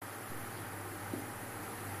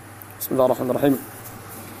Bismillahirrahmanirrahim.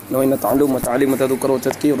 Nawaina ta'allum wa ta'lim wa tadhkur wa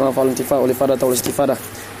tadhkir wa nafa'al intifa' wa ifadata wal istifadah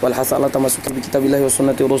wal hasal tamasuk bi kitabillahi wa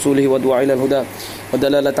sunnati rasulih wa du'a ila al-huda wa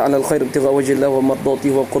dalalata 'ala al-khair ibtigha wajhillahi wa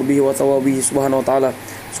mardatihi wa qurbihi wa thawabihi subhanahu wa ta'ala.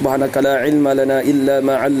 Subhanaka la ilma lana illa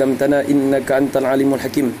ma 'allamtana innaka antal alimul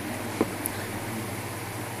hakim.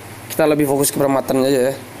 Kita lebih fokus ke matan aja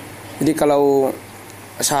ya. Jadi kalau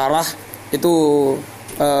syarah itu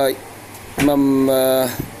Imam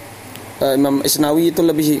Isnawi itu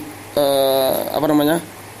lebih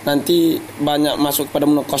nanti banyak masuk pada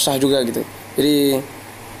munaqasyah juga gitu. Jadi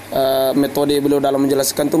metode beliau dalam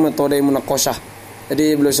menjelaskan itu metode munaqasyah.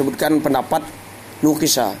 Jadi beliau sebutkan pendapat,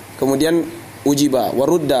 nukisha, kemudian ujiba,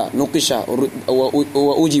 warudda, nukisha,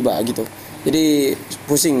 wa ujiba gitu. Jadi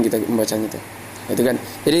pusing kita membacanya itu. Gitu kan.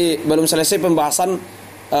 Jadi belum selesai pembahasan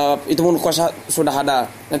itu munaqasyah sudah ada.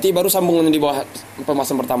 Nanti baru sambungan di bawah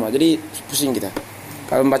pembahasan pertama. Jadi pusing kita.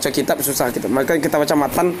 Kalau membaca kitab susah kita. Maka kita baca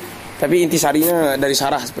matan tapi intisarinya dari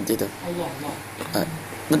syarah seperti itu. Allah.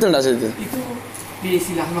 Betul enggak sih itu? Itu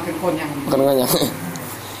disilah makan konyang. Makan konyang.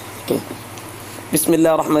 Oke.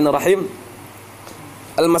 Bismillahirrahmanirrahim.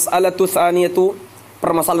 Al-mas'alatu tsaniyatu,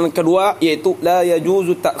 permasalahan kedua yaitu la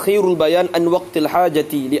yajuzu ta'khirul bayan an waqtil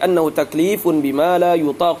hajati li'annahu taklifun bima la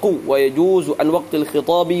yutaqu wa yajuzu an waqtil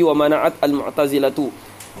khitabi wa mana'at al-mu'tazilatu.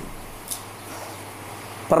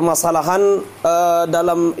 Permasalahan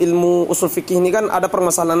dalam ilmu usul fikih ini kan ada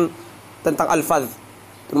permasalahan tentang alfaz.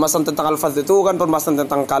 Permasalahan tentang alfaz itu kan permasalahan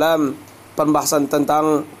tentang kalam, pembahasan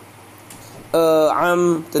tentang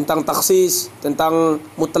am, tentang taksis, tentang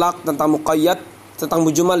mutlak, tentang muqayyad, tentang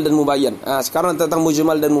mujmal dan mubayyan. Nah, sekarang tentang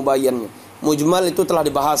mujmal dan mubayyannya. Mujmal itu telah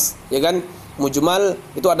dibahas, ya kan? Mujmal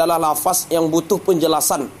itu adalah lafaz yang butuh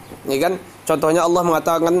penjelasan, ya kan? Contohnya Allah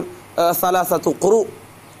mengatakan salasatu quru.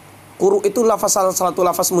 Quru itu salah satu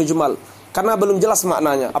lafaz mujmal karena belum jelas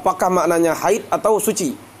maknanya. Apakah maknanya haid atau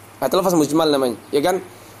suci? Nah, itu lafaz mujmal namanya, ya kan?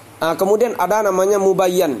 Kemudian ada namanya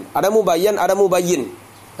mubayyan. Ada mubayyan, ada mubayyin.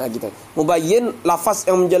 Nah, gitu. Mubayyin lafaz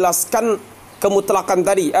yang menjelaskan kemutlakan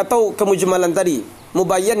tadi atau kemujmalan tadi.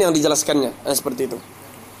 Mubayyan yang dijelaskannya. Nah, seperti itu.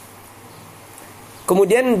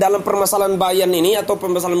 Kemudian dalam permasalahan bayan ini atau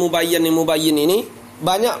permasalahan mubayyin ini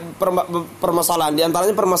banyak permasalahan. Di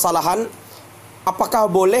antaranya permasalahan apakah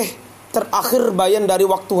boleh terakhir bayan dari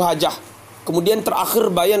waktu hajah, kemudian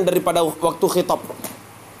terakhir bayan daripada waktu khitab,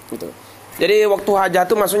 gitu. Jadi waktu hajah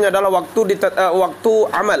itu maksudnya adalah waktu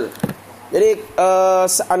amal. Jadi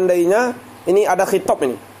seandainya ini ada khitab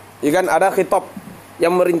ini, ya kan, ada khitab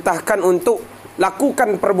yang merintahkan untuk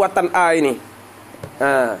lakukan perbuatan A ini.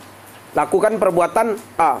 Lakukan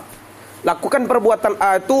perbuatan A. Lakukan perbuatan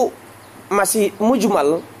A itu masih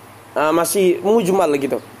mujmal,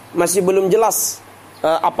 gitu. Masih belum jelas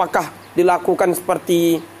apakah dilakukan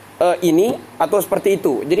seperti ini atau seperti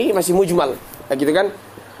itu. Jadi masih mujmal, nah, gitu kan?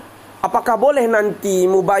 Apakah boleh nanti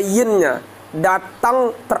mubayyinnya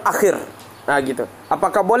datang terakhir? Nah, gitu.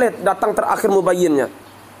 Apakah boleh datang terakhir mubayyinnya?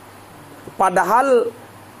 Padahal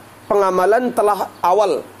pengamalan telah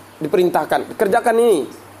awal diperintahkan. Kerjakan ini.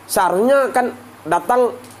 Seharusnya kan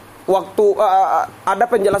datang waktu ada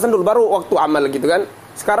penjelasan dulu baru waktu amal, gitu kan?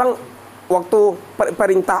 Sekarang waktu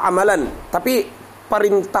perintah amalan, tapi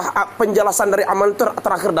perintah penjelasan dari amal itu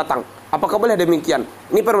terakhir datang. Apakah boleh demikian?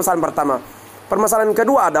 Ini permasalahan pertama. Permasalahan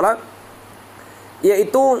kedua adalah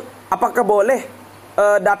yaitu apakah boleh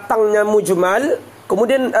datangnya mujmal,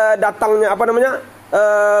 kemudian datangnya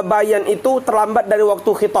bayan itu terlambat dari waktu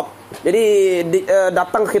khitab. Jadi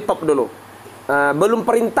datang khitab dulu. Belum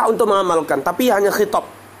perintah untuk mengamalkan, tapi hanya khitab,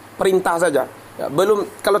 perintah saja. Ya,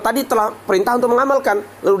 belum, kalau tadi telah perintah untuk mengamalkan,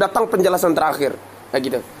 lalu datang penjelasan terakhir. Nah,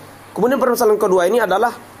 gitu. Kemudian permasalahan kedua ini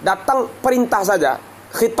adalah datang perintah saja,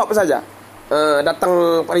 khitab saja,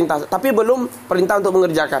 datang perintah, tapi belum perintah untuk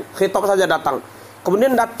mengerjakan, khitab saja datang.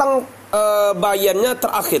 Kemudian datang bayannya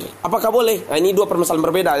terakhir, apakah boleh? Nah, ini dua permasalahan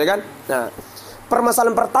berbeda, ya kan? Nah,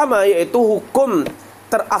 permasalahan pertama yaitu hukum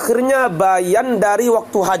terakhirnya bayan dari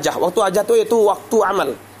waktu hajah. Waktu hajah itu yaitu waktu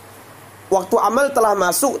amal. Waktu amal telah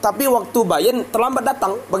masuk, tapi waktu bayan terlambat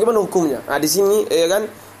datang. Bagaimana hukumnya? Nah, di sini, ya kan?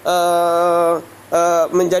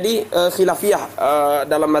 Menjadi khilafiyah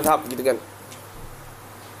dalam mazhab, gitu kan.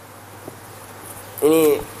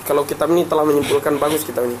 Ini kalau kitab ini telah menyimpulkan bagus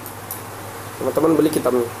kitab ini. Teman-teman beli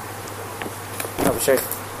kitab ini. Kitab Syekh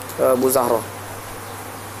Abu Zahra.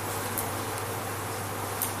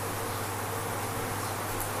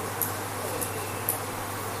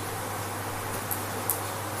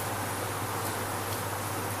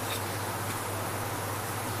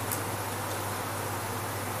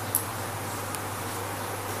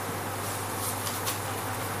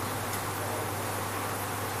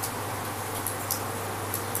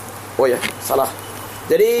 Oh ya, salah.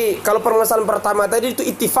 Jadi kalau permasalahan pertama tadi itu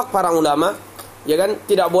ittifaq para ulama, ya kan,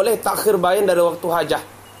 tidak boleh takhir bayan dari waktu hajah.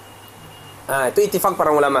 Nah, itu ittifaq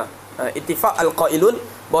para ulama. Nah, ittifaq al-qailun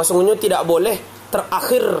bahwa sungguhnya tidak boleh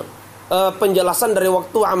terakhir penjelasan dari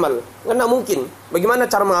waktu amal. Karena mungkin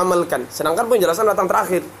bagaimana cara mengamalkan sedangkan penjelasan datang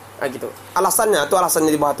terakhir. Nah, gitu. Alasannya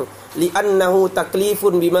di bawah itu. Li'annahu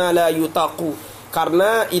taklifun bima la yutaqu.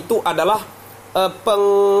 Karena itu adalah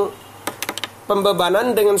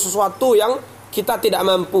pembebanan dengan sesuatu yang kita tidak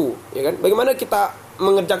mampu, ya kan? Bagaimana kita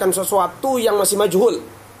mengerjakan sesuatu yang masih majhul,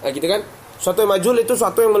 nah, gitu kan? Sesuatu yang majhul itu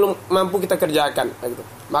sesuatu yang belum mampu kita kerjakan, nah, gitu.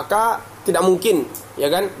 Maka tidak mungkin, ya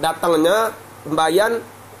kan? Datangnya bayan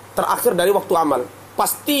terakhir dari waktu amal.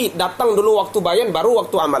 Pasti datang dulu waktu bayan baru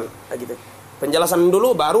waktu amal, nah, gitu. Penjelasan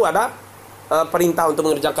dulu baru ada perintah untuk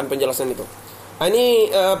mengerjakan penjelasan itu. Nah, ini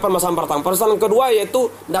permasalahan pertama. Permasalahan kedua yaitu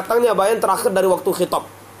datangnya bayan terakhir dari waktu khitab,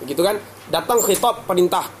 gitu kan? Datang khitab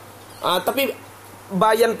perintah. Tapi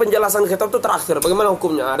bayan penjelasan khitab itu terakhir. Bagaimana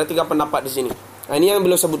hukumnya? Ada 3 pendapat di sini. Nah, ini yang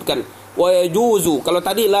beliau sebutkan. Wa yajuzu, kalau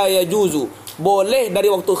tadi la yajuzu, boleh dari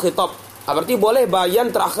waktu khitab. Berarti boleh bayan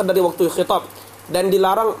terakhir dari waktu khitab dan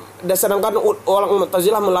dilarang. Dan sedangkan orang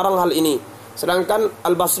Mu'tazilah melarang hal ini. Sedangkan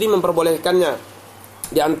Al-Basri memperbolehkannya.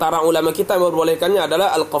 Di antara ulama kita yang memperbolehkannya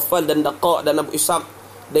adalah Al-Qaffal dan Daqa dan Abu Ishaq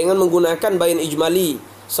dengan menggunakan bayan ijmali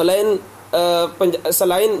selain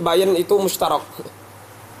bayan itu mustarak.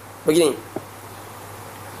 Begini,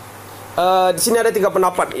 di sini ada 3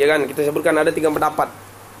 pendapat, ya kan? Kita sebutkan ada 3 pendapat.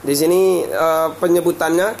 Di sini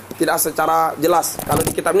penyebutannya tidak secara jelas. Kalau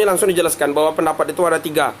di kitab ini langsung dijelaskan bahwa pendapat itu ada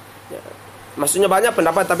 3. Ya. Maksudnya banyak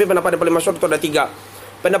pendapat, tapi pendapat yang paling masyhur itu ada 3.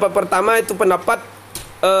 Pendapat pertama itu pendapat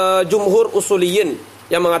jumhur usuliyin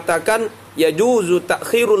yang mengatakan yajuzu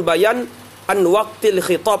ta'khirul bayan an waqtil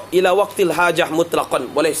khitab ila waqtil hajah mutlaqan.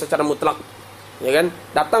 Boleh secara mutlak. Ya kan?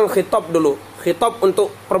 Datang khitab dulu. Khitab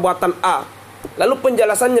untuk perbuatan A. Lalu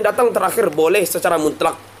penjelasannya datang terakhir, boleh secara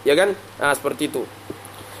mutlak, ya kan? Nah, seperti itu.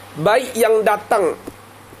 Baik yang datang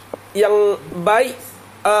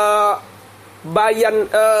bayan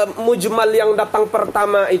mujmal yang datang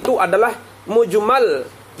pertama itu adalah mujmal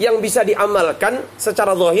yang bisa diamalkan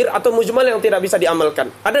secara zahir atau mujmal yang tidak bisa diamalkan.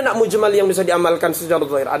 Ada enggak mujmal yang bisa diamalkan secara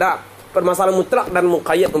zahir? Ada. Permasalahan mutlak dan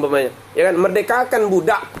muqayyad umpamanya. Ya kan? Merdekakan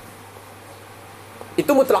budak.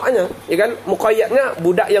 Itu mutlaknya, ya kan? Muqayyadnya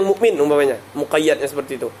budak yang mukmin umpamanya. Muqayyadnya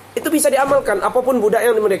seperti itu. Itu bisa diamalkan apapun budak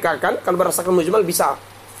yang dimerdekakan kalau berdasarkan mujmal bisa.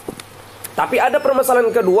 Tapi ada permasalahan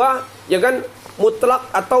kedua, ya kan? Mutlak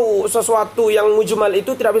atau sesuatu yang mujmal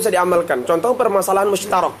itu tidak bisa diamalkan. Contoh permasalahan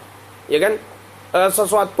musytarak. Ya kan?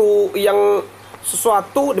 Sesuatu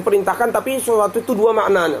diperintahkan tapi sesuatu itu 2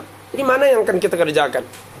 maknanya. Jadi mana yang akan kita kerjakan?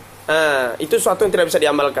 Itu sesuatu yang tidak bisa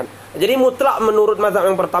diamalkan. Jadi mutlak menurut mazhab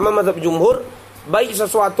yang pertama, mazhab jumhur, baik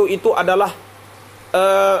sesuatu itu adalah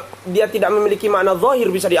dia tidak memiliki makna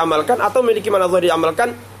zahir bisa diamalkan atau memiliki makna zahir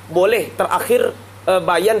diamalkan, boleh terakhir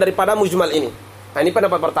bayan daripada mujmal ini. Nah, ini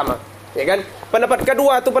pendapat pertama, ya kan? Pendapat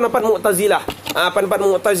kedua itu pendapat Mu'tazilah. Pendapat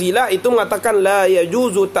Mu'tazilah itu mengatakan la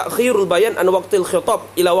yajuzu ta'khirul bayan an waqtil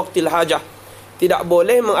khitab ila waqtil hajah. Tidak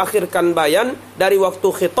boleh mengakhirkan bayan dari waktu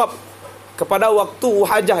khitab kepada waktu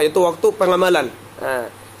hajah, yaitu waktu pengamalan.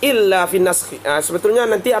 Illa fi naskhi. Sebetulnya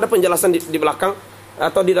nanti ada penjelasan di belakang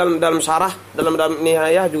atau di dalam syarah, dalam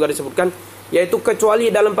nihayah juga disebutkan, yaitu kecuali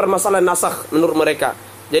dalam permasalahan nasakh menurut mereka.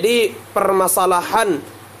 Jadi permasalahan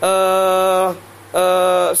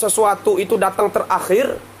sesuatu itu datang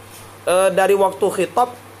terakhir dari waktu khitab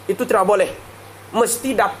itu tidak boleh.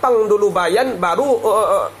 Mesti datang dulu bayan baru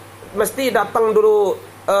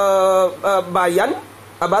bayan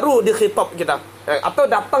baru di khitab kita, atau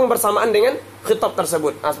datang bersamaan dengan khitab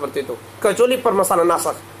tersebut. Seperti itu. Kecuali permasalahan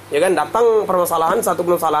nasakh, ya kan? Datang satu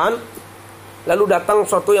permasalahan lalu datang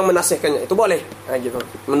sesuatu yang menasihkannya, itu boleh. Gitu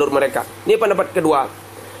menurut mereka. Ini pendapat kedua.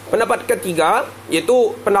 Pendapat ketiga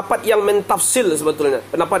yaitu pendapat yang mentafsil sebetulnya.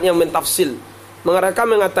 Pendapat yang mentafsil. Mereka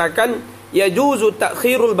mengatakan yajuzu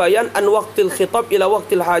ta'khirul bayan an waqtil khitab ila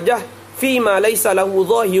waqtil hajah fi ma laysa lahu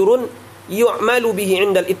zahirun yu'malu bihi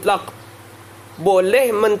 'inda al-itlaq.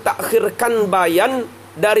 Boleh mentakhirkan bayan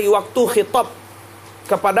dari waktu khitab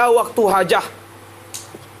kepada waktu hajah.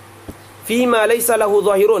 Fi ma laysa lahu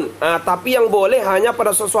zahirun. Tapi yang boleh hanya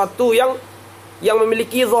pada sesuatu yang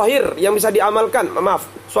memiliki zahir yang bisa diamalkan.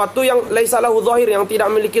 Suatu yang laisa lahu zahir, yang tidak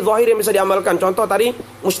memiliki zahir yang bisa diamalkan. Contoh tadi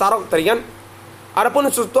mustarak tadi kan. Adapun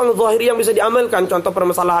sesuatu yang zahir yang bisa diamalkan, contoh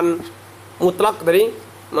permasalahan mutlak tadi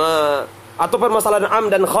atau permasalahan am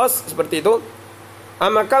dan khas seperti itu.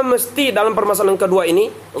 Maka mesti dalam permasalahan kedua ini,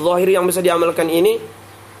 zahir yang bisa diamalkan ini,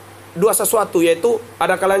 2 sesuatu, yaitu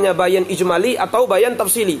ada kalanya bayan ijmali atau bayan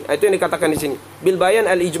tafsili. Itu yang dikatakan di sini. Bil bayan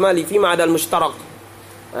al ijmali fi ma'adal mustarak.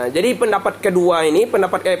 Jadi pendapat kedua ini,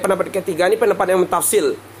 pendapat ketiga ini pendapat yang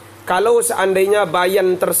mentafsil. Kalau seandainya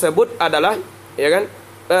bayan tersebut adalah, ya kan?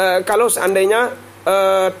 Kalau seandainya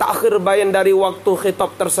takhir bayan dari waktu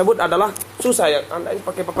khitab tersebut adalah susah ya. Anda ini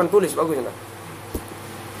pakai papan tulis bagus enggak?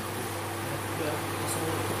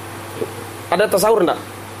 Ada tasawur enggak?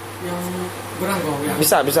 Yang berangkau ya.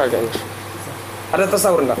 Bisa kayaknya. Ada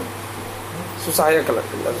tasawur enggak? Susah ya kalau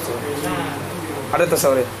ada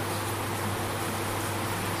tasawur ya.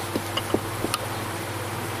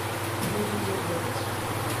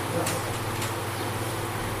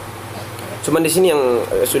 Cuman di sini yang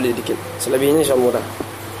sulit dikit. Selebihnya insya Allah mudah.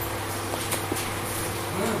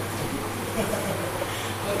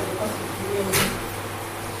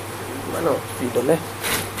 Mana spidolnya?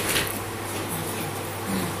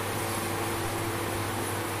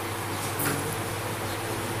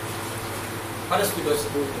 Ada spidol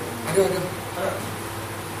itu. Ada.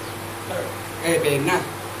 Benar.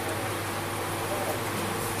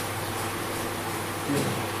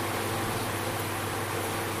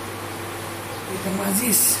 Kang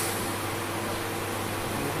Aziz.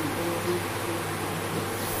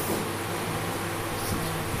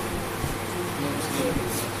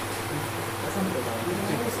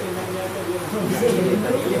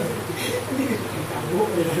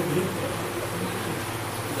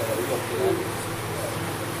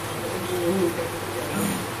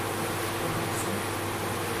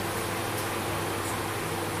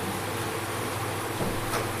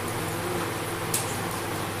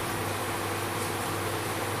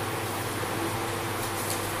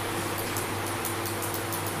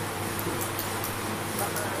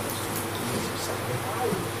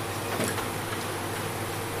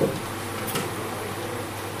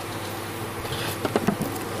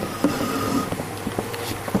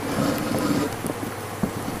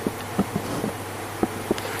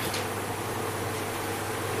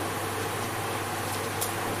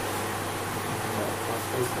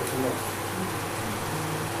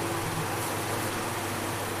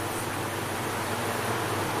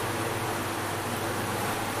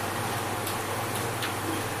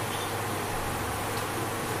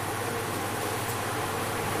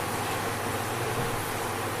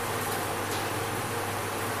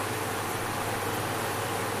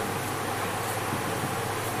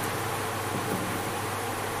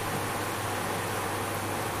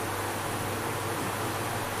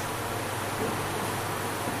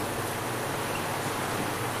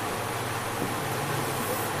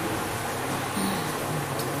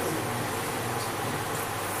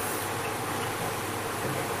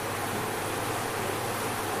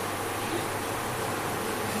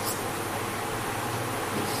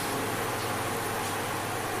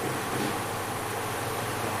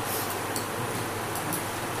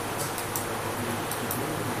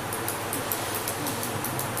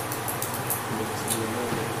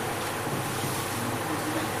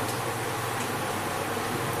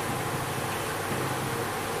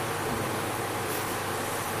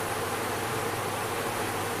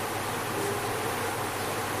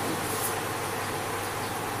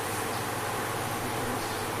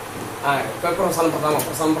 Permasalahan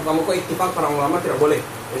pertama kok ittifaq para ulama tidak boleh,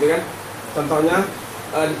 gitu kan? Contohnya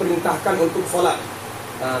diperintahkan untuk sholat,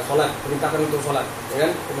 perintahkan untuk sholat, ya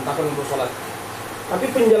kan? Perintahkan untuk sholat. Tapi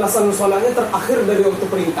penjelasan sholatnya terakhir dari waktu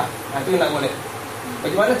perintah, itu tidak boleh.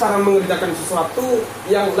 Bagaimana cara mengerjakan sesuatu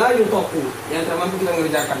yang la yutaqu, yang tidak mampu kita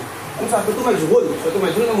mengerjakan? Kan suatu itu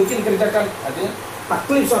majhul yang mungkin dikerjakan, artinya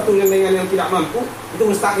taklif suatu dengan yang tidak mampu itu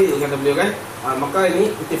mustahil, kata beliau kan? Maka ini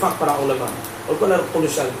ittifaq para ulama. Walaupun ada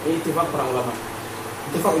tulisan, ini ittifaq para ulama.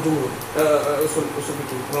 Ittifaq jumhur, usul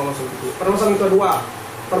fikih, ulama usul fikih. Permasalahan kedua,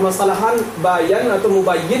 permasalahan bayan atau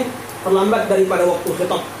mubayyin terlambat daripada waktu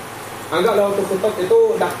khitab. Anggaplah waktu khitab itu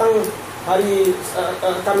datang hari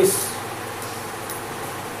Kamis.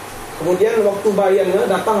 Kemudian waktu bayannya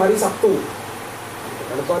datang hari Sabtu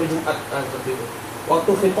atau hari Jumat, seperti itu.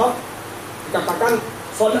 Waktu khitab dikatakan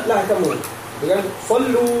solatlah kamu, dengan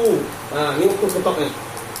sallu. Ini waktu khitabnya,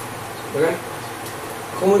 kan?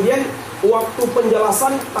 Kemudian waktu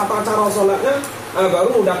penjelasan tata cara solatnya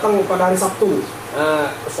baru datang pada hari Sabtu.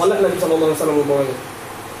 Solat Nabi Sallallahu Alaihi Wasallam umpamanya.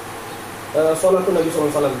 Solatun Nabi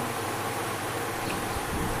Sallallahu Alaihi Wasallam.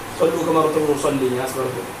 Sallu kama ra'aytumuni usalli, ya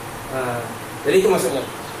seperti itu. Jadi itu maksudnya.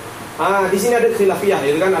 Di sini ada khilafiyah,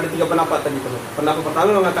 itu kan ada 3 pendapat tadi. Pendapat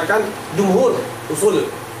pertama mengatakan jumhur usul,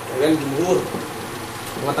 ya kan? Jumhur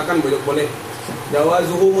mengatakan boleh.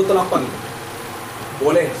 Jawazuhu mutlaqan.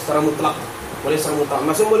 Boleh secara mutlak.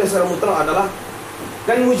 Maksud boleh secara mutlak adalah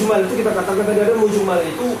kan mujmal itu kita katakan tadi, ada mujmal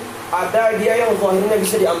itu ada dia yang zahirnya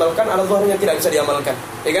bisa diamalkan, ada zahirnya tidak bisa diamalkan,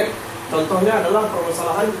 ya kan? Contohnya adalah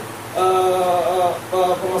permasalahan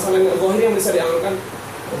permasalahan zahir yang bisa diamalkan.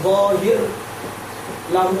 Zahir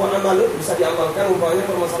lahu amalun bisa diamalkan, umpamanya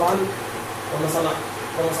permasalahan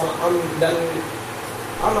am dan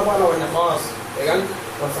am apa lawannya khas, ya kan?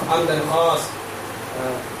 Permasalahan am dan khas.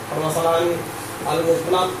 Permasalahan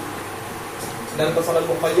al-mutlaq dan permasalahan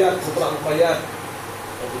muqayyad, mutlaq.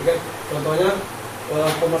 Jadi kan contohnya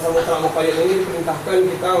permasalahan mutlaq muqayyad ini diperintahkan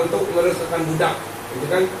kita untuk merekatkan budak. Itu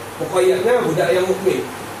kan muqayyadnya budak yang mukmin.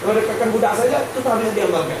 Merekatkan budak saja itu tak bisa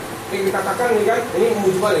diamalkan. Ini kita katakan ini kan, ini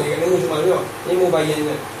mujmal ini kan, ini mujmalnya, ini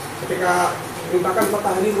mubayyinnya. Ketika diperintahkan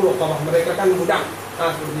fatahrirul raqabah, merekatkan budak. Nah,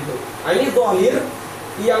 seperti itu. Nah, ini zahir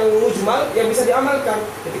yang mujmal yang bisa diamalkan.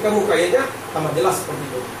 Ketika muqayyadnya tambah jelas seperti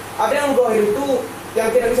itu. Ada yang zahir itu yang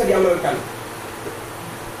tidak bisa diamalkan.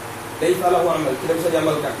 Laisa lahu amal, tidak bisa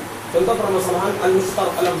diamalkan. Contoh permasalahan al-mustar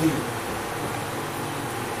al-lafzi.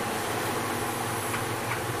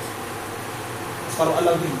 Mustar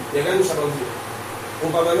al-lafzi, ya kan, mustar al-lafzi.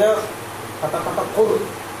 Umpamanya kata-kata qur.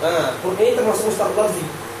 Nah, qur ini termasuk mustar al-lafzi.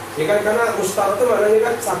 Ya kan, karena mustar itu maknanya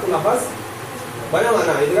kan satu lafaz banyak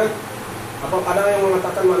makna, itu kan. Apa ada yang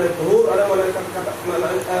mengatakan makna tuhur, ada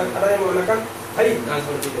ada yang mengatakan haid. Nah,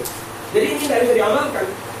 seperti itu. Jadi ini tidak bisa diamalkan.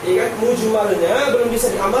 Ya kan, mujmalnya belum bisa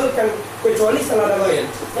diamalkan kecuali setelah ada bayan.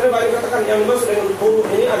 Karena bayan katakan yang dimaksud dengan tuhur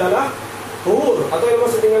ini adalah tuhur, atau yang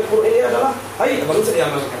dimaksud dengan tuhur ini adalah haid, baru bisa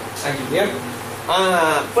diamalkan. Lagi ya.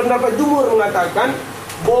 Pendapat jumhur mengatakan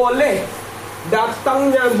boleh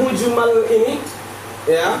datangnya mujmal ini,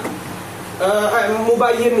 ya,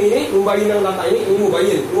 mubayyin yang datang ini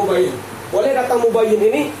mubayyin. Boleh datang mubayyin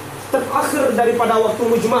ini terakhir daripada waktu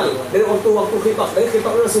mujmal, dari waktu khitab. Dari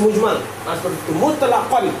khitabnya masih mujmal. Nah, seperti itu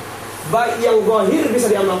mutlaqan, baik yang zahir bisa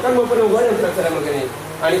diamalkan maupun yang zahir yang tidak bisa diamalkan ini.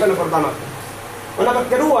 Nah, ini pendapat pertama. Pendapat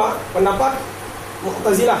kedua, pendapat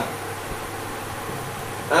Mu'tazilah.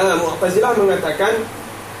 Mu'tazilah mengatakan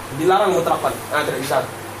dilarang mutlaqan. Tidak bisa.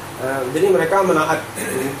 Jadi mereka menaat,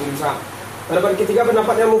 tidak bisa. Pendapat ketiga,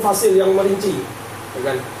 pendapatnya mufasil yang merinci, ya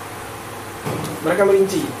kan? Mereka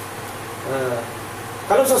merinci.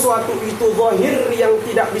 Kalau sesuatu itu zahir yang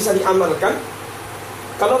tidak bisa diamalkan,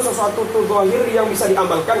 kalau sesuatu itu zahir yang bisa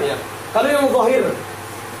diamalkan, ya. Kalau yang zahir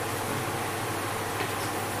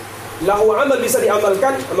lahu amal bisa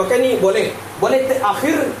diamalkan, maka ini boleh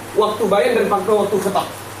terakhir waktu bayan dan waktu khitab.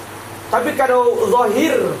 Tapi kalau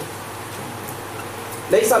zahir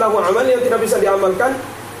laisa lahu amal yang tidak bisa diamalkan,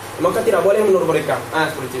 maka tidak boleh menurut mereka.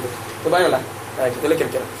 Seperti itu. Kebayanglah. Itulah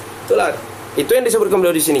kira-kira. Itulah. Itu yang disebutkan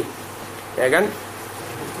beliau di sini. Ya kan?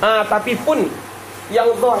 Tapi pun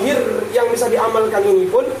yang zahir yang bisa diamalkan ini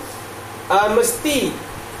pun mesti,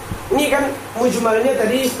 ini kan mujmalnya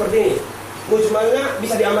tadi seperti ini. Mujmalnya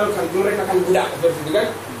bisa diamalkan, merekakan budak, seperti itu kan?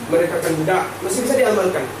 Merekakan budak, mesti bisa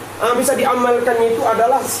diamalkan. Bisa diamalkan itu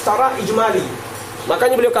adalah secara ijmali.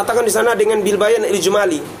 Makanya beliau katakan di sana dengan bil bayan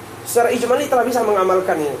ijmali. Secara ijmali telah bisa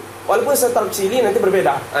mengamalkan ini. Walaupun secara tafsili nanti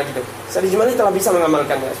berbeda. Gitu. Secara ijmali telah bisa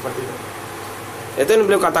mengamalkannya seperti itu. Itu yang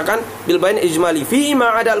beliau katakan bil bayan ijmali fi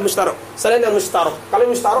ma ada al mustarok. Selain al mustarok. Kalau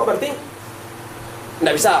mustarok berarti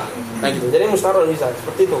tidak bisa. Gitu. Jadi mustarok bisa.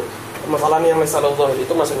 Seperti itu. Masalahnya yang masalah zahir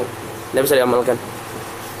itu maksudnya tidak bisa diamalkan.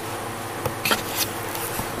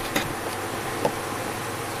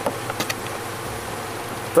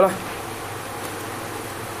 Itulah.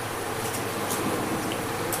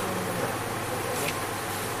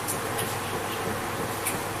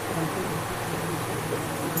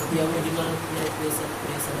 Yang mujmal biasa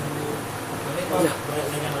Ya.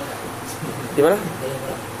 Di mana?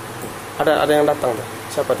 Ada yang datang tuh.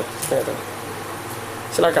 Siapa tuh? Saya tahu.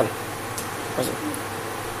 Silakan. Masuk.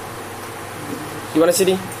 Di mana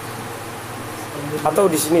sini? Atau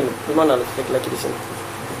di sini loh? Di mana laki-laki di sini?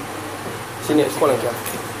 Sini sekolah ya.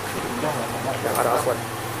 Yang ada akhwat.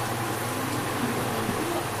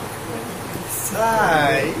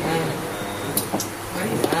 Hai.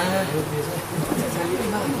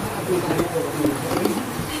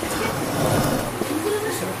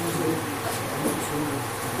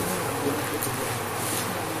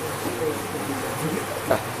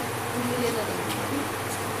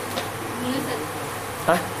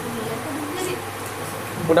 Hah?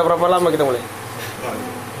 Udah berapa lama kita mulai?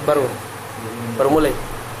 Baru mulai.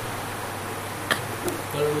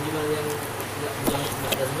 Kalau mujmal yang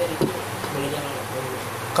ada zahir itu boleh jalan.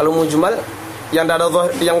 Kalau mujmal yang ada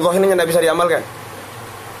yang zahirnya tidak bisa diamalkan.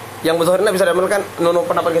 Yang zahirnya bisa diamalkan, menurut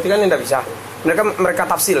pendapat ketiga ini tidak bisa. Mereka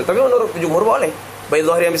tafsil, tapi menurut jumhur boleh. Baik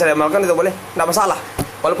zahir yang bisa diamalkan itu boleh, tidak masalah.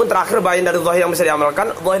 Walaupun terakhir bayin dari zahir yang bisa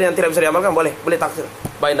diamalkan, zahir yang tidak bisa diamalkan boleh tafsir.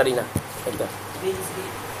 Bayin darinya. Gitu.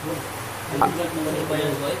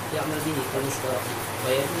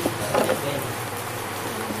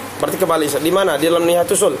 Berarti kebalik. Di mana? Di dalam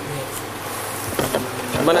Nihayatul Usul.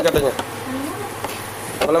 Mana katanya?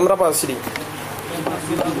 Halaman berapa sini?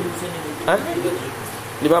 Hah?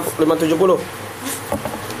 570.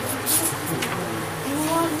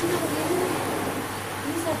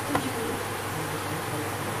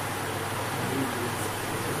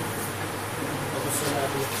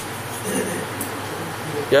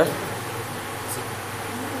 Ya.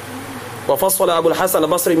 Wa fassala Abu al-Hasan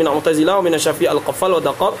al-Basri min al-Mu'tazilah wa min asy-Syafi'i al-Qaffal wa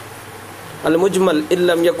daqaq al-mujmal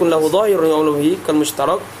illam yakun lahu dhahirun ya'luhi kal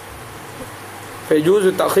mushtarak fa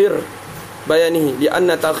yajuzu ta'khir bayanihi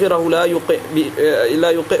li'anna ta'khirahu la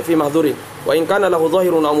yuqi fi mahdhurin wa in kana lahu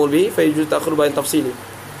dhahirun amul bihi fa yajuzu ta'khir bayan tafsili.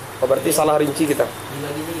 Berarti salah rinci kita.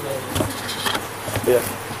 Ya.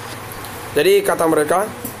 Jadi kata mereka,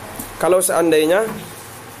 kalau seandainya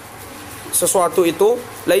sesuatu itu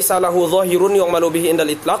laisa lahu dhahirun yu'malu bihi indal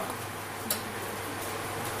itlaq,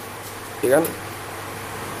 ya kan?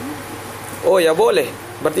 Oh ya boleh.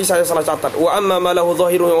 Berarti saya salah catat. Wa amma ma lahu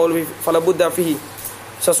dhahirun yu'malu bihi fala budda fihi.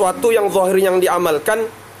 Sesuatu yang zahir yang diamalkan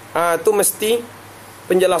itu mesti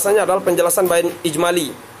penjelasannya adalah penjelasan bayan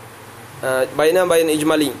ijmali. Bayan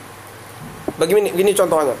ijmali. Begini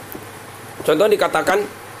contohnya. Contoh dikatakan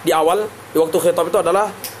di awal di waktu khitab itu adalah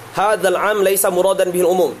hadzal am laisa muradan bihil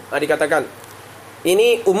umum. Dikatakan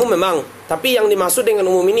ini umum memang, tapi yang dimaksud dengan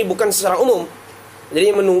umum ini bukan secara umum.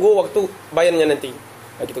 Jadi menunggu waktu bayannya nanti.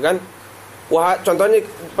 Gitu kan? Wah, contohnya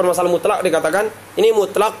permasalahan mutlak dikatakan ini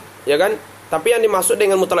mutlak, ya kan? Tapi yang dimaksud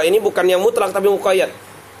dengan mutlak ini bukan yang mutlak tapi muqayyad.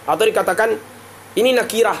 Atau dikatakan ini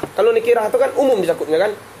nakirah. Kalau nakirah itu kan umum disebutnya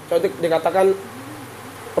kan? Contoh dikatakan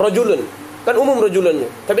rajulun, kan umum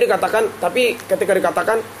rajulunnya. Tapi ketika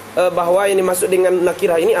dikatakan bahwa yang dimaksud dengan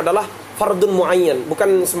nakirah ini adalah fardun muayyan,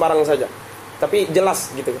 bukan sembarang saja, tapi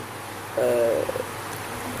jelas gitu.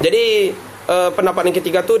 Jadi pendapat yang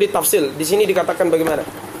ketiga itu ditafsil. Di sini dikatakan bagaimana?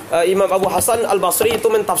 Imam Abu Hasan al-Basri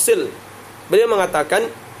itu mentafsil. Beliau mengatakan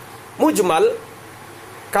mujmal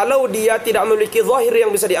kalau dia tidak memiliki zahir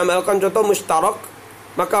yang bisa diamalkan, contoh mushtarak,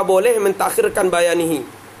 maka boleh mentakhirkan bayanihi.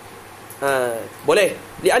 Boleh.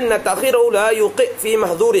 Lianna ta'khirahu la yuqi fi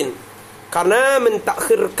mahdhurin. Karena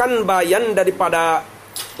mentakhirkan bayan daripada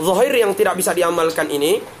zahir yang tidak bisa diamalkan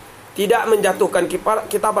ini tidak menjatuhkan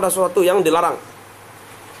kita pada sesuatu yang dilarang.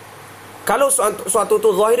 Kalau suatu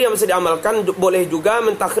itu zahir yang bisa diamalkan, boleh juga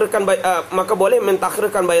mentakhirkan maka boleh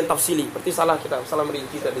mentakhirkan bayan tafsili. Berarti salah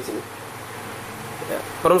merinci kita di sini. Ya.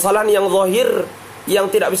 Permasalahan yang zahir yang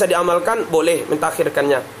tidak bisa diamalkan boleh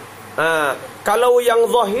mentakhirkannya. Kalau yang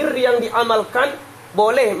zahir yang diamalkan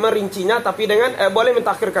boleh merincinya tapi dengan boleh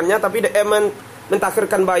mentakhirkannya tapi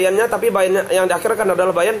mentakhirkan bayannya, tapi bayan yang diakhirkan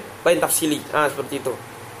adalah bayan tafsili. Seperti itu.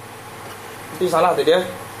 Itu salah tadi ya.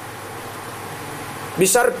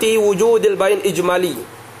 Bisyarti wujudil bayan ijmali.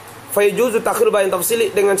 Fa yajuzu takhir bayan tafsili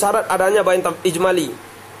dengan syarat adanya bayan ijmali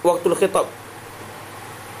waktu khitab.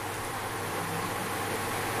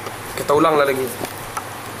 Kita ulang lagi.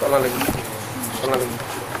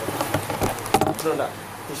 Ada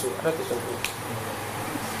tisu.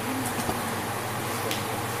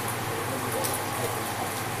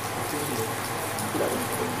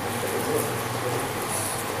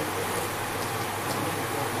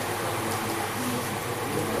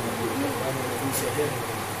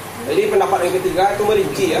 Jadi pendapat yang ketiga itu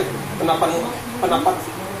merinci ya. Pendapat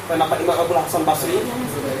Imam Abu Hasan Basri,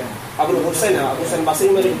 Abu Husain Basri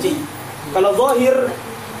merinci. Kalau zahir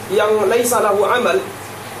yang laisa lahu amal,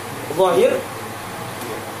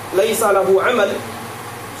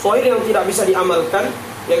 zahir yang tidak bisa diamalkan,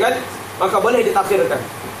 ya kan? Maka boleh ditakhirkan.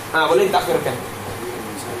 Boleh ditakhirkan.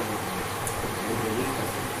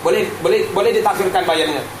 Boleh ditakhirkan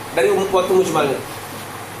bayarnya dari waktu mujmalnya.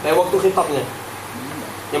 Dari waktu khitabnya.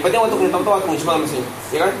 Yang penting waktu khitab itu waktu mujmal mestinya,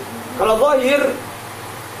 ya kan? Kalau zahir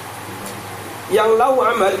yang lahu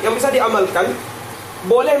amal, yang bisa diamalkan,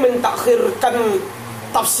 boleh mentakhirkan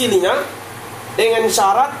tafsilinya dengan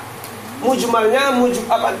syarat mujmalnya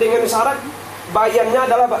dengan syarat bayannya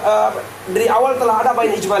adalah dari awal telah ada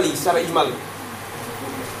bayan ijmali secara ijmal.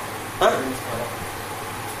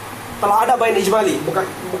 Telah ada bayan ijmali, bukan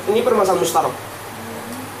ini permasalahan mustarak.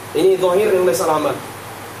 Ini zahir yang laisa amal.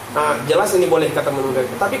 Jelas ini boleh kata menurut.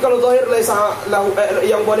 Tapi kalau zahir laisa lahu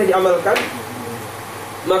yang boleh diamalkan,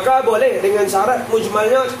 maka boleh dengan syarat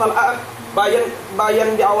mujmalnya telah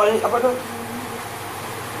bayan di awalnya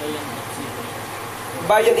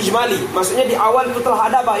bayan ijmali. Maksudnya di awal itu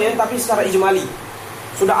telah ada bayan tapi secara ijmali.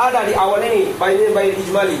 Sudah ada di awal ini bayan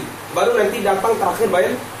ijmali. Baru nanti datang terakhir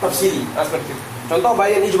bayan tafsili. Seperti itu. Contoh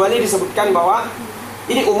bayan ijmali disebutkan bahwa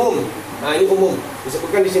ini umum. Ini umum.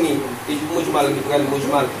 Disebutkan di sini mujmal gitu kan,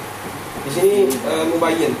 mujmal. Di sini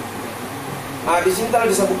mubayyin. Di sini telah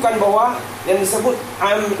disebutkan bahwa yang disebut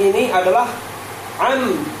am ini adalah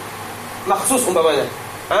am maksus umpamanya.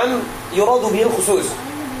 Am yuradu bil khusus.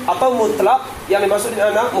 Atau mutlak yang dimaksud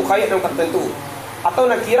dengan muqayyad yang tertentu. Atau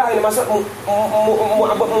nakirah yang dimaksud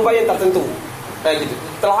mubayyin tertentu. Gitu.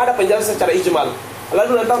 Telah ada penjelasan secara ijmal.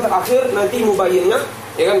 Lalu datang terakhir nanti mubayyinnya,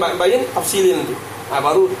 ya kan, bayin tafsilin nanti.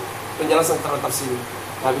 Baru penjelasan secara tafsil.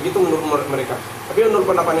 Begitu menurut mereka. Tapi menurut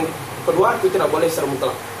pendapat yang kedua itu tidak boleh secara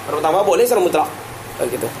mutlak. Pertama boleh secara mutlak.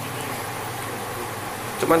 Gitu.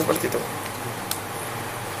 Cuman seperti itu.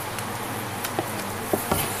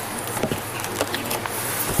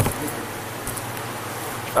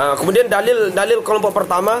 Kemudian dalil kelompok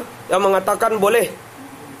pertama yang mengatakan boleh,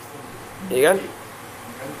 ya kan?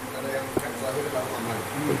 Ada yang terakhir adalah amal.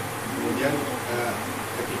 Kemudian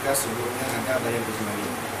ketika sebelumnya ada bayan ijmali.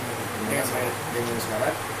 Dengan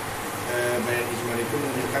syarat bayan ijmali itu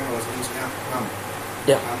menunjukkan bahwa misalnya am.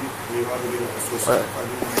 Ya. Am liwadu bil khusus pada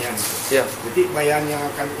bayan. Ya. Jadi bayan yang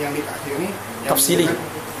di akhir ini tafsili.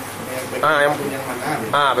 Yang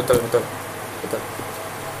mana? Betul.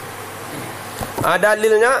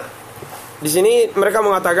 Dalilnya di sini mereka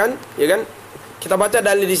mengatakan, ya kan? Kita baca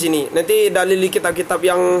dalil di sini. Nanti dalil di kitab-kitab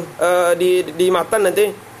yang di matan nanti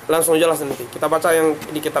langsung jelas nanti. Kita baca yang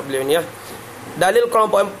di kitab beliau ini ya. Dalil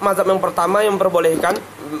kelompok mazhab yang pertama yang memperbolehkan,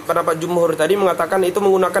 pendapat jumhur tadi mengatakan itu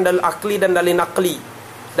menggunakan dalil akli dan dalil nakli.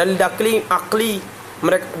 Dalil akli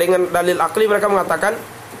mereka dengan dalil akli mereka mengatakan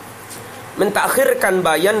mentakhirkan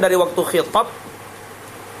bayan dari waktu khitab,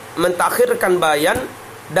 mentakhirkan bayan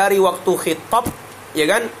dari waktu khitab, ya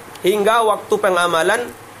kan, hingga waktu pengamalan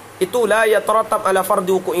itu la yataratab ala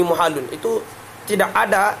fardhi wuqu'i muhalun. Itu tidak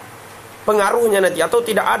ada pengaruhnya nanti, atau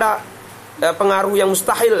tidak ada pengaruh yang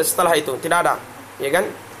mustahil setelah itu, tidak ada, ya kan?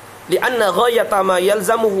 Li'anna ghayata ma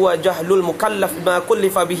yalzamu huwa jahlul mukallaf ma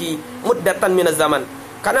kullifa bihi muddatan minaz zaman.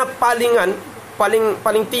 Karena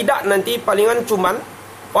paling tidak nanti palingan cuman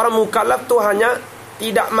orang mukallaf tuh hanya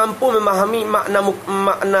tidak mampu memahami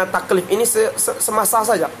makna taklif ini semasa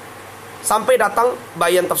saja sampai datang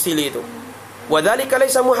bayan tafsili itu. Wa dzalika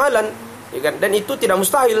laysa muhalan, ya kan? Dan itu tidak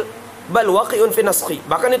mustahil, bal waqi'un fi naskhi.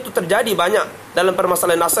 Bahkan itu terjadi banyak dalam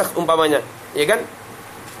permasalahan nasakh umpamanya, ya kan?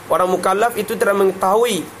 Orang mukallaf itu tidak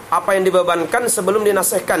mengetahui apa yang dibebankan sebelum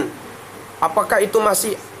dinasihkan. Apakah itu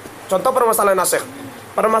masih contoh permasalahan nasakh.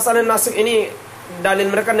 Permasalahan nasakh ini dalil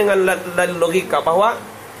mereka dengan dalil logika bahwa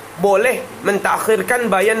boleh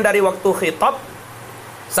mentakhirkan bayan dari waktu khitab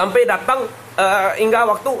sampai datang hingga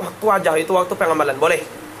waktu wajah, itu waktu pengamalan, boleh.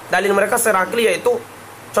 Dalil mereka secara akli yaitu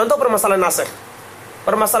contoh permasalahan nasikh.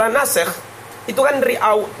 Permasalahan nasikh itu kan dari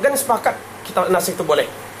kan sepakat kita nasikh itu boleh.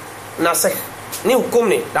 Nasikh ini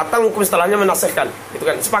hukum nih, datang hukum setelahnya menasihkan, itu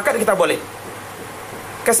kan sepakat kita boleh.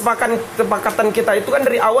 Kesepakatan kita itu kan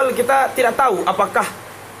dari awal kita tidak tahu apakah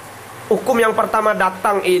hukum yang pertama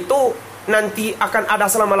datang itu nanti akan ada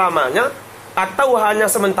selama-lamanya atau hanya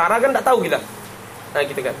sementara, kan tidak tahu kita. Nah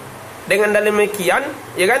gitu kan. Dengan dalil demikian,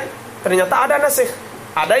 ya kan, ternyata ada nasikh,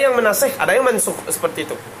 ada yang menasih, ada yang mansukh, seperti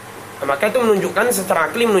itu. Nah, maka itu menunjukkan secara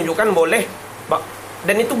akli menunjukkan boleh,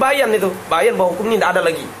 dan itu bayan bahwa hukum ini tidak ada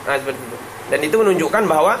lagi. Nah seperti itu. Dan itu menunjukkan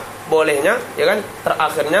bahwa bolehnya, ya kan,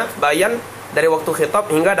 terakhirnya bayan dari waktu khitab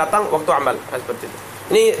hingga datang waktu amal. Nah, seperti itu.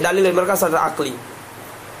 Ini dalil mereka secara akli.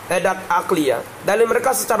 Akli ya. Dalil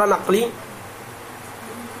mereka secara nakli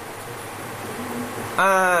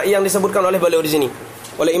yang disebutkan oleh beliau di sini,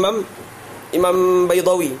 oleh Imam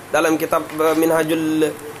Baydawi dalam kitab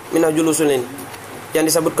Minhajul Usulin, yang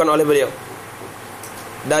disebutkan oleh beliau.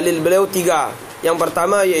 Dalil beliau 3. Yang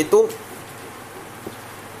pertama yaitu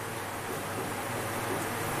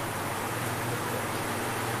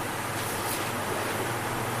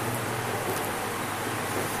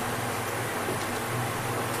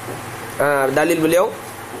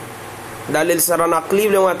dalil secara nakli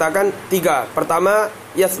beliau mengatakan 3. Pertama,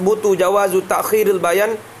 yathbutu jawazu ta'khiril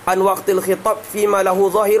bayan an waqtil khitab fima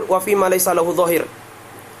lahu zahir wa fima laysa lahu zahir.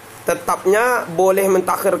 Tetapnya boleh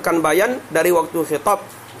mentakhirkan bayan dari waktu khitab,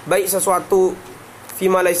 baik sesuatu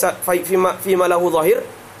fima lahu zahir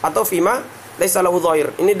atau fima laysa lahu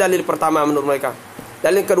zahir. Ini dalil pertama menurut mereka.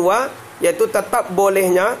 Dalil kedua yaitu tetap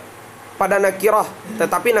bolehnya pada nakirah,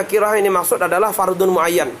 tetapi nakirah ini maksud adalah fardun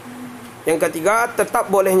muayyan. Yang ketiga,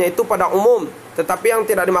 tetap bolehnya itu pada umum, tetapi yang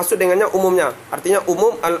tidak dimaksud dengannya umumnya. Artinya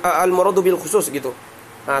umum al-muradu bil khusus gitu.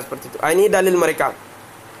 Nah, seperti itu. Ini dalil mereka.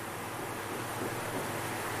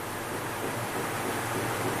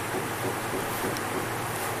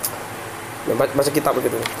 Baca kitab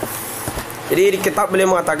begitu. Jadi di kitab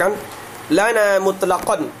beliau mengatakan lana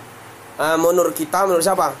mutlaqan. Menurut kita, menurut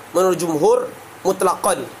siapa? Menurut jumhur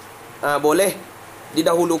mutlaqan. Boleh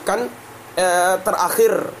didahulukan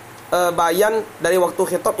terakhir bayan dari waktu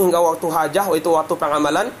khitab hingga waktu hajah, itu waktu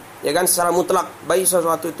pengamalan, ya kan, secara mutlak, baik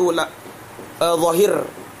sesuatu itu zahir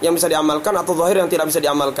yang bisa diamalkan atau zahir yang tidak bisa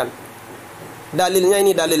diamalkan. Dalilnya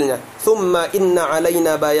ini dalilnya. Tsumma inna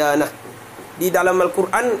alaina bayanah. Di dalam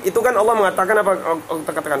Al-Qur'an itu kan Allah mengatakan apa? Allah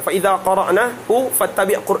katakan fa idza qara'nahu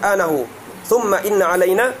fattabi' qur'anahu. Tsumma inna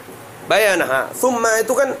alaina bayanah. Tsumma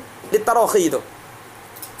itu kan litarakhi itu.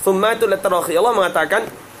 Tsumma itu litarakhi. Allah mengatakan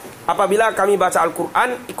apabila kami baca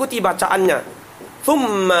Al-Qur'an, ikuti bacaannya.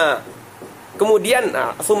 Tsumma, kemudian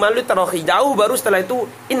tsumma litarakhi, jauh baru setelah itu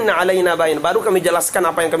inna alaina bayan, baru kami jelaskan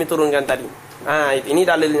apa yang kami turunkan tadi. Ini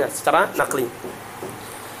dalilnya secara naqli.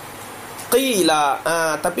 Qila,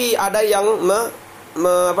 tapi ada yang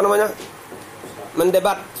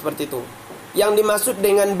mendebat seperti itu. Yang dimaksud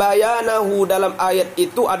dengan bayanahu dalam ayat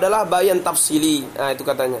itu adalah bayan tafsili. Itu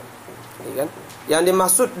katanya. Kan? Yang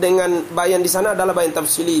dimaksud dengan bayan di sana adalah bayan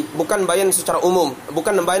tafsili, bukan bayan secara umum,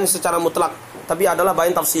 bukan bayan secara mutlak, tapi adalah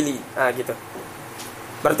bayan tafsili. Gitu.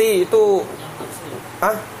 Berarti itu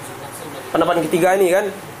pendapat ketiga ini kan,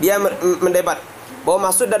 dia mendebat bahwa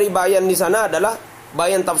maksud dari bayan di sana adalah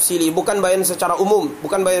bayan tafsili, bukan bayan secara umum,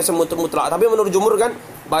 bukan bayan mutlak. Tapi menurut jumhur kan,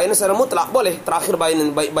 bayan secara mutlak boleh, terakhir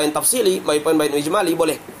bayan tafsili, bayan ijmali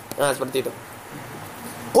boleh. Seperti itu.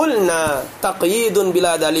 Qulna taqyidun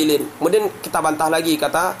bila dalilin. Kemudian kita bantah lagi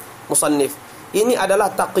kata musannif, ini adalah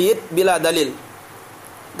taqyid bila dalil.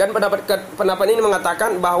 Dan pendapat ini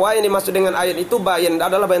mengatakan bahwa yang dimaksud dengan ayat itu bayan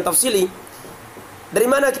adalah bayan tafsili. Dari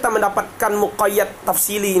mana kita mendapatkan muqayyad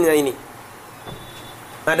tafsilinya ini?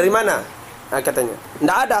 Dari mana? Katanya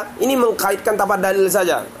tidak ada. Ini mengkaitkan tanpa dalil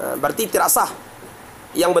saja. Berarti tidak sah.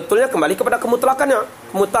 Yang betulnya kembali kepada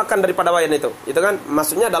kemutlakannya, kemutlakan daripada bayan itu kan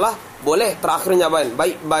maksudnya adalah boleh terakhirnya bayan,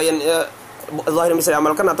 baik bayan zahir yang bisa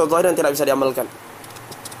diamalkan atau zahir yang tidak bisa diamalkan.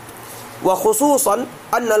 Wa khususan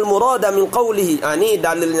annal murada min qawlihi, ini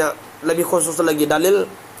dalilnya lebih khusus lagi, dalil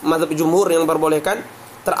mazhab jumhur yang memperbolehkan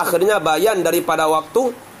terakhirnya bayan daripada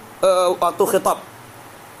waktu khitab,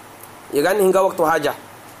 ya kan, hingga waktu hajah.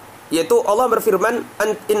 Yaitu Allah berfirman,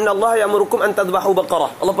 innallaha ya'murukum an tadhbahu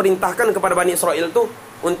baqarah. Allah perintahkan kepada Bani Israel itu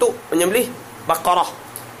untuk menyembelih baqarah.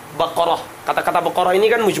 Kata-kata baqarah ini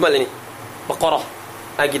kan mujmal ini. Baqarah.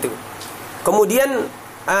 Gitu. Kemudian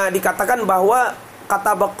dikatakan bahwa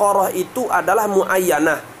kata baqarah itu adalah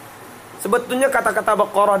muayyanah. Sebetulnya kata-kata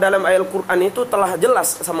baqarah dalam ayat Al-Qur'an itu telah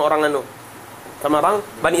jelas sama orang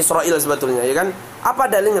Bani Israel sebetulnya, ya kan? Apa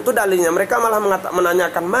dalilnya? Itu dalilnya mereka malah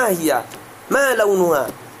menanyakan mahia, ma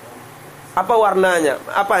launuha. Apa warnanya?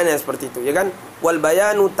 Apa ini seperti itu, ya kan? Wal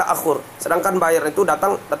bayanu ta'akhur. Sedangkan bayan itu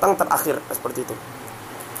datang terakhir, seperti itu.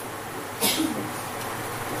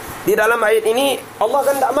 Di dalam ayat ini Allah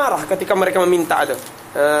kan tidak marah ketika mereka meminta itu.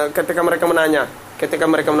 Ketika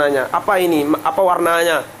mereka menanya, apa ini? Apa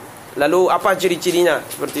warnanya? Lalu apa ciri-cirinya?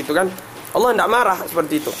 Seperti itu kan? Allah tidak marah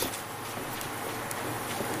seperti itu.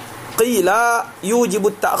 Qila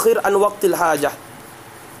yujibut ta'khir an waqtil hajah.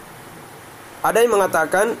 Ada yang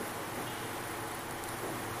mengatakan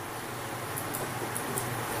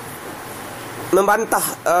membantah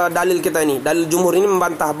dalil kita ini, dalil jumhur ini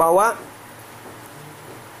membantah bahwa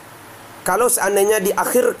kalau seandainya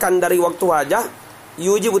diakhirkan dari waktu hajah,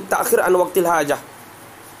 yujibut ta'khir an waqtil hajah.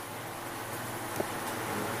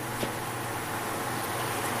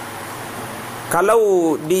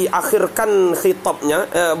 Kalau diakhirkan khitabnya,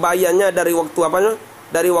 bayannya dari waktu apanya?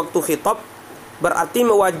 Dari waktu khitab, berarti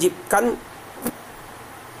mewajibkan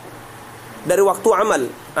dari waktu amal.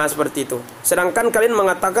 Seperti itu. Sedangkan kalian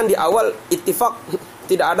mengatakan di awal ittifaq,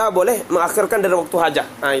 tidak ada boleh mengakhirkan dari waktu hajah.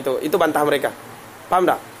 Itu bantah mereka. Paham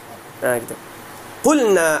tak? Gitu.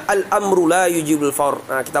 Qulna al-amru la yujibul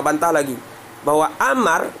fawr. Kita bantah lagi bahwa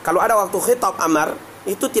amar, kalau ada waktu khitab amar,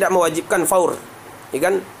 itu tidak mewajibkan faur. Ya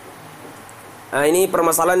kan? Ini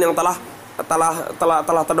permasalahan yang telah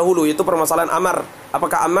terdahulu, itu permasalahan amar.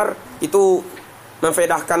 Apakah amar itu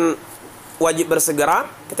memfaedahkan wajib bersegera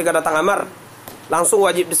ketika datang amar? Langsung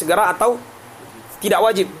wajib disegera atau tidak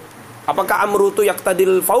wajib? Apakah amru itu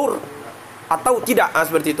yaqtadil faur atau tidak?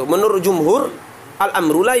 Seperti itu. Menurut jumhur,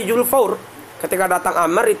 al-amru la yujibul faur. Ketika datang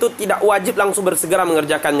amar itu tidak wajib langsung bersegera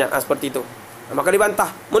mengerjakannya. Seperti itu. Maka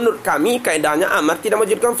dibantah. Menurut kami kaidahnya amar tidak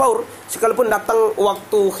mewajibkan faur. Sekalipun datang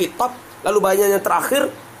waktu khitab lalu bayannya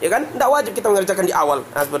terakhir, ya kan? Tidak wajib kita mengerjakan di awal.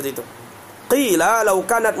 Seperti itu. Qila law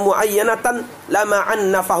kanat muayyanatan lama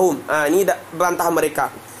anna fahum. Ini bantah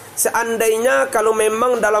mereka. Seandainya kalau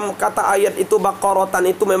memang dalam kata ayat itu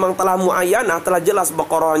baqaratan itu memang telah muayyanah, telah jelas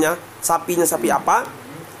baqarahnya, sapinya sapi apa,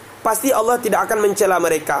 pasti Allah tidak akan mencela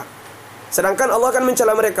mereka. Sedangkan Allah akan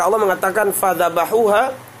mencela mereka. Allah mengatakan fadzabahuha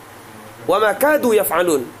wa ma kadu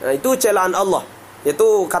yaf'alun. Itu celaan Allah.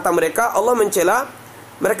 Itu kata mereka, Allah mencela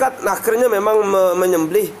Mereka akhirnya memang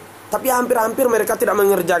menyembelih, tapi hampir-hampir mereka tidak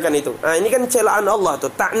mengerjakan itu. Nah, ini kan celaan Allah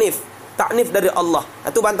tuh, ta'nif dari Allah.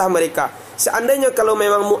 Itu bantah mereka. Seandainya kalau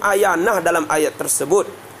memang muayyanah dalam ayat tersebut,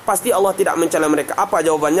 pasti Allah tidak mencela mereka. Apa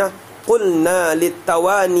jawabannya? Qulna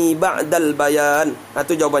littawani ba'dal bayan.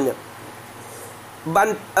 Itu jawabannya.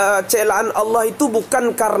 Celaan Allah itu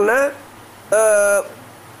bukan karena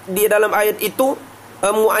di dalam ayat itu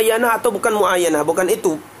muayyanah atau bukan muayyanah, bukan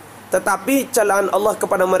itu. Tetapi celaan Allah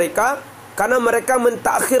kepada mereka karena mereka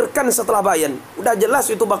mentakhirkan setelah bayan. Udah jelas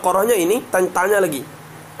itu Baqarahnya ini tanya lagi.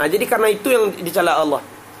 Nah, jadi karena itu yang dicela Allah.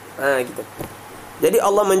 Nah, gitu. Jadi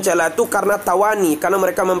Allah mencela itu karena tawani, karena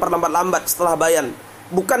mereka memperlambat-lambat setelah bayan.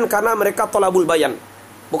 Bukan karena mereka tolabul bayan.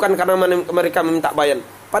 Bukan karena mereka meminta bayan.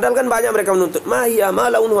 Padahal kan banyak mereka menuntut. Mahia ma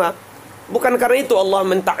launuha. Bukan karena itu Allah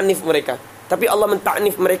mentaknif mereka. Tapi Allah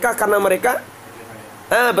mentaknif mereka karena mereka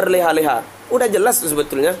berleha-leha. Udah jelas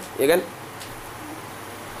sebetulnya, ya kan?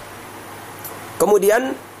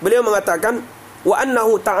 Kemudian beliau mengatakan wa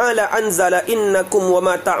annahu ta'ala anzala innakum wa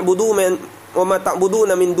ma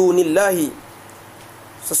ta'buduna min dunillahi.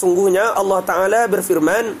 Sesungguhnya Allah Ta'ala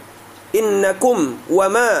berfirman innakum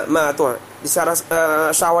wa ma tuh. Di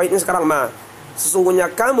syawahidnya sekarang ma.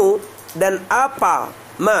 Sesungguhnya kamu dan apa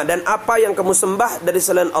yang kamu sembah dari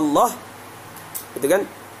selain Allah. Itu kan?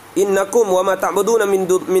 Innakum wa ma ta'buduna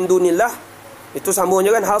min dunillah. Itu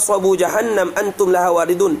sambungannya kan haswabu jahannam antum laha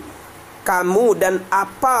waridun. Kamu dan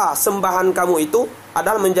apa sembahan kamu itu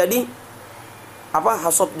adalah menjadi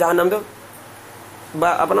hasab jahannam itu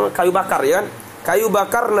kayu bakar, ya kan? Kayu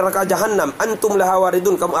bakar neraka jahannam. Antum laha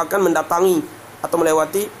waridun, kamu akan mendatangi atau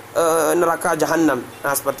melewati neraka jahannam.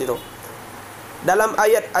 Nah, seperti itu. Dalam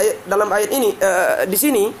ayat ini di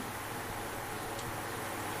sini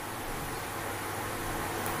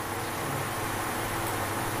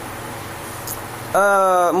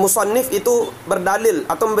musannif itu berdalil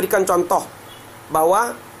atau memberikan contoh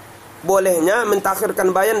bahwa bolehnya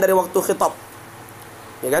mentakhirkan bayan dari waktu khitab.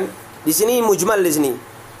 Ya kan? Di sini mujmal di sini.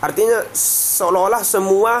 Artinya seolah-olah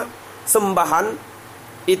semua sembahan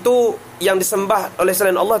itu yang disembah oleh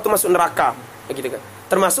selain Allah itu masuk neraka, gitu kan.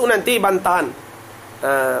 Termasuk nanti bantahan.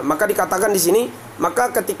 Maka dikatakan di sini,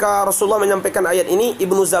 maka ketika Rasulullah menyampaikan ayat ini,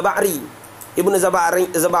 Ibnu Zaba'ri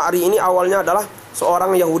ini awalnya adalah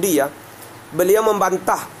seorang Yahudi, ya. Beliau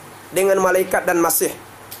membantah dengan malaikat dan Masih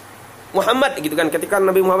Muhammad, gitu kan. Ketika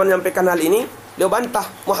Nabi Muhammad menyampaikan hal ini, beliau bantah,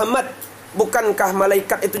 Muhammad, bukankah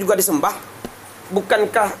malaikat itu juga disembah?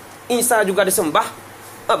 Bukankah Isa juga disembah?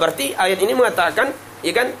 Berarti ayat ini mengatakan,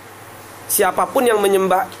 ya kan, siapapun yang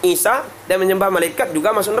menyembah Isa dan menyembah malaikat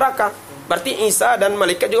juga masuk neraka. Berarti Isa dan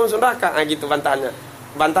malaikat juga masuk neraka. Gitu bantahannya.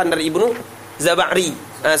 Bantahan dari Ibnu Zaba'ri.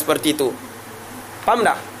 Seperti itu. Paham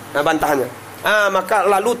tak? Bantahannya. Maka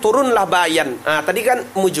lalu turunlah bayan. Tadi kan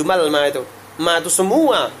mujmal itu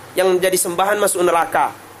semua yang menjadi sembahan masuk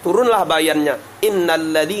neraka. Turunlah bayannya.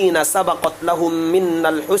 Innalladzina sabaqat lahum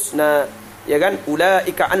minnal husna, ya kan,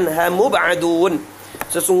 ulaika anha mub'adun.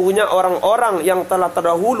 Sesungguhnya orang-orang yang telah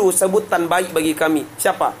terdahulu sebutan baik bagi kami.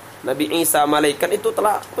 Siapa? Nabi Isa, malaikat itu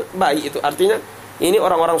telah baik. Itu artinya ini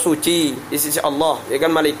orang-orang suci di sisi Allah, ya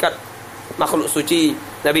kan. Malaikat makhluk suci,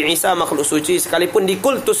 Nabi Isa makhluk suci, sekalipun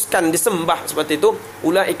dikultuskan, disembah seperti itu,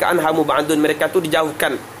 ulaika anha mub'adun, mereka itu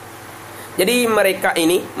dijauhkan. Jadi mereka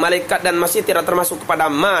ini, malaikat dan Masih, tidak termasuk kepada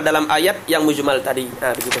ma dalam ayat yang mujmal tadi.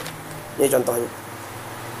 Begitu. Ini contohnya.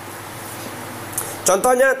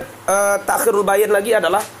 Contohnya takhirul bayan lagi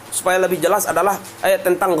adalah, supaya lebih jelas, adalah ayat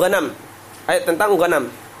tentang ghanam. Ayat tentang ghanam.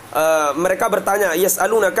 Mereka bertanya,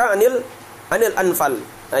 yas'alunaka anil anfal.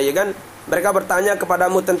 Ya kan? Mereka bertanya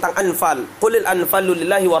kepadamu tentang anfal. Qulil anfalu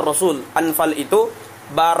lillahi war rasul. Anfal itu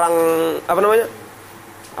barang apa namanya?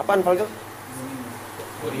 Apa anfal itu?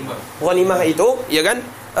 Ghanimah itu, ya kan?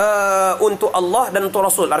 Untuk Allah dan untuk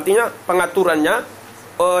Rasul. Artinya pengaturannya,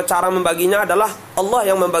 cara membaginya adalah Allah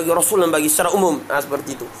yang membagi, Rasul membagi secara umum.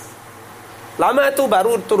 Seperti itu. Lama itu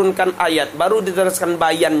baru turunkan ayat, baru diteruskan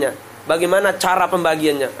bayannya. Bagaimana cara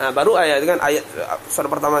pembagiannya? Baru ayat kan, ayat surah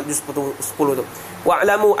pertama juz 10 itu.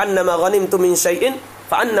 Wa'lamu annama ghanimtum min syai'in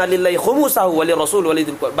fa anna lillahi khumusahu wa lirrasul wa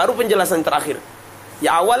lidzil qurba. Baru penjelasan terakhir.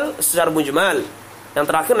 Ya awal secara mujmal. Yang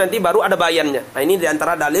terakhir nanti baru ada bayannya. Ini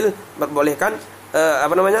diantara dalil membolehkan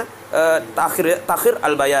takhir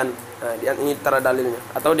al-bayan. Ini antara dalilnya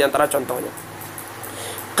atau diantara contohnya.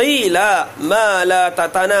 Qila ma la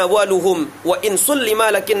tatanawaluhum wa in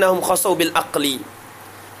sullima lakinnahum khasaw bil aqli.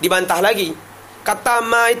 Dibantah lagi. Kata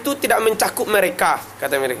ma itu tidak mencakup mereka,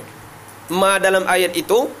 kata mereka. Ma dalam ayat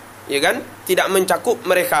itu, ya kan, tidak mencakup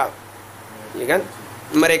mereka. Ya kan?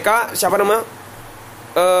 Mereka siapa nama?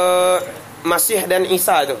 Masih dan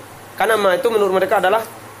Isa itu. Karena ma itu menurut mereka adalah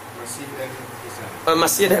Masih dan Isa.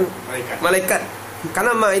 masih dan malaikat.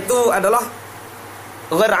 Karena ma itu adalah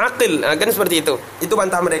ghair aqil. Kan seperti itu. Itu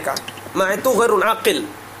bantah mereka. Ma itu ghairun aqil.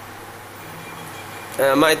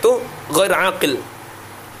 Ma itu ghair aqil.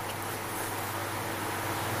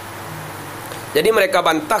 Jadi mereka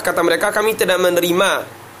bantah, kata mereka, kami tidak menerima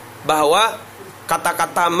bahwa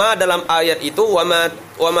kata-kata ma dalam ayat itu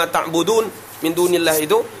wa ma ta'budun min dunillah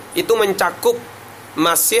itu mencakup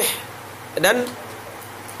Masih dan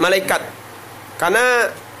malaikat. Karena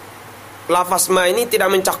lafaz ma ini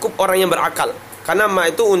tidak mencakup orang yang berakal. Karena ma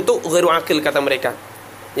itu untuk ghairu aqil, kata mereka.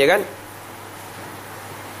 Ya kan?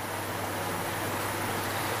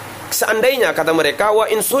 Seandainya, kata mereka, wa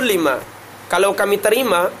in sulima, kalau kami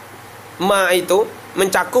terima ma itu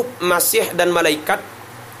mencakup Masih dan malaikat,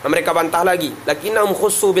 mereka bantah lagi, lakinnahum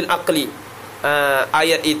khussu bil aqli.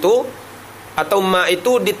 Ayat itu atau ma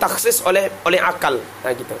itu ditaksis oleh akal.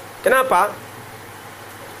 Nah gitu. Kenapa?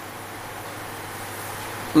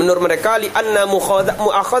 Menurut mereka li'anna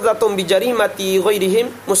mu'akhadhatun bi jarimati ghairihim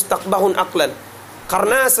mustaqbahun aqlan.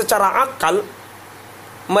 Karena secara akal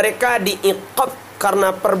mereka diiqab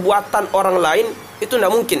karena perbuatan orang lain itu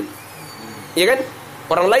tidak mungkin. Ya kan?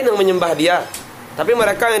 Orang lain yang menyembah dia, tapi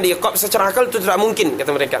mereka yang diiqab secara akal itu tidak mungkin,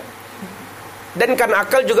 kata mereka. Dan karena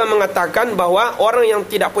akal juga mengatakan bahwa orang yang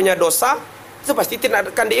tidak punya dosa itu pasti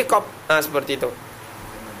tidak akan diiqab. Nah, seperti itu.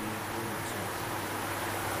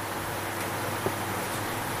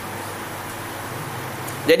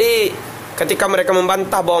 Jadi ketika mereka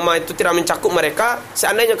membantah bahwa ma itu tidak mencakup mereka,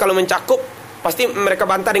 seandainya kalau mencakup pasti mereka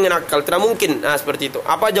bantah dengan akal, tidak mungkin. Nah, seperti itu.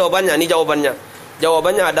 Apa jawabannya? Ini jawabannya.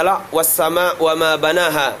 Jawabannya adalah was-sama wa ma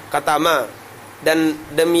banaha, kata ma, dan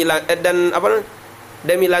demi langit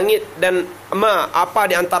dan ma, apa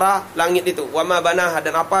di antara langit itu, wa ma banaha,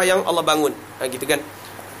 dan apa yang Allah bangun. Nah, gitu kan.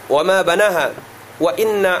 Wa ma banaha wa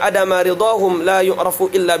inna adama ridahum la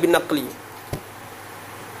yu'rafu illa bin naqli.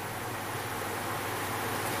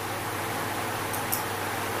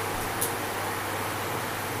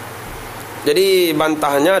 Jadi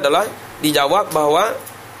bantahannya adalah dijawab bahwa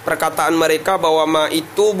perkataan mereka bahwa ma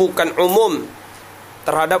itu bukan umum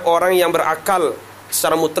terhadap orang yang berakal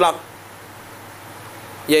secara mutlak,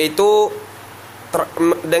 yaitu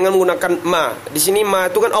dengan menggunakan ma. Di sini ma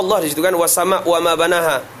itu kan Allah, di situ kan wasama wa ma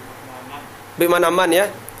banaha. Bimana man ya?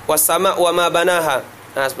 Wasama wa ma banaha.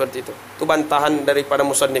 Nah, seperti itu. Itu bantahan daripada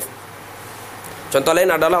musannif. Contoh lain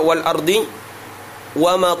adalah wal ardi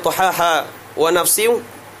wa ma tahaha wa nafsi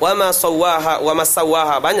wa ma sawwaha wa ma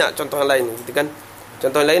sawwaha. Banyak contoh lain gitu kan.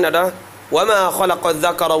 Contoh lain ada wa ma khalaqadz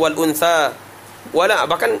dzakara wal untha. Wala,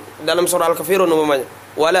 bahkan dalam surah Al-Kafirun umpamanya,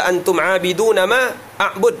 wala antum abiduna ma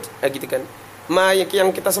a'bud. Gitu kan. Ma yang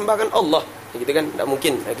kita sembahkan Allah, gitu kan, tidak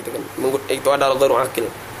mungkin, gitu kan. Itu adalah ghairu aqil.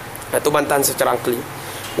 Itu bantahan secara akli.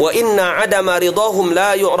 Wa inna adama ridahum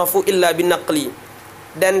la yu'rafu illa bin naqli.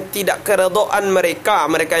 Dan tidak keridhaan mereka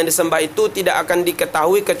yang disembah itu tidak akan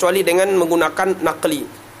diketahui kecuali dengan menggunakan naqli.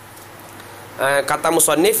 Kata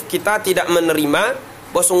musannif, kita tidak menerima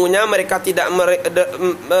bahwa sungguhnya mereka tidak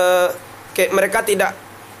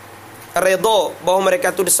redha bahwa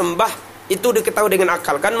mereka itu disembah itu diketahui dengan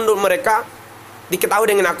akal. Kan menurut mereka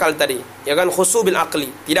diketahui dengan akal tadi, ya kan, khusu bil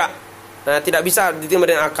aqli. Tidak bisa diterima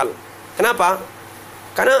dengan akal. Kenapa?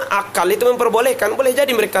 Karena akal itu memperbolehkan. Boleh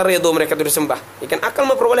jadi mereka redha mereka itu disembah, ya kan, akal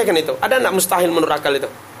memperbolehkan itu. Ada enggak mustahil menurut akal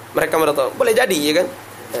itu? Mereka redha, boleh jadi, ya kan.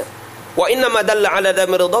 Wa inna ma dalla ala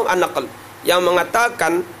damridhum an-naql. Yang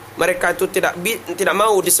mengatakan mereka itu tidak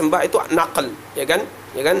mau disembah itu naql, ya kan,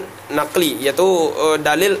 naqli, yaitu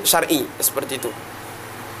dalil syar'i, seperti itu,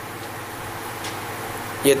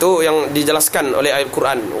 yaitu yang dijelaskan oleh ayat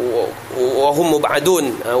Quran, wa hum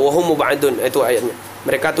mub'adun, itu ayatnya.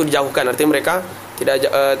 Mereka itu dijauhkan, artinya mereka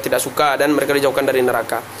tidak suka dan mereka dijauhkan dari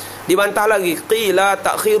neraka. Dibantah lagi, qila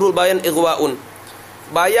ta'khirul bayan ighwa'un.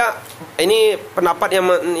 Baya, ini pendapat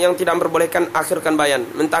yang tidak memperbolehkan akhirkan bayan.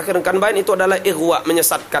 Mentakhirkan bayan itu adalah ighwa,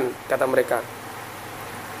 menyesatkan, kata mereka.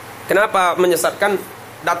 Kenapa menyesatkan?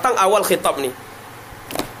 Datang awal khitab nih,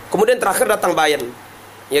 kemudian terakhir datang bayan,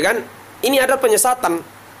 ya kan? Ini adalah penyesatan.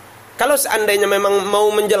 Kalau seandainya memang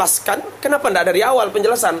mau menjelaskan, kenapa tidak dari awal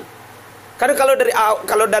penjelasan? Karena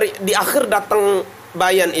kalau dari di akhir datang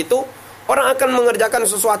bayan itu, orang akan mengerjakan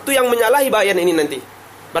sesuatu yang menyalahi bayan ini nanti.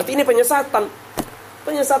 Berarti ini penyesatan.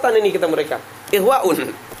 Penyesatan ini kita mereka. Ihwa'un.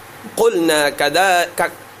 Qulna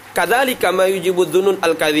kadzalika ma yujibu dzunun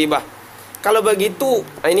al-kadzibah. Kalau begitu,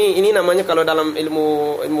 ini namanya kalau dalam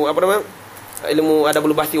ilmu apa namanya? Ilmu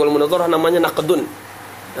adabul bahthi wal munadharah namanya naqdun.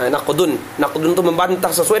 Naqdun itu membantah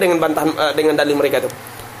sesuai dengan bantahan dengan dalil mereka itu.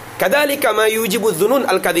 Kadzalika ma yujibu dzunun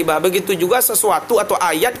al-kadzibah. Begitu juga sesuatu atau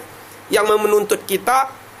ayat yang menuntut kita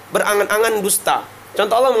berangan-angan dusta.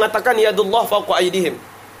 Contoh Allah mengatakan yadullah fawqa aydihim.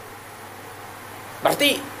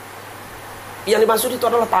 Berarti yang dimaksud itu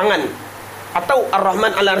adalah tangan. Atau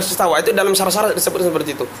Ar-Rahman 'ala arsy istawa. Itu dalam syarat-syarat disebut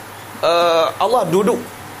seperti itu. Allah duduk.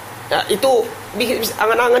 Ya, itu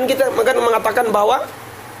angan-angan kita mengatakan bahwa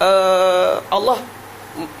Allah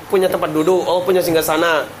punya tempat duduk, Allah punya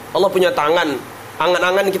singgasana, Allah punya tangan.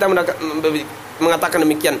 Angan-angan kita mengatakan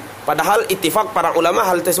demikian. Padahal ittifaq para ulama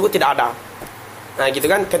hal tersebut tidak ada. Nah, gitu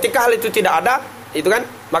kan? Ketika hal itu tidak ada, itu kan,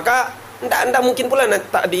 maka tidak mungkin pula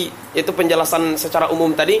tadi itu penjelasan secara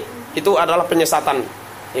umum tadi itu adalah penyesatan.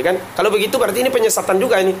 Ya kan? Kalau begitu berarti ini penyesatan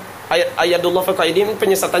juga ini. Ayatullah fawqa aydihim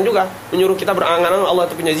penyesatan juga, menyuruh kita berangan-angan Allah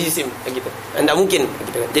itu punya jisim, gitu. Tidak mungkin,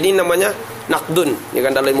 gitu kan. Jadi namanya naqdun, ya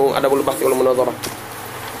kan, dalam adabul bahthi wal munadharah.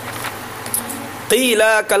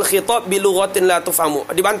 Qila kal khitab bi lughatin la tufhamu.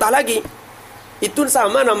 Dibantah lagi. Itu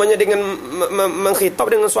sama namanya dengan mengkhitab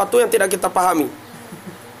dengan sesuatu yang tidak kita pahami.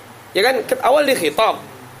 Ya kan? Awal dikhitab,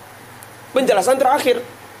 penjelasan terakhir.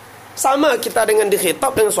 Sama kita dengan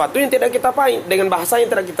dikhitab dengan sesuatu yang tidak kita pahami, dengan bahasa yang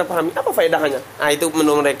tidak kita pahami. Apa faedahnya? Nah, itu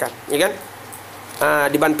menurut mereka, ya kan?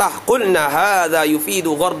 Dibantah. Qulna hadza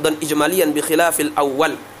yufidu ghardan ijmaliyan bi khilafil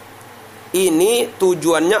awwal. Ini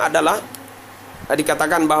tujuannya adalah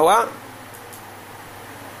dikatakan bahwa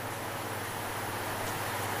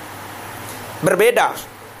berbeda.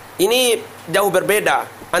 Ini jauh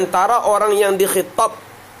berbeda antara orang yang dikhitab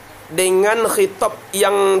dengan khitab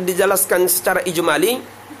yang dijelaskan secara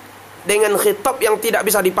ijmali dengan khitab yang tidak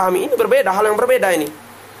bisa dipahami. Ini berbeda, hal yang berbeda ini.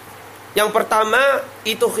 Yang pertama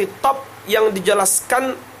itu khitab yang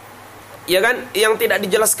dijelaskan, ya kan, yang tidak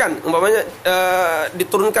dijelaskan. Umpamanya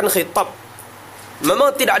diturunkan khitab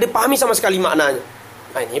memang tidak dipahami sama sekali maknanya.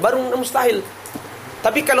 Nah, ini baru mustahil.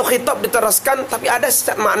 Tapi kalau khitab diteraskan tapi ada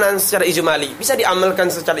makna secara ijmali, bisa diamalkan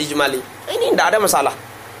secara ijmali. Nah, ini tidak ada masalah.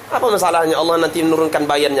 Apa masalahnya Allah nanti menurunkan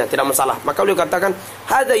bayannya? Tidak masalah. Maka beliau katakan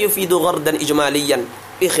hadza yufidu ghardan ijmaliyan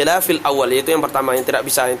bi khilafil awal, yaitu yang pertama yang tidak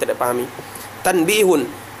bisa, yang tidak pahami. Tanbihun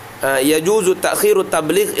yajuzu ta'khiru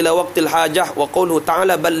tabligh ila waqtil hajah wa qawluhu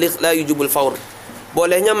ta'ala balligh la yujibul fawr.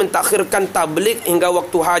 Bolehnya mentakhirkan tabligh hingga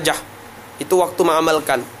waktu hajah. Itu waktu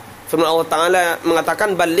mengamalkan. Firman Allah Ta'ala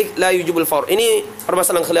mengatakan balligh la yujibul fawr. Ini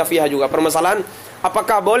permasalahan khilafiyah juga. Permasalahan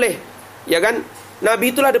apakah boleh, ya kan?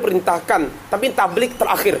 Nabi itulah diperintahkan, tapi tabligh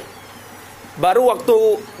terakhir. Baru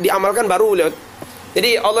waktu diamalkan baru lewat.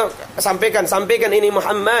 Jadi Allah sampaikan ini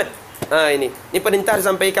Muhammad. Nah, ini perintah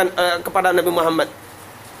disampaikan kepada Nabi Muhammad.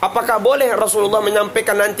 Apakah boleh Rasulullah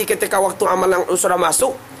menyampaikan nanti ketika waktu amal yang sudah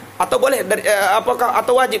masuk, atau boleh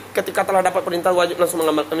atau wajib ketika telah dapat perintah wajib langsung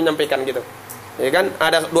menyampaikan gitu. Ya kan?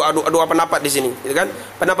 Ada dua pendapat di sini, gitu kan?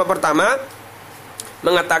 Pendapat pertama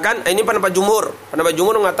mengatakan, ini pendapat jumhur. Pendapat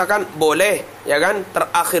jumhur mengatakan boleh, ya kan,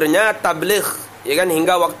 terakhirnya tabligh, ya kan,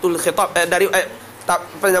 hingga waktu khitab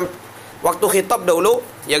waktu khitab dahulu,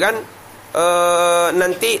 ya kan,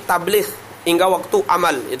 nanti tabligh hingga waktu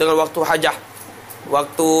amal, itu kan waktu hajah.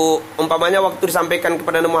 Waktu umpamanya waktu disampaikan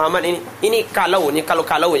kepada Nabi Muhammad ini kalau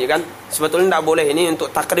ya kan, sebetulnya tidak boleh, ini untuk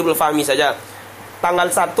takribul fahmi saja.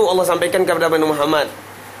 Tanggal 1 Allah sampaikan kepada Nabi Muhammad,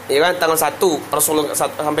 ya kan, tanggal 1 Rasulullah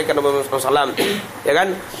sampaikan kepada Nabi SAW, ya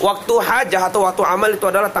kan. Waktu hajah atau waktu amal itu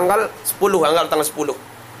adalah tanggal 10, anggap tanggal 10.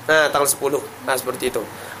 Nah, tanggal 10. Nah, seperti itu.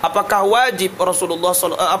 Apakah wajib Rasulullah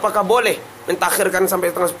apakah boleh mentakhirkan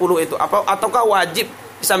sampai tanggal 10 itu? Ataukah wajib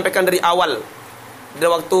disampaikan dari awal? Dari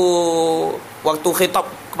waktu khitab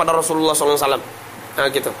kepada Rasulullah SAW. Nah,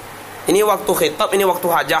 gitu. Ini waktu khitab, ini waktu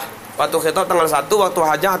hajah. Waktu khitab tanggal 1, waktu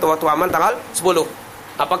hajah atau waktu amal tanggal 10.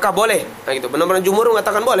 Apakah boleh? Nah, gitu. Benar-benar jumhur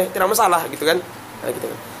mengatakan boleh, tidak masalah, gitu kan. Nah, gitu.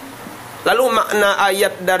 Lalu makna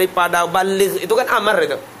ayat daripada baligh itu kan amar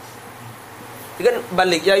itu. Itu kan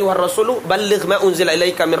baligh, ya ayyuhar rasulu baligh ma unzila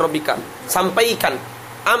ilaika min rabbika. Sampaikan.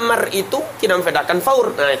 Amar itu tidak membedakan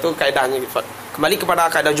faur. Nah, itu kaidahnya. Kembali kepada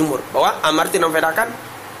kaidah jumhur bahwa amar tidak membedakan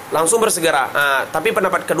langsung bersegera. Nah, tapi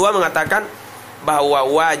pendapat kedua mengatakan bahwa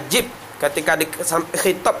wajib ketika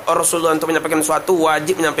khitab Rasulullah untuk menyampaikan sesuatu,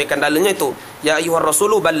 wajib menyampaikan. Dalilnya itu ya ayyuhar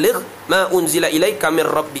rasulu baligh ma unzila ilaika min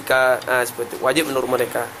rabbika. Nah, seperti itu. Wajib menurut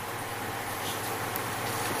mereka.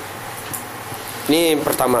 Ini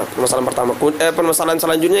pertama, permasalahan pertama. Permasalahan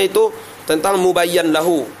selanjutnya itu tentang mubayyan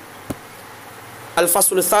lahu.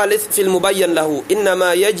 Al-faslul tsalits fil mubayyan lahu.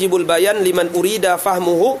 Innama yajibul bayan liman urida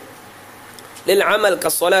fahmuhu lil amal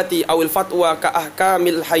kas-salati aw al-fatwa ka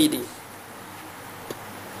ahkamil haidi.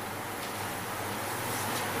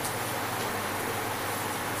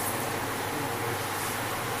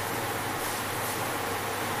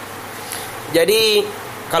 Jadi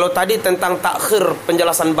kalau tadi tentang takhir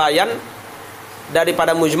penjelasan bayan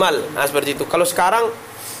daripada mujmal, nah seperti itu. Kalau sekarang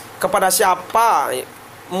kepada siapa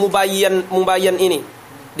mubayyan ini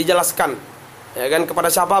dijelaskan, Ya kan, kepada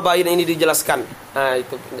siapa bayan ini dijelaskan? Nah,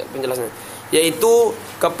 itu penjelasannya. Yaitu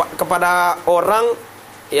kepada orang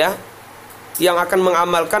ya yang akan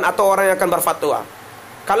mengamalkan atau orang yang akan berfatwa.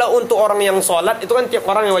 Kalau untuk orang yang sholat itu kan tiap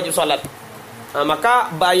orang yang wajib sholat. Nah, maka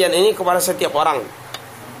bayan ini kepada setiap orang.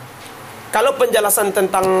 Kalau penjelasan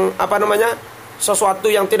tentang sesuatu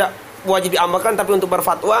yang tidak wajib diamalkan tapi untuk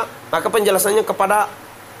berfatwa, maka penjelasannya kepada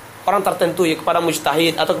orang tertentu, ya, kepada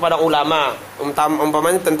mujtahid atau kepada ulama,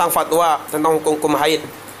 umpamanya tentang fatwa, tentang hukum haid.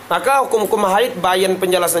 Maka hukum haid bayan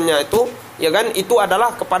penjelasannya itu, ya kan, itu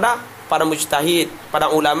adalah kepada para mujtahid, pada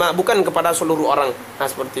ulama, bukan kepada seluruh orang. Nah,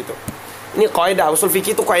 seperti itu. Ini kaidah usul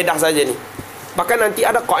fikih, itu kaidah saja nih. Bahkan nanti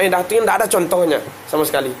ada kaidah itu yang tidak ada contohnya sama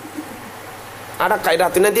sekali. Ada kaidah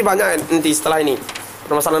itu nanti banyak nanti setelah ini.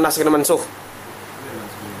 Permasalahan nasikh dan mansukh.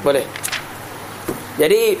 Boleh.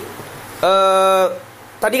 Jadi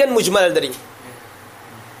tadi kan mujmal tadi.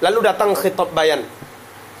 Lalu datang khitab bayan.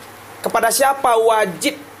 Kepada siapa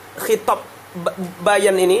wajib khitab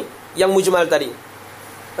bayan ini yang mujmal tadi?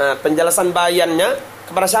 Nah, penjelasan bayannya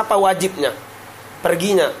kepada siapa wajibnya?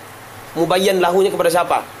 Perginya. Mubayyan lahunya kepada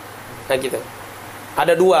siapa? Nah gitu.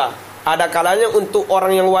 Ada dua. Ada kalanya untuk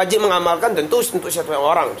orang yang wajib mengamalkan tentu satu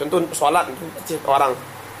orang, tentu untuk sholat untuk satu orang.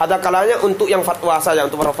 Ada kalanya untuk yang fatwa saja,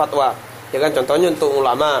 untuk para fatwa. Ya kan, contohnya untuk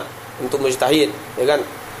ulama, untuk mujtahid, ya kan,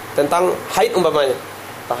 tentang haid umpamanya,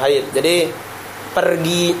 tentang haid. Jadi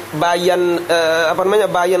pergi bayan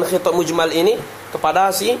bayan khitab mujmal ini kepada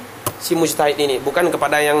si mujtahid ini, bukan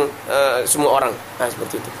kepada yang semua orang. Nah,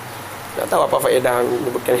 seperti itu. Tidak tahu apa faedah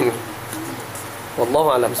menyebutkan ini.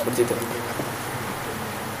 Wallahu a'lam, seperti itu.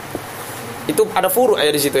 Itu ada furu' ya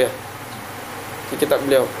di situ ya, di kitab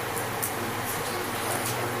beliau.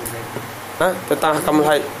 Tentang hakam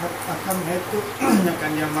haid. Hakam haid itu yang akan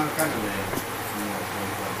diamalkan oleh semua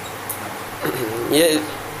perempuan. Ya,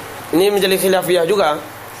 ini menjadi khilafiyah juga.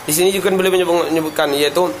 Di sini juga beliau menyebutkan,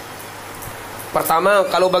 yaitu pertama,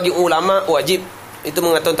 kalau bagi ulama wajib itu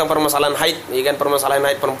mengatur tentang permasalahan haid, ya kan, permasalahan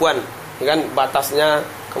haid perempuan, ya kan, batasnya,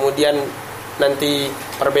 kemudian nanti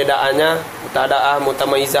perbedaannya, mutadaah,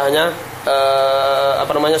 mutamaizahnya,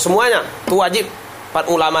 semuanya itu wajib para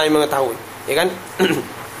ulama yang mengetahui, ya kan.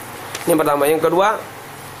 Yang pertama. Yang kedua,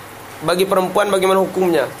 bagi perempuan bagaimana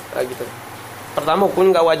hukumnya? Nah, gitu. Pertama,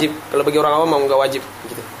 hukumnya nggak wajib. Kalau bagi orang awam mau nggak wajib,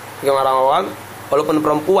 gitu. Bagi orang awam, walaupun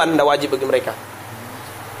perempuan nggak wajib bagi mereka.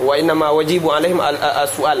 Wa inna ma wajibu alaihim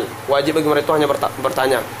al-su'al. Wajib bagi mereka itu hanya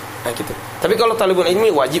bertanya. Nah, gitu. Tapi kalau talibul ilmi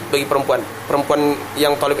wajib bagi perempuan. Perempuan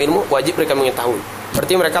yang talib ilmu wajib mereka mengetahui.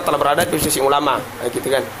 Berarti mereka telah berada di posisi ulama, nah, gitu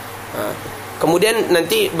kan. Nah, kemudian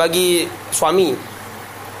nanti bagi suami,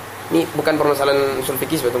 ini bukan permasalahan usul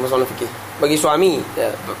fikih, sebetulnya permasalahan fikih. Bagi suami, ya,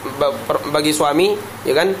 bagi suami,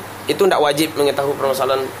 ya kan, itu tidak wajib mengetahui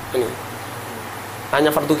permasalahan ini.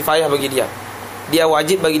 Hanya fardu kifayah bagi dia. Dia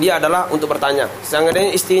wajib bagi dia adalah untuk bertanya.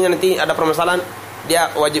 Sedangkan istrinya nanti ada permasalahan, dia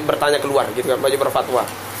wajib bertanya keluar, gitu kan, wajib berfatwa.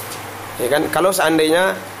 Ya kan, kalau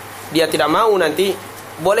seandainya dia tidak mau, nanti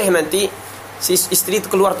boleh nanti si istri itu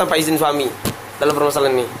keluar tanpa izin suami dalam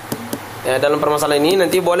permasalahan ini. Ya, dalam permasalahan ini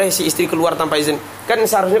nanti boleh si istri keluar tanpa izin. Kan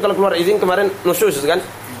seharusnya kalau keluar izin kemarin nusyuz kan,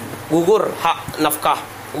 gugur hak nafkah,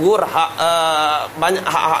 gugur hak banyak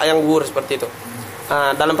hak-hak yang gugur seperti itu.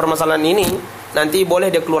 Dalam permasalahan ini nanti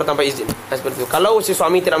boleh dia keluar tanpa izin. Nah, seperti itu. Kalau si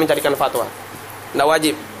suami tidak mencarikan fatwa, tidak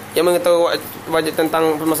wajib. Yang mengetahui wajib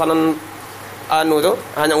tentang permasalahan itu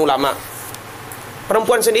hanya ulama.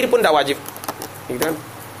 Perempuan sendiri pun tidak wajib, gitu kan?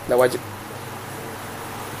 Tidak wajib.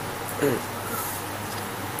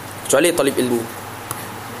 Kecuali talib ilmu.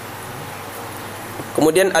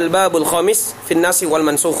 Kemudian al-babul khamis fin nasi wal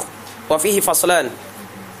mansukh wa fihi faslan.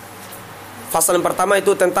 Fasal yang pertama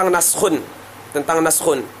itu tentang naskhun, tentang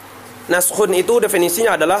naskhun. Naskhun itu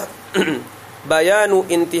definisinya adalah bayanu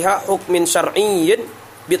intiha hukmin syar'iyyin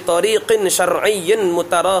bi tariqin syar'iyyin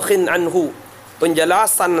mutarakhin anhu.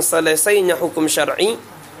 Penjelasan selesainya hukum syar'i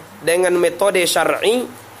dengan metode syar'i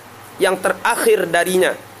yang terakhir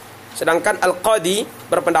darinya. Sedangkan Al-Qadi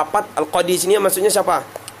berpendapat, Al-Qadi sini maksudnya siapa?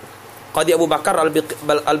 Qadi Abu Bakar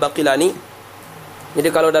Al-Baqilani. Jadi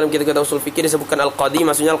kalau dalam kitab usul fikih disebutkan Al-Qadi,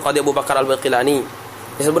 maksudnya Al-Qadi Abu Bakar Al-Baqilani.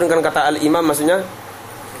 Disebutkan kata Al-Imam, maksudnya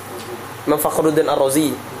Imam Fakhruddin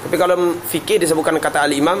Ar-Razi. Tapi kalau fikih disebutkan kata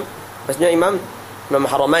Al-Imam, maksudnya Imam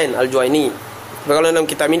Haramain Al-Juwaini. Tapi kalau dalam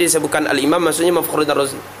kitab ini disebutkan Al-Imam, maksudnya Imam Fakhruddin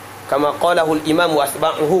Ar-Razi. Kama qalahul imam wa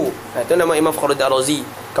asba'uhu. Nah, itu nama Imam Fakhruddin Ar-Razi.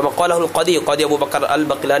 Kama qalahul qadi Abu Bakar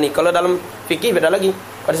Al-Baqilani. Kalau dalam fikih beda lagi.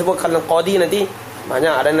 Kalau disebutkan qadi nanti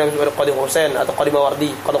banyak, ada yang disebut qadi Husain atau qadi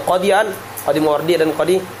Mawardi. Kalau qadian, qadi Mawardi dan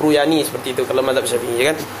qadi Ruyani, seperti itu kalau mazhab Syafi'i,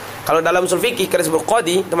 ya kan. Kalau dalam usul fikih kalau disebut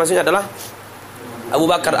qadi, itu maksudnya adalah Abu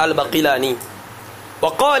Bakar Al-Baqilani. Wa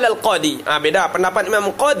qala al-Qadi. Beda pendapat Imam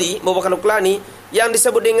Qadi Abu Bakar Al-Qulani, yang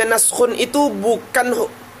disebut dengan naskhun itu bukan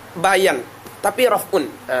bayan, tapi raf'un.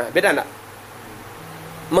 Beda enggak?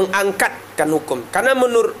 Mengangkatkan hukum. Karena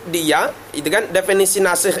menurut dia, itu kan definisi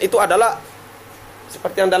nasikh itu adalah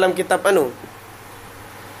seperti yang dalam kitab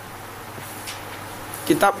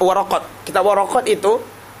kitab Waraqat. Kitab Waraqat itu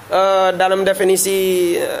dalam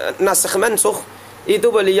definisi nasikh mansukh itu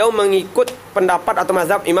beliau mengikut pendapat atau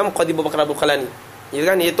mazhab Imam Qadi Abu Bakar Al-Qulani. Itu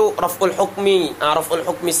kan itu raf'ul hukmi, raf'ul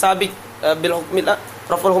hukmi sabiq bil hukmi,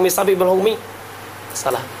 raf'ul hukmi sabiq bil hukmi.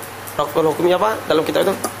 Salah. Raf'ul hukmi apa dalam kitab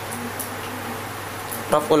itu?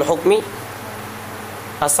 Raf'ul hukmi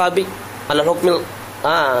asabiq ala hukmil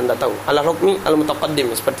enggak tahu. Ala hukmi al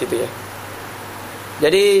mutaqaddim, seperti itu ya.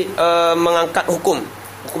 Jadi mengangkat hukum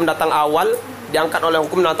datang awal diangkat oleh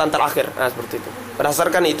hukum datang terakhir. Seperti itu.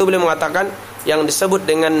 Berdasarkan itu beliau mengatakan yang disebut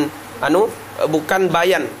dengan bukan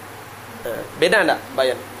bayan. Beda enggak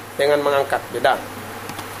bayan dengan mengangkat? Beda.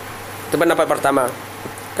 Itu pendapat pertama.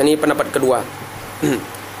 Ini pendapat kedua.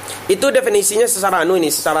 Itu definisinya secara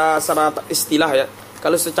secara istilah ya.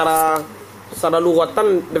 Kalau secara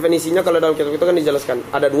lughatan definisinya kalau dalam kitab itu kan dijelaskan.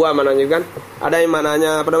 Ada dua mananya kan. Ada yang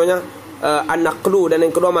mananya an-naqlu, dan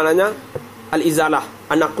yang kedua mananya al-izalah.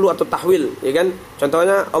 An-naqlu atau tahwil, ya kan?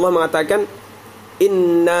 Contohnya Allah mengatakan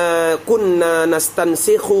inna kunna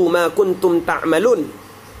nastansikhu ma kuntum ta'malun.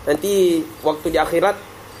 Nanti waktu di akhirat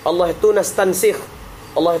Allah itu nastansikh.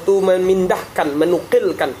 Allah itu memindahkan,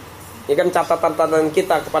 menukilkan, ya kan, catatan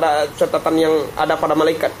kita kepada catatan yang ada pada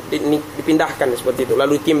malaikat, dipindahkan seperti itu,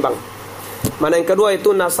 lalu ditimbang. Mana yang kedua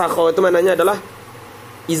itu nasakha, itu mananya adalah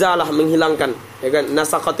izalah, menghilangkan, ya kan.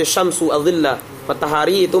 Nasakhatis syamsu adh-dhilla,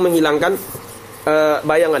 matahari itu menghilangkan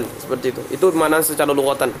bayangan, seperti itu. Itu mana secara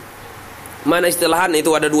lughatan. Mana istilahan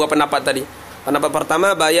itu ada dua pendapat tadi. Pendapat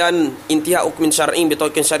pertama bayan intiha hukmin syar'i bi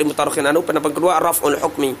tawqin syar'i mutarakhin anu. Pendapat kedua raf'ul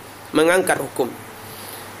hukmi, mengangkat hukum.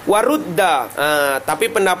 Warudda, tapi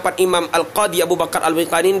pendapat Imam Al-Qadi Abu Bakar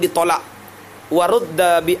Al-Qulani ditolak.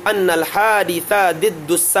 Warudda bi annal haditha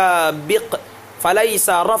diddu sabiq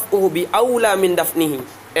falaysa raf'uhu bi aula min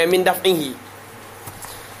daf'ihi.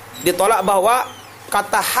 Ditolak bahwa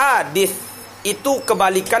kata hadis itu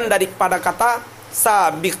kebalikan daripada kata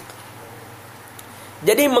sabiq.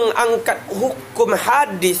 Jadi mengangkat hukum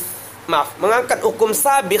mengangkat hukum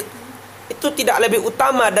sabiq itu tidak lebih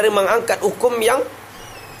utama dari mengangkat hukum yang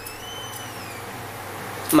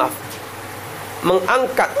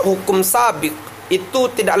mengangkat hukum sabiq itu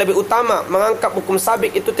tidak lebih utama. Mengangkat hukum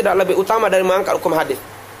sabiq itu tidak lebih utama dari mengangkat hukum hadis.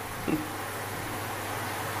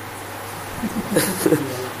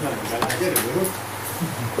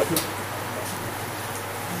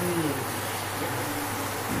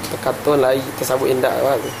 Tekatun lai tersabut indah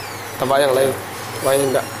terbayang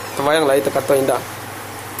lai tekatun indah.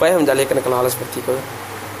 Bayang menjalihkan kalau hal seperti itu.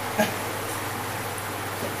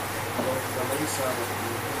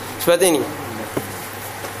 Seperti ini.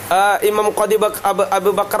 Imam Qadi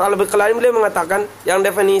Abu Bakar Al-Qulani beliau mengatakan yang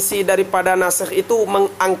definisi daripada nasikh itu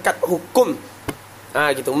mengangkat hukum.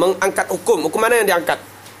 Gitu, mengangkat hukum. Hukum mana yang diangkat?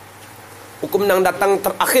 Hukum yang datang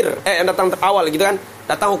terakhir, yang datang terawal gitu kan.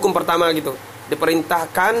 Datang hukum pertama gitu.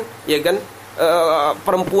 Diperintahkan, ya kan,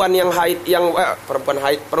 perempuan yang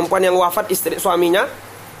wafat istri suaminya,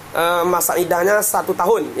 masa iddahnya 1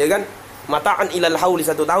 tahun, ya kan? Mata'an ilal hauli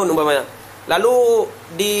 1 tahun umpamanya. Lalu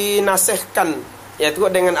dinasihkan, yaitu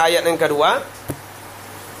dengan ayat yang kedua,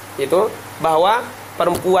 itu bahwa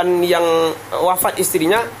perempuan yang wafat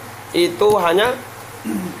istrinya itu hanya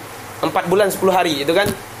 4 bulan 10 hari, itu kan?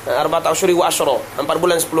 Arba'at asyuri wa asyra, 4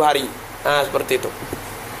 bulan 10 hari. Seperti itu.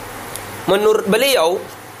 Menurut beliau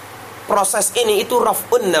proses ini itu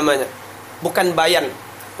raf'un namanya, bukan bayan.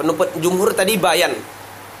 Pendapat jumhur tadi bayan,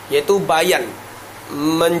 yaitu bayan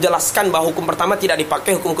menjelaskan bahwa hukum pertama tidak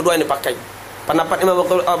dipakai, hukum kedua yang dipakai. Pendapat Imam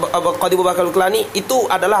Qadi Abu Bakar Al-Qulani itu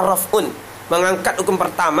adalah raf'un, mengangkat hukum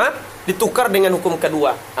pertama ditukar dengan hukum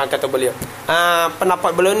kedua, kata beliau.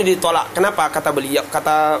 Pendapat beliau ini ditolak. Kenapa? Kata beliau,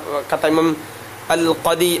 kata Imam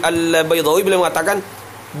Al-Qadi Al-Baydawi, beliau mengatakan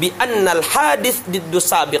bi annal hadis diddu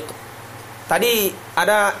sabiq. Tadi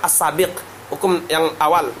ada as-sabiq, hukum yang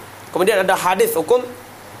awal. Kemudian ada hadis, hukum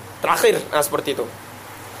terakhir. Seperti itu.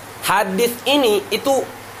 Hadis ini itu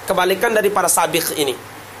kebalikan daripada sabiq ini.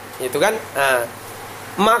 Itu kan?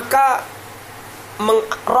 Maka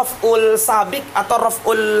raf'ul sabiq atau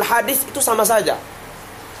raf'ul hadis itu sama saja.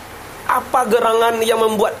 Apa gerangan yang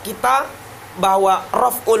membuat kita bahwa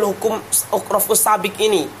raf'ul sabiq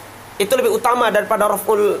ini itu lebih utama daripada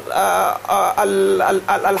raf'ul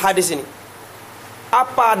al-hadis ini?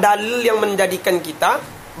 Apa dalil yang menjadikan kita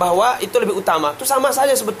bahwa itu lebih utama? Itu sama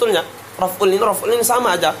saja sebetulnya. Raf'ul ini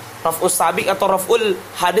sama aja. Raf'ul sabiq atau raf'ul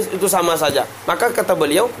hadis itu sama saja. Maka kata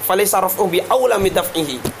beliau, falaysa raf'u bi aula min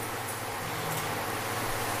daf'ihi.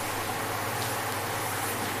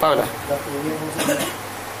 Paham dah?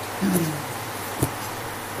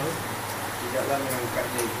 Tidaklah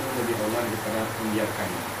mengangkatnya itu lebih awal daripada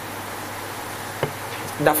membiarkannya.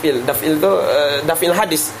 Daf'il itu daf'il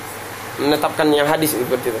hadis. Menetapkan yang hadis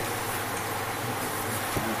seperti itu.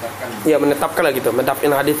 Ya, menetapkan lah gitu. Mendaf'il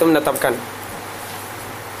hadis itu menetapkan.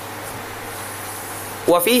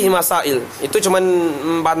 Wa fihi masail. Itu cuman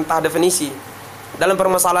membantah definisi. Dalam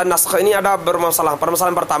permasalahan nasakh ini ada bermasalah.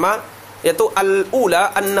 Permasalahan pertama yaitu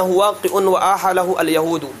al-ula annahu waqi'un wa ahalahu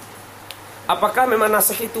al-yahudu. Apakah memang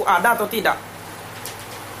nasakh itu ada atau tidak?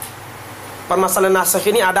 Permasalahan nasakh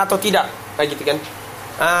ini ada atau tidak? Kayak gitu kan.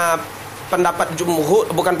 Pendapat jumhur,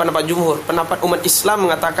 bukan pendapat jumhur, pendapat umat Islam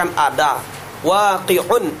mengatakan ada.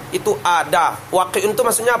 Waqi'un itu ada. Waqi'un itu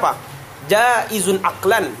maksudnya apa? Jaizun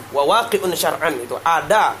aqlan wa waqi'un syar'an. Itu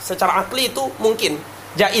ada secara akli itu mungkin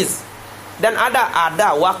jaiz. Dan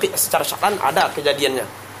ada waqi' secara syar'an ada kejadiannya.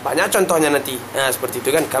 Banyak contohnya nanti. Nah, seperti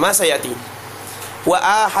itu kan. Kama sayati. Wa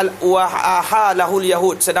ahalahul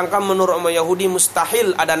yahud. Sedangkan menurut orang Yahudi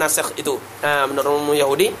mustahil ada nasikh itu. Nah, menurut orang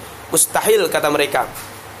Yahudi mustahil kata mereka.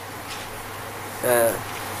 Nah,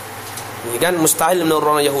 ini kan mustahil menurut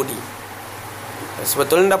orang Yahudi.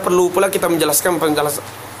 Sebetulnya tidak perlu pula kita menjelaskan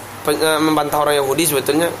membantah orang Yahudi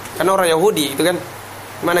sebetulnya, karena orang Yahudi itu kan,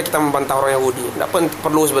 mana kita membantah orang Yahudi, tidak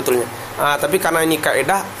perlu sebetulnya. Tapi karena ini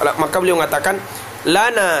kaidah, maka beliau mengatakan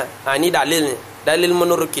lana. Ini dalilnya, dalil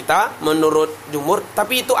menurut kita, menurut jumhur.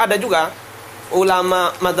 Tapi itu ada juga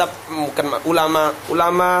ulama mazhab, bukan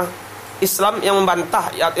ulama Islam yang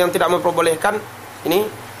membantah, yang tidak memperbolehkan ini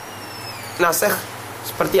nasikh,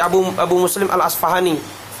 seperti Abu Muslim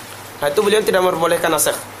Al-Asfahani. Nah, itu beliau tidak memperbolehkan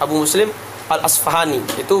nasikh. Abu Muslim Al-Asfahani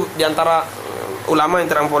itu diantara ulama yang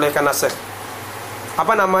tidak memperbolehkan nasikh.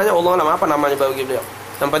 Apa namanya? Allah nama apa namanya bagi beliau.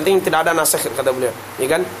 Yang penting tidak ada nasikh kata beliau, ya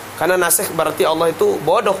kan? Karena nasikh berarti Allah itu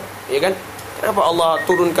bodoh, ya kan? Kenapa Allah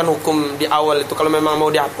turunkan hukum di awal itu? Kalau memang mau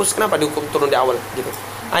dihapus, kenapa dihukum turun di awal gitu?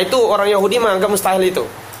 Nah, itu orang Yahudi menganggap mustahil itu.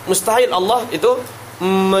 Mustahil Allah itu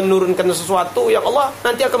menurunkan sesuatu yang Allah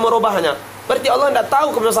nanti akan merubahnya. Berarti Allah tidak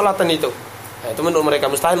tahu kemaslahatan itu. Nah, itu menurut mereka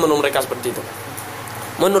mustahil, menurut mereka seperti itu.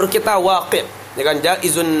 Menurut kita waqi', ya kan,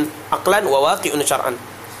 jaizun aqlan wa waqi'un syar'an.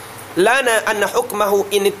 Lana anna hukmahu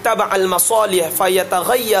in ittaba'a al-masalih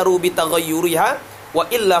fayataghayyaru bi taghayyuriha wa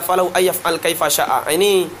illa falau ayaf'al kaifa sya'a.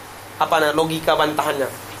 Ini apa logika bantahannya?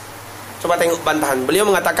 Coba tengok bantahan. Beliau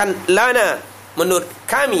mengatakan lana, menurut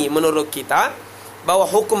kami, menurut kita, bahwa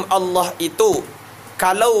hukum Allah itu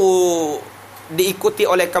kalau diikuti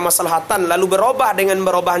oleh kemaslahatan lalu berubah dengan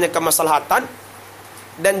berubahnya kemaslahatan,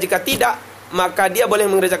 dan jika tidak maka dia boleh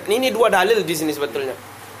mengerjakan. Ini dua dalil di sini sebetulnya.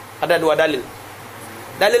 Ada dua dalil.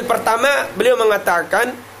 Dalil pertama beliau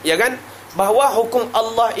mengatakan, ya kan, bahwa hukum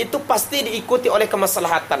Allah itu pasti diikuti oleh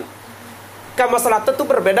kemaslahatan. Kemaslahatan itu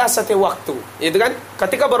berbeda setiap waktu, itu kan?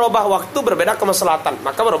 Ketika berubah waktu berbeda kemaslahatan,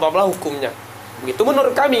 maka berubahlah hukumnya. Begitu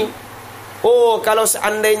menurut kami. Oh, kalau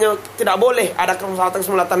seandainya tidak boleh ada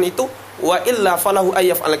kemaslahatan itu, wa illa falahu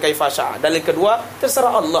ayyaf al kaifa syaa. Dalil kedua,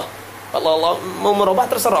 terserah Allah. Allah mau merubah,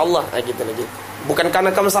 terserah Allah. Nah, gitu lagi. Bukan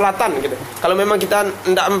karena kemaslahatan gitu. Kalau memang kita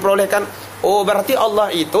tidak memperolehkan, oh berarti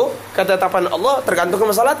Allah itu, ketetapan Allah tergantung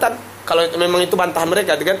kemaslahatan. Kalau memang itu bantahan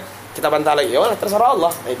mereka, gitu kan? Kita bantah lagi. Ya, terserah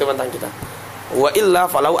Allah. Nah, itu bantahan kita. Wa illa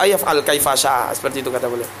falahu ayyaf al kaifa syaa. Seperti itu kata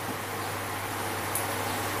beliau.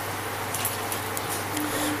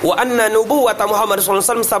 Wa anna nubuwwata Muhammad sallallahu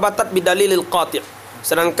alaihi wasallam sabatat bidalilil qati'.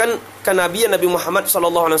 Sedangkan kenabian Nabi Muhammad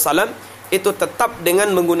sallallahu alaihi wasallam itu tetap dengan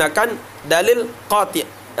menggunakan dalil qati'.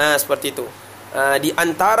 Seperti itu. Di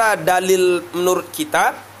antara dalil menurut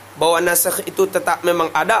kita bahwa nasikh itu tetap memang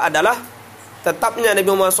ada adalah tetapnya Nabi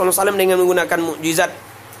Muhammad sallallahu alaihi wasallam dengan menggunakan mukjizat.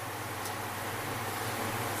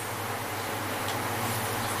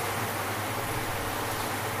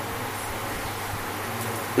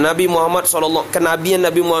 Kenabian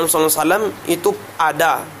Nabi Muhammad SAW itu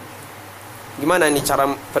ada. Gimana ini cara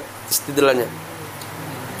istidlalnya?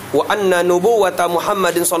 Wa anna nubuwwata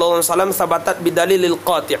Muhammadin sallallahu alaihi wasallam sabatat bidalilil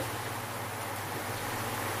qati'.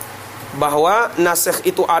 Bahwa nasikh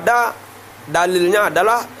itu ada, dalilnya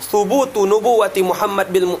adalah thubutu nubuwwati Muhammad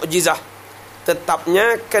bil mu'jizah.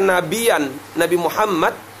 Tetapnya kenabian Nabi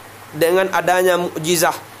Muhammad dengan adanya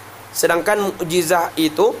mukjizah. Sedangkan mukjizah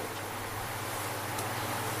itu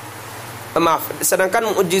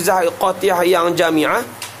sedangkan mukjizah qati'ah yang jami'ah,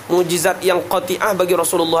 mukjizat yang qati'ah bagi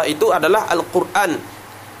Rasulullah itu adalah Al-Quran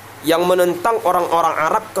yang menentang orang-orang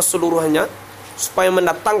Arab keseluruhannya supaya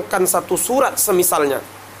mendatangkan satu surat semisalnya.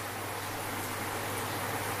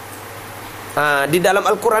 Di dalam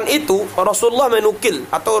Al-Quran itu Rasulullah menukil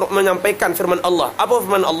atau menyampaikan firman Allah. Apa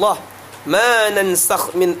firman Allah? Ma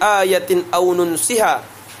nansakh min ayatin aw nunsiha.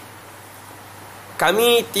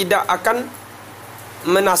 Kami tidak akan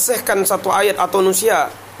menasihkan satu ayat atau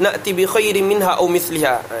nunsiha, na'ti bi khairin minha aw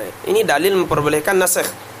mithliha. Ini dalil memperbolehkan nasikh.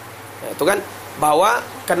 Itu kan bahwa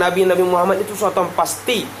kenabian Nabi Muhammad itu suatu yang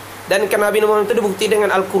pasti, dan kenabian Muhammad itu dibukti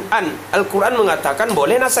dengan Al-Quran. Al-Quran mengatakan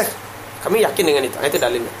boleh nasikh. Kami yakin dengan itu. Itu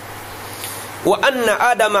dalilnya. Wa anna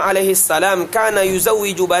Adam alaihi salam kana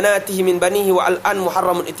yuzawwiju banatihi min banihi wa al-an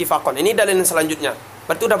muharramun ittifaqan. Ini dalil yang selanjutnya.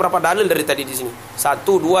 Berarti udah berapa dalil dari tadi di sini? 1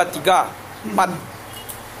 2 3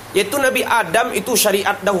 4. Yaitu Nabi Adam itu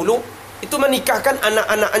syariat dahulu itu menikahkan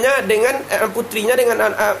anak-anaknya dengan putrinya dengan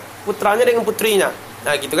putranya dengan putrinya.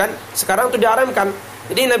 Nah, gitu kan? Sekarang itu diharamkan.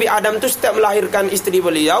 Jadi Nabi Adam itu setiap melahirkan istri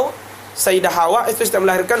beliau, Sayyidah Hawa itu setiap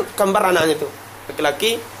melahirkan kembar anaknya itu.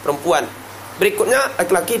 Laki-laki, perempuan. Berikutnya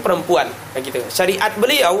laki-laki perempuan, gitu. Syariat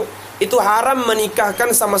beliau itu haram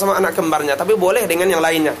menikahkan sama-sama anak kembarnya, tapi boleh dengan yang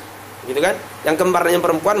lainnya, gitu kan? Yang kembarnya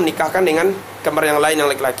perempuan menikahkan dengan kembar yang lain yang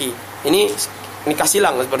laki-laki. Ini nikah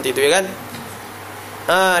silang seperti itu, ya kan?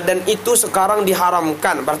 Dan itu sekarang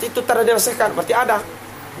diharamkan, berarti itu terdinasihkan, berarti ada.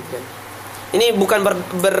 Ini bukan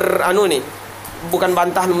nih, bukan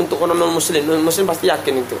bantahan untuk orang non muslim. Non muslim pasti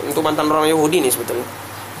yakin itu. Untuk bantahan orang Yahudi nih sebetulnya.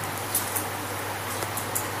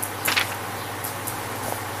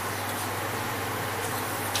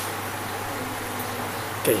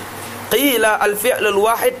 Oke. Qila al-fi'l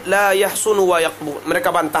al-wahid la yahsunu wa yaqbu.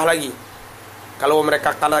 Mereka bantah lagi. Kalau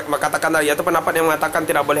mereka katakan lagi atau pendapat yang mengatakan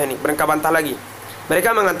tidak boleh ini, mereka bantah lagi.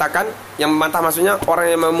 Mereka mengatakan, yang membantah maksudnya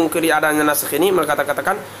orang yang memungkiri adanya nasikh ini, mereka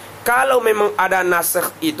katakan kalau memang ada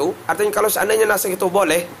nasikh itu, artinya kalau seandainya nasikh itu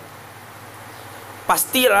boleh,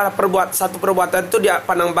 pastilah satu perbuatan itu dia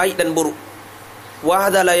pandang baik dan buruk. Wa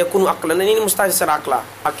hadza la yakunu aqlan. Ini mustahil secara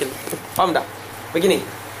akil. Paham tak? Begini.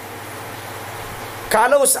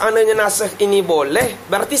 Kalau seandainya nasikh ini boleh,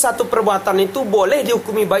 berarti satu perbuatan itu boleh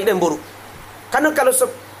dihukumi baik dan buruk. Karena kalau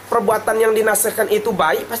perbuatan yang dinasikhkan itu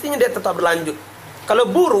baik, pastinya dia tetap berlanjut. Kalau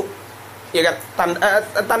buruk, ya kan,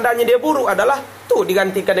 tandanya dia buruk adalah tuh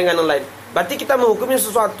digantikan dengan yang lain. Berarti kita menghukumi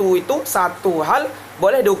sesuatu itu satu hal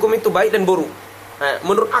boleh dihukumi itu baik dan buruk. Nah,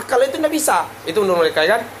 menurut akal itu tidak bisa. Itu menurut mereka,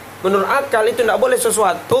 ya kan? Menurut akal itu tidak boleh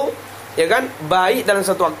sesuatu, ya kan, baik dalam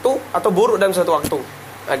satu waktu atau buruk dalam satu waktu.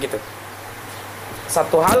 Nah, gitu.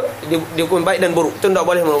 Satu hal dihukum baik dan buruk, itu tidak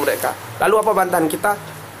boleh menurut mereka. Lalu apa bantahan kita?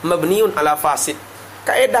 Mabniun ala fasid.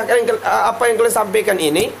 Kaedah apa yang kalian sampaikan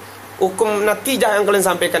ini, hukum natijah yang kalian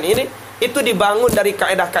sampaikan ini, itu dibangun dari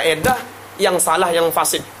kaedah-kaedah yang salah, yang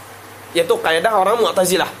fasid. Yaitu kaedah orang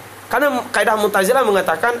Mu'tazilah. Karena kaedah Mu'tazilah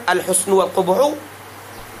mengatakan al-husnu wal qubuhu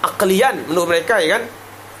aqliyan, menurut mereka, ya kan?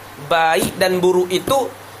 Baik dan buruk itu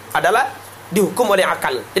adalah dihukum oleh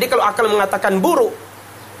akal. Jadi kalau akal mengatakan buruk,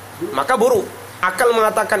 maka buruk. Akal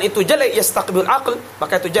mengatakan itu jelek, yastaqbil aql,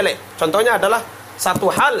 maka itu jelek. Contohnya adalah satu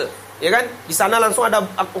hal, ya kan? Di sana langsung ada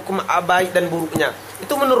hukum baik dan buruknya.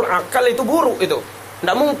 Itu menurut akal itu buruk itu.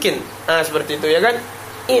 Tidak mungkin. Nah, seperti itu, ya kan?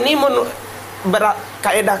 Ini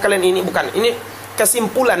kaedah kalian ini bukan. Ini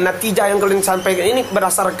kesimpulan natijah yang kalian sampaikan ini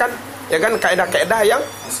berdasarkan, ya kan, kaedah-kaedah yang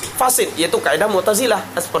fasid, yaitu kaedah Mu'tazilah,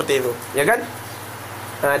 seperti itu, ya kan?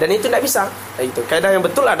 Nah, dan itu tidak bisa. Nah, itu kaidah yang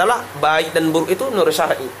betul adalah baik dan buruk itu menurut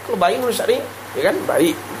syar'i. Kalau baik menurut syar'i, ya kan,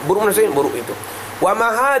 baik. Buruk menurut syar'i, buruk itu. Wa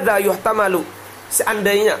ma hadza yuhtamalu.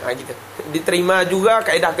 Seandainya, nah gitu, diterima juga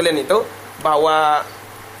kaidah kalian itu bahwa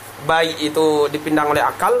baik itu dipindang oleh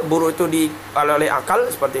akal, buruk itu oleh akal,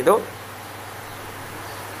 seperti itu.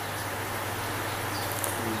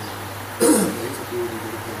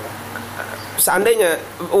 Seandainya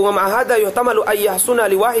wa ma hadza yuhtamalu ay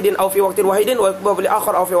yahsuna li wahidin aw fi waqtin wahidin wa li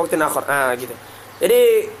akhar aw fi waqtin akhar. Gitu. Jadi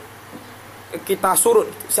kita surut,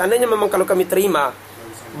 seandainya memang kalau kami terima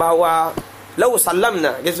bahwa law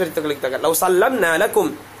sallamna, gitu seperti kita katakan, law sallamna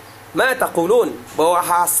lakum ma taqulun, bahwa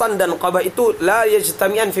Hasan dan Qabah itu la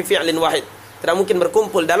yajtami'an fi fi'lin wahid, tidak mungkin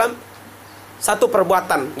berkumpul dalam satu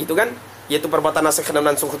perbuatan, gitu kan, yaitu perbuatan nasikh dan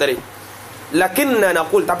mansukh tadi. Lakinna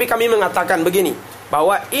naqul, tapi kami mengatakan begini,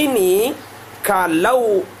 bahwa ini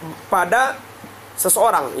kalau pada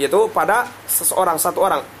seseorang, yaitu pada satu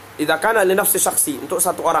orang, idza kana li nafsi syakhsi, untuk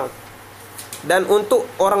satu orang dan untuk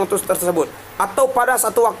orang tersebut, atau pada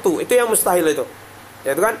satu waktu, itu yang mustahil itu,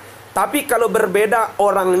 yaitu kan. Tapi kalau berbeda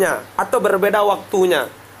orangnya atau berbeda waktunya,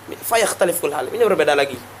 fa yakhtaliful hal, ini berbeda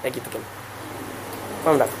lagi, ya gitu kan.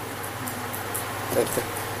 Paham tak? Ya, gitu.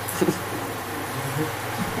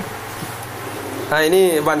 Nah, ini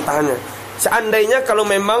bantahannya. Seandainya kalau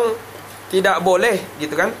memang tidak boleh,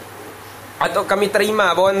 gitu kan, atau kami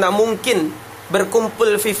terima bahwa tidak mungkin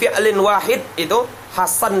berkumpul fi fi'lin wahid itu,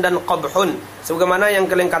 hasan dan qabhun. Sebagaimana yang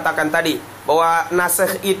kalian katakan tadi, bahwa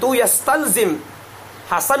nasikh itu yastalzim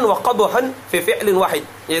hasan wa qabhun fi fi'lin wahid,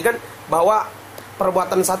 ya kan? Bahwa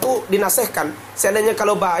perbuatan satu dinasihkan. Seandainya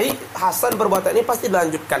kalau baik, hasan perbuatan ini pasti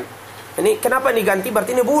dilanjutkan. Ini kenapa diganti?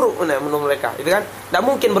 Berarti ini buruk menurut mereka, itu kan? Tidak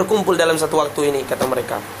mungkin berkumpul dalam satu waktu ini, kata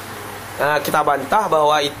mereka. Kita bantah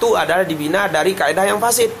bahwa itu adalah dibina dari kaidah yang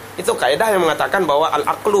fasid. Itu kaidah yang mengatakan bahwa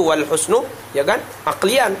al-aqlu wal husnu, ya kan,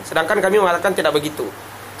 aklian. Sedangkan kami mengatakan tidak begitu.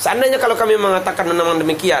 Seandainya kalau kami mengatakan memang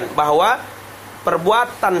demikian, bahwa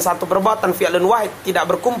satu perbuatan fi'lun wahid tidak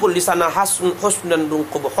berkumpul di sana husn dan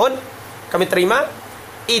qubhun, kami terima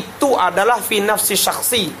itu adalah fi nafsi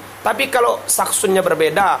syakhsi. Tapi kalau saksunnya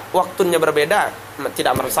berbeda, waktunya berbeda,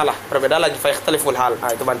 tidak masalah. Berbeda lagi fa yakhtaliful hal.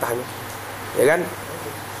 Itu bantahannya, ya kan?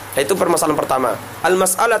 Itu permasalahan pertama.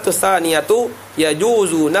 Al-mas'alatu tsaniyatu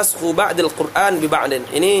yajuzu naskhu ba'dil Qur'an bi ba'din.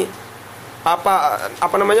 Ini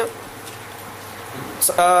apa namanya?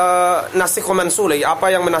 Nasikh wa mansukh,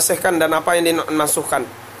 apa yang menasihkan dan apa yang dimansuhkan.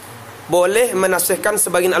 Boleh menasihkan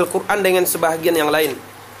sebagian Al-Qur'an dengan sebagian yang lain.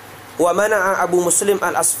 Wa mana'a Abu Muslim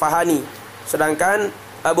Al-Asfahani. Sedangkan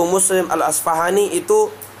Abu Muslim Al-Asfahani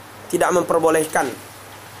itu tidak memperbolehkan.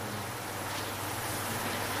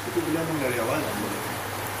 Itu bilang dari awal.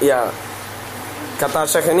 Ya, kata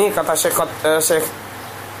Syekh ini, kata Syekh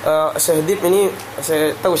Dib ini,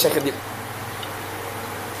 saya tahu Syekh Dib,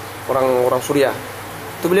 orang Suriah.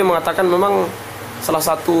 Itu beliau mengatakan memang salah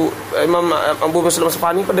satu Imam Abu Muslim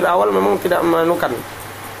Al-Asfahani dari awal memang tidak menukan,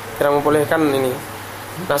 tidak membolehkan ini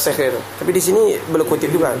nasikh itu. Tapi di sini beliau kutip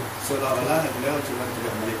juga. Seolah-olah beliau cuma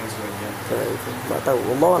tidak membolehkan sebagian. Tidak tahu,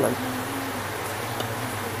 wallahu a'lam.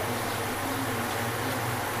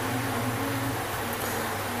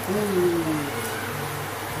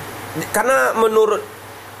 Karena menurut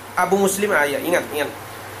Abu Muslim, ingat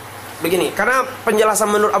begini, karena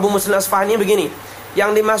penjelasan menurut Abu Muslim Asfahani begini,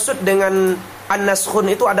 yang dimaksud dengan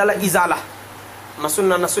an-naskhun itu adalah izalah.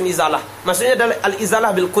 Maksudnya nasun izalah, maksudnya adalah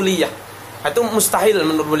al-izalah bil kulliyah. Itu mustahil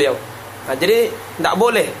menurut beliau. Jadi tidak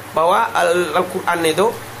boleh bahwa Al-Quran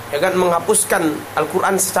itu, ya kan, menghapuskan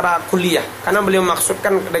Al-Quran secara kulliyah. Karena beliau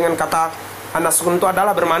maksudkan dengan kata an-naskhun itu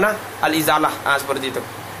adalah bermakna al-izalah, seperti itu.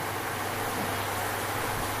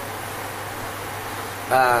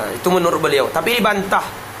 Itu menurut beliau. Tapi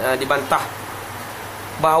dibantah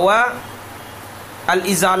bahwa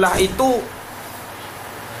al-izalah itu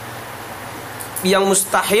yang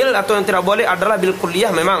mustahil atau yang tidak boleh adalah bil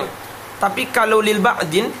kulliyah memang. Tapi kalau lil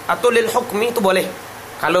ba'din atau lil hukmi itu boleh.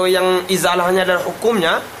 Kalau yang izalahnya adalah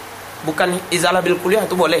hukumnya, bukan izalah bil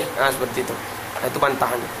kulliyah, itu boleh. Seperti itu. Itu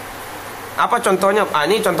bantahannya. Apa contohnya?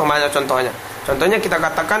 Ini contoh banyak contohnya. Contohnya kita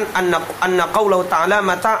katakan anna qaulahu ta'ala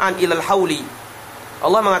mata'an ilal hauli.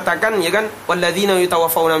 Allah mengatakan, ya kan, walladzina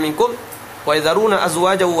yatawaffawna minkum wa yadharuna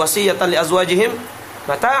azwajan wasiyatan li azwajihim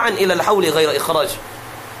mata'an ilal hauli ghaira ikhraj.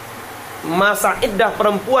 Masa iddah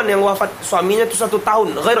perempuan yang wafat suaminya itu 1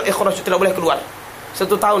 tahun, ghaira ikhraj, tidak boleh keluar. 1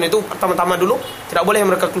 tahun itu pertama-tama dulu tidak boleh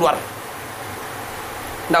mereka keluar.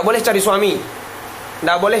 Tidak boleh cari suami.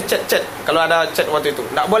 Tidak boleh chat kalau ada chat waktu itu.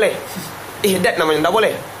 Tidak boleh. Ihdad namanya, tidak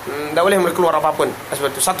boleh. Tidak boleh mereka keluar apapun.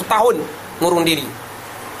 Seperti itu. 1 tahun ngurung diri.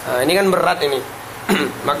 Ini kan berat ini.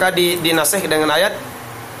 Maka dinasih dengan ayat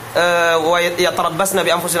wa yatarabbasna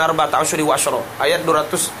bi anfusina arba'ata asyhuri wa asyra, ayat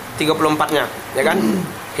 234-nya, ya kan?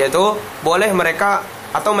 Yaitu boleh mereka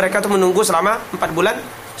atau mereka itu menunggu selama 4 bulan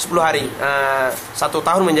 10 hari. 1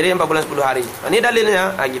 tahun menjadi 4 bulan 10 hari. Ini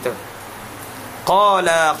dalilnya, gitu.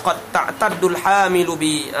 Qala qad ta'taddul hamilu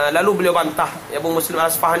bi. Lalu beliau bantah, ya, Abu Muslim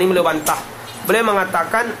Al-Asfahani beliau bantah. Beliau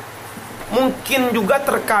mengatakan mungkin juga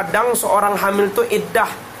terkadang seorang hamil itu iddah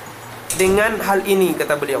dengan hal ini,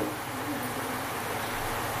 kata beliau.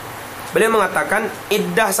 Beliau mengatakan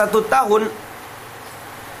iddah 1 tahun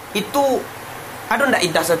itu ada enggak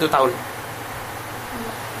iddah 1 tahun?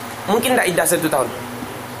 Mungkin enggak iddah 1 tahun.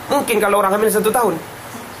 Mungkin kalau orang hamil 1 tahun.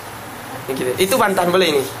 Gitu. Itu bantahan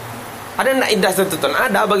beliau ini. Ada enggak iddah 1 tahun?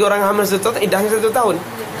 Ada, bagi orang hamil 1 tahun iddahnya 1 tahun.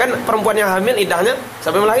 Kan perempuan yang hamil iddahnya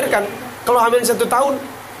sampai melahirkan. Kalau hamil 1 tahun,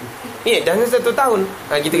 iya, iddahnya 1 tahun.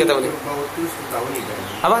 Gitu kata beliau. Mau itu 1 tahun idah.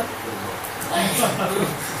 Apa?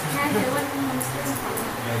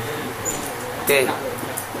 Oke.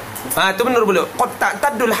 Itu menurut beliau. Qad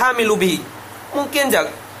ta'taddul hamilu bihi. Mungkin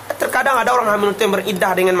terkadang ada orang hamil itu yang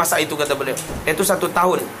beriddah dengan masa itu, kata beliau. Itu 1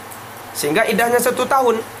 tahun. Sehingga iddahnya 1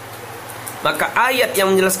 tahun. Maka ayat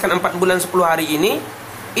yang menjelaskan 4 bulan 10 hari ini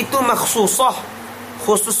itu makhsusah,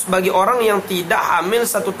 khusus bagi orang yang tidak hamil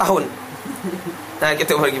 1 tahun.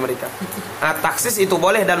 Gitu bagi mereka. Taksis itu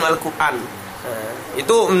boleh dalam Al-Quran.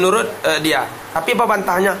 Itu menurut dia. Tapi apa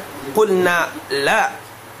bantahnya? Qulna la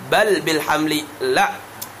bal bil hamli la.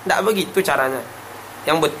 Tidak begitu caranya.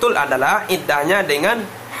 Yang betul adalah iddahnya dengan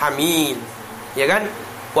hamil. Ya kan?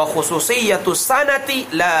 Wa khususiyatus sanati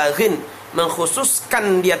laghin.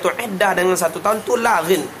 Mengkhususkan dia tuh iddah dengan 1 tahun itu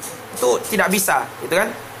laghin. Itu tidak bisa, gitu kan?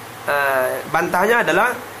 Bantahnya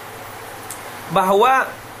adalah bahwa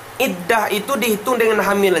iddah itu dihitung dengan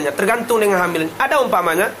hamilannya, tergantung dengan hamilannya. Ada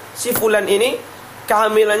umpamanya si fulan ini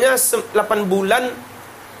kehamilannya 8 bulan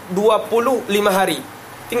 25 hari,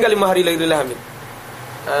 tinggal 5 hari lagi dia hamil.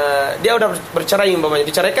 Dia udah bercerai umpamanya,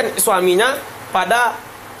 diceraikan suaminya pada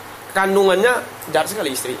kandungannya, jahat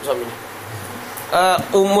sekali istri suaminya.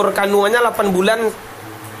 Umur kandungannya 8 bulan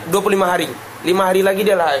 25 hari, 5 hari lagi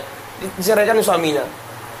dia lahir, diceraikan suaminya.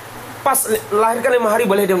 Pas lahirkan 5 hari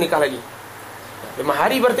boleh dia menikah lagi. 5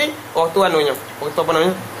 hari berarti waktu anunya,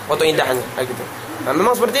 waktu indahnya, gitu. Nah,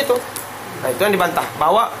 memang seperti itu. Nah, itu yang dibantah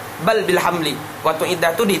bahwa bal bil hamli, waktu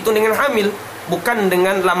iddah itu dihitung dengan hamil, bukan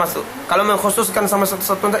dengan lama. Kalau mengkhususkan sama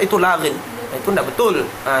satu itu laghin, nah, itu tidak betul.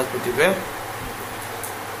 Nah, seperti itu ya.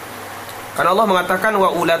 Karena Allah mengatakan wa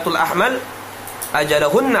ulatul ahmal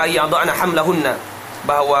ajalahunna ayyadana hamlahunna,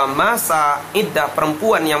 bahwa masa iddah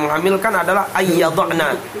perempuan yang menghamilkan adalah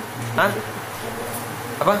ayyadana.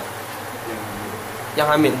 Apa? Yang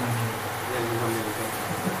hamil.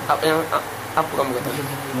 Apa kamu kata?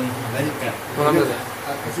 Mengambil.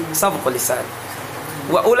 Sabqul lisan.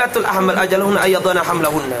 Wa ulatul ahmal ajalahunna ayyadana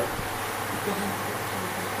hamlahunna.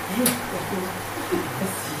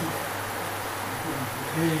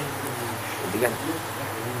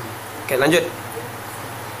 Oke, lanjut.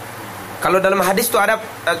 Kalau dalam hadis itu ada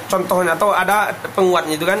contohnya atau ada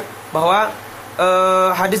penguatnya itu kan, bahwa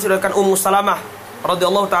hadis diriwayatkan Ummu Salamah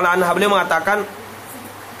radhiyallahu taala anha, beliau mengatakan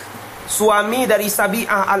suami dari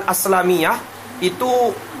Sabi'ah al-Aslamiyah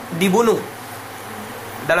itu dibunuh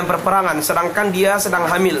dalam perperangan sedangkan dia sedang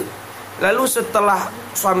hamil. Lalu setelah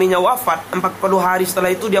suaminya wafat, 40 hari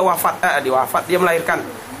setelah itu dia dia melahirkan.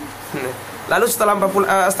 Lalu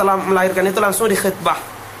setelah melahirkan itu langsung dikhitbah.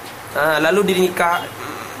 Lalu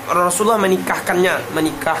Rasulullah menikahkannya.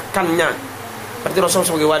 Berarti Rasul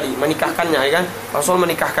sebagai wali menikahkannya, ya kan? Rasul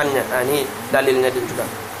menikahkannya. Nah, ini dalilnya juga.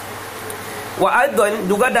 Wa aidan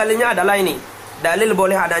juga dalilnya adalah ini. Dalil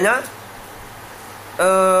boleh adanya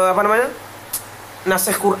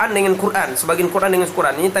nasikh Quran dengan Quran, sebagian Quran dengan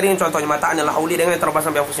Quran. Ini tadi yang contohnya mata'anil hauli dengan yang terbatas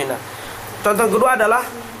sampai anfusina. Contoh kedua adalah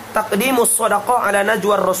taqdimus shadaqah ala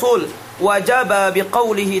najwar rasul wajaba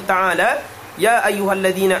biqaulihi ta'ala ya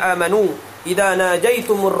ayyuhalladzina amanu idza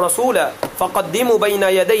najaitumur rasula faqaddimu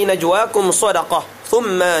baina yaday najwakum shadaqah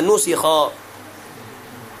thumma nusikha.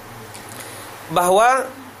 Bahwa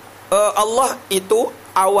Allah itu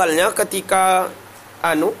awalnya ketika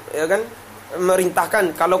ya kan,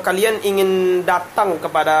 merintahkan kalau kalian ingin datang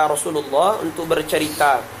kepada Rasulullah untuk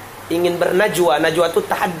bercerita, ingin bernajwa. Najwa itu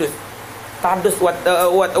tahadduts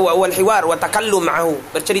wal hiwar wa takallum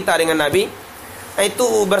ma'ahu, bercerita dengan Nabi. Nah,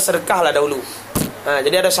 itu bersedekahlah dahulu. Nah,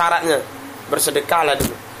 jadi ada syaratnya, bersedekahlah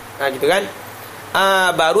dulu. Nah, gitu kan?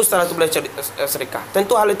 Baru setelah itu boleh sedekah.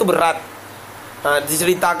 Tentu hal itu berat.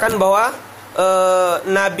 Diceritakan bahwa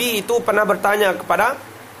Nabi itu pernah bertanya kepada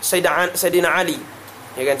Sayyidina Ali,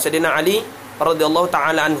 ya kan? Sayyidina Ali radhiyallahu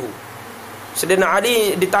taala anhu. Sayyidina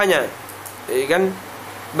Ali ditanya, ya kan,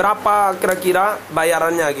 berapa kira-kira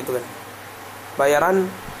bayarannya gitu kan?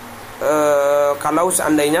 Bayaran kalau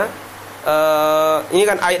seandainya ini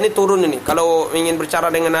kan ayat ini turun ini, kalau ingin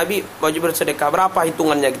berbicara dengan Nabi wajib bersedekah, berapa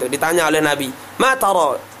hitungannya gitu. Ditanya oleh Nabi, "Ma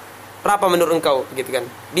tara?" Berapa menurut engkau gitu kan?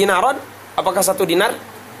 Dinaran? Apakah 1 dinar?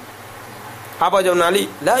 Apa jawab Ali?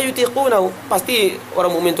 La yutiqunahu. Pasti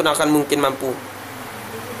orang mukmin itu akan mungkin mampu.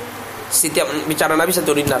 Setiap bicara Nabi 1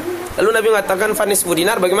 dinar. Lalu Nabi mengatakan fanisfu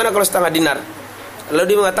dinar, bagaimana kalau setengah dinar? Lalu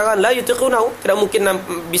dia mengatakan la yutiqunahu, tidak mungkin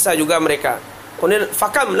bisa juga mereka. Kemudian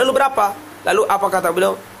fakam, lalu berapa? Lalu apa kata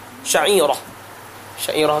beliau? Sya'irah.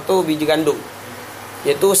 Sya'irah itu biji gandum.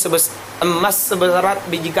 Yaitu emas sebesar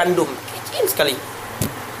biji gandum. Kecil sekali.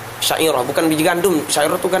 Sya'irah bukan biji gandum.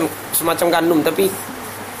 Sya'irah itu kan semacam gandum, tapi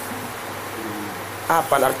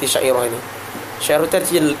apa arti sya'irah ini? Sya'irah itu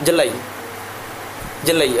jelai.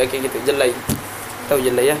 Jelai, oke gitu, jelai. Tahu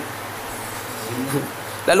jelai ya?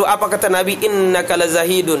 Lalu apa kata Nabi? Innaka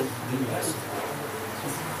lazahidun.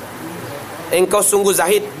 Engkau sungguh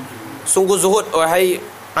zahid, sungguh zuhud wahai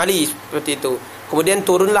Ali, seperti itu. Kemudian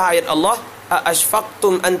turunlah ayat Allah,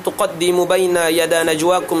 ashfaqtum an tuqaddimu baina yada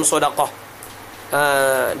najwakum shadaqah.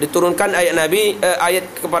 Diturunkan ayat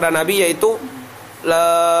kepada Nabi, yaitu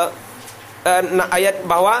ayat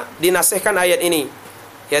bahwa dinasihkan ayat ini,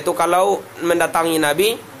 yaitu kalau mendatangi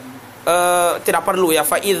Nabi tidak perlu ya,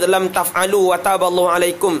 fa idz lam taf'alu wa taballahu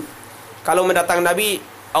alaikum. Kalau mendatangi Nabi,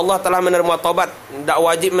 Allah telah menerima taubat, tidak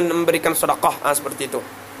wajib memberikan sedekah, seperti itu.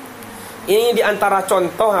 Ini di antara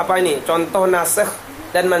contoh apa ini? Contoh nasikh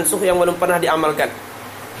dan mansukh yang belum pernah diamalkan.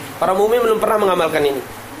 Para mukmin belum pernah mengamalkan ini.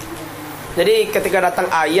 Jadi ketika datang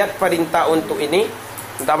ayat perintah untuk ini,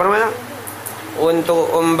 entah apa namanya, untuk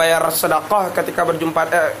membayar sedekah ketika berjumpa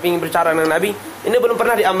ingin berbicara dengan Nabi, ini belum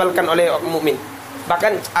pernah diamalkan oleh mukmin.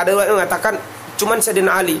 Bahkan ada yang mengatakan cuman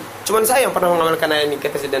Sayyidina Ali, cuman saya yang pernah mengamalkan ayat ini,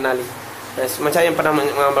 kata Sayyidina Ali. Cuman saya yang pernah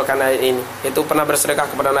mengamalkan ayat ini, itu pernah bersedekah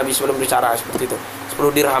kepada Nabi sebelum berbicara seperti itu, 10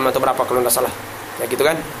 dirham atau berapa kalau tidak salah, ya gitu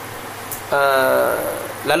kan.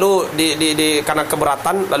 Lalu karena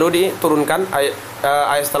keberatan lalu diturunkan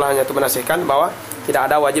ayat setelahnya itu menasihkan bahwa tidak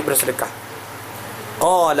ada wajib bersedekah.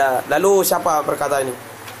 Lalu siapa berkata ini?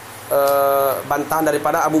 Bantahan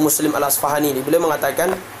daripada Abu Muslim Al-Asfahani ini. Beliau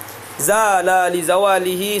mengatakan zala li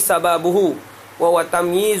zawalihi sababuhu wa wa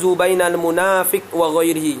tamyizu bainal munafiq wa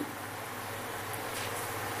ghairihi.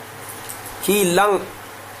 Hilang,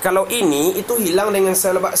 kalau ini itu hilang dengan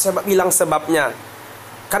sebab hilang sebabnya.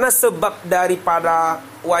 Karena sebab daripada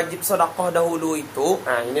wajib sedekah dahulu itu,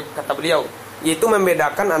 ini kata beliau, yaitu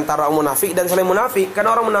membedakan antara orang munafik dan selain munafik.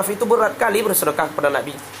 Karena orang munafik itu berat kali bersedekah kepada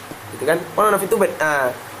Nabi, gitu kan? Orang munafik itu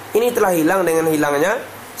ini telah hilang dengan hilangnya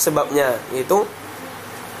sebabnya, yaitu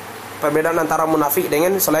perbedaan antara munafik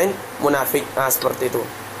dengan selain munafik. Seperti itu.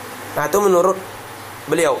 Itu menurut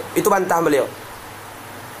beliau, itu bantah beliau.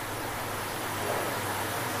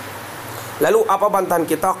 Lalu apa bantahan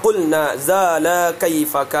kita? Qulna zala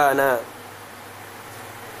kaifa kana.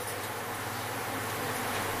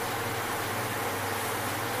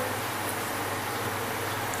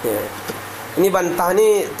 Ya. Ini bantah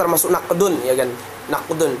ini termasuk naqdun, ya kan?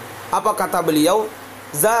 Naqdun. Apa kata beliau?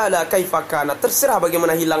 Zala kaifa kana. Terserah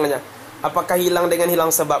bagaimana hilangnya. Apakah hilang dengan hilang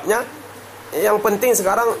sebabnya? Yang penting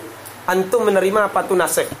sekarang antum menerima apa itu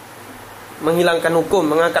nasikh. Menghilangkan hukum,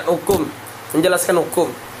 mengangkat hukum, menjelaskan hukum.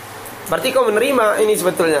 Berarti kau menerima ini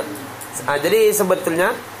sebetulnya. Jadi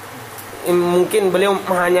sebetulnya mungkin beliau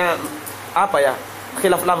hanya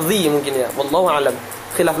khilaf lafzi mungkin ya. Wallahu alam.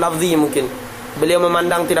 Khilaf lafzi mungkin. Beliau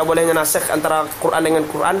memandang tidak bolehnya nasikh antara Quran dengan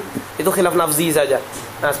Quran, itu khilaf lafzi saja.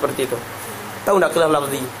 Seperti itu. Tahu enggak khilaf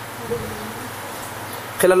lafzi?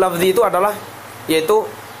 Khilaf lafzi itu adalah yaitu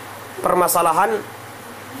permasalahan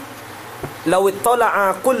law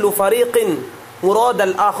ittala'a kullu fariqin murad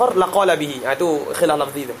al-akhar laqala bihi. Itu khilaf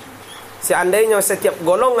lafzi itu. Seandainya setiap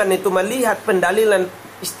golongan itu melihat pendalilan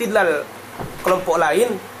istidlal kelompok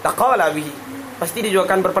lain, laqala bihi, pasti dia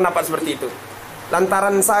juga akan berpendapat seperti itu.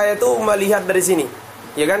 Lantaran saya itu melihat dari sini,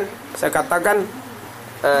 ya kan? Saya katakan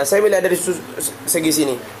saya melihat dari segi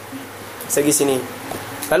sini.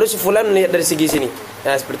 Lalu si fulan melihat dari segi sini.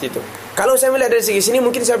 Seperti itu. Kalau saya melihat dari segi sini,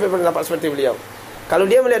 mungkin saya berpendapat seperti beliau. Kalau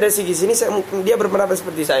dia melihat dari segi sini, dia berpendapat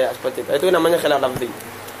seperti saya, seperti itu. Itu namanya khilaf lafzi.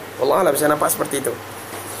 Wallah alam, saya nampak seperti itu.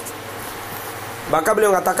 Maka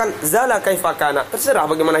beliau mengatakan zala kaifa kana, terserah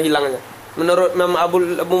bagaimana hilangnya. Menurut Imam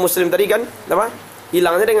Abu Muslim tadi kan, apa?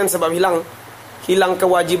 Hilangnya dengan sebab hilang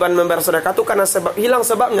kewajiban membayar sedekah itu karena sebab hilang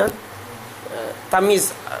sebabnya.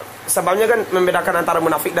 Tamiz sebabnya kan membedakan antara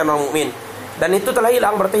munafik dan orang mukmin. Dan itu telah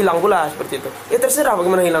hilang, berarti hilang pula seperti itu. Ya terserah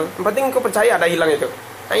bagaimana hilang. Yang penting kau percaya ada hilang itu.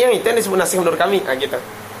 Yang itu yang disebut nasikh menurut kami, gitu.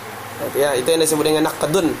 Ya, itu yang disebut dengan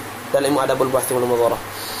naqdun dalam ilmu adabul bahth wal mudharah.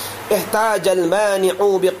 Ihtajal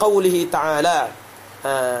mani'u biqaulihi ta'ala.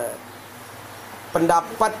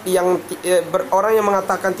 Pendapat yang orang yang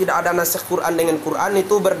mengatakan tidak ada nasikh Quran dengan Quran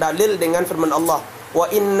itu berdalil dengan firman Allah, wa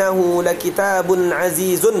innahu lakitabun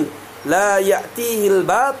azizun la ya'tihi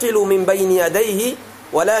al-batilu min baini yadayhi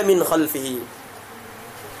wala min khalfihi.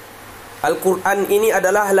 Al-Quran ini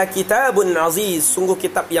adalah lakitabun aziz, sungguh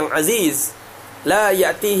kitab yang aziz. La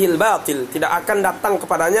ya'tihi al-batil, tidak akan datang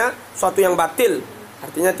kepadanya suatu yang batil,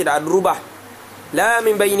 artinya tidak berubah. La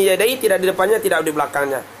min baini yadayhi, tidak di depannya, tidak di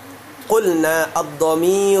belakangnya. Qulna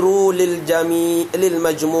ad-dhamiru lil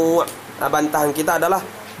majmu'. Bantahan kita adalah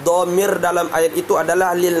dhamir dalam ayat itu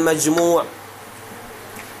adalah lil majmu'.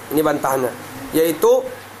 Ini bantahannya, yaitu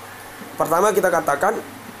pertama kita katakan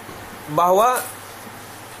bahwa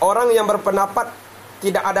orang yang berpendapat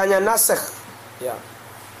tidak adanya nasikh ya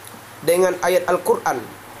dengan ayat Al-Qur'an,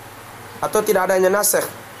 atau tidak adanya nasikh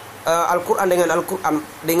Al-Quran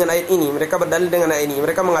dengan ayat ini, mereka berdalil dengan ayat ini.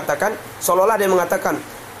 Mereka mengatakan, seolah-olah dia mengatakan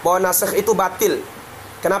bahwa nasikh itu batil.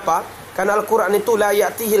 Kenapa? Karena Al-Quran itu la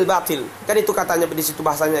ya'tihil batil. Kan itu katanya di situ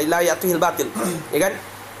bahasanya la ya'tihil batil. Ya kan?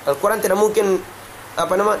 Al-Quran tidak mungkin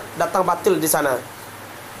datang batil di sana.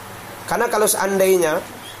 Karena kalau seandainya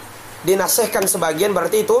dinasihkan sebagian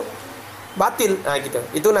berarti itu batil. Gitu.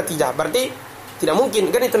 Itu natijah. Berarti tidak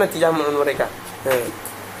mungkin, kan itu natijah menurut mereka.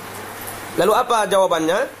 Lalu apa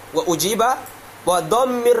jawabannya? Wa ujiba wa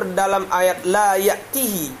dhammir dalam ayat la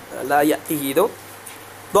ya'tihi. La ya'tihi itu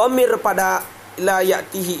Dhamir pada la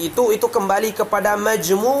ya'tihi itu kembali kepada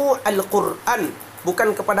majmu' al-Qur'an,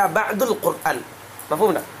 bukan kepada ba'dul Qur'an.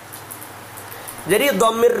 Paham tak? Jadi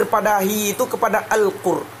dhamir pada hi itu kepada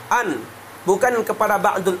Al-Qur'an, bukan kepada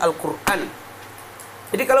ba'dul Al-Qur'an.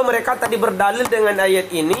 Jadi kalau mereka tadi berdalil dengan ayat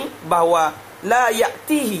ini bahwa la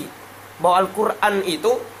ya'tihi, bahwa Al-Qur'an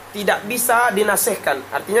itu tidak bisa dinasihkan,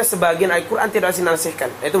 artinya sebagian Al-Qur'an tidak bisa dinasihkan,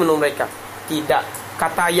 itu menurut mereka. Tidak.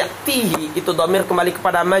 Kata ya'tihi itu dhamir kembali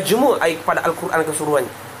kepada majmu', kepada Al-Qur'an keseluruhannya.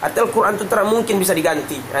 Artinya Al-Qur'an itu tidak mungkin bisa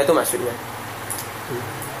diganti. Nah, itu maksudnya.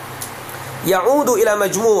 Ya'udu ila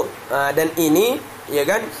majmu'. Dan ini, ya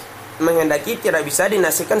kan, menghendaki tidak bisa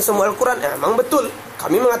dinasihkan semua Al-Quran. Memang betul,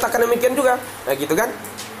 kami mengatakan demikian juga. Nah, gitu kan.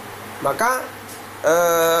 Maka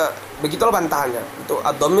begitulah bantahannya. Itu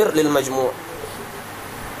ad-dhamir lil majmu'.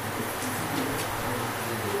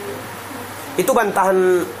 Itu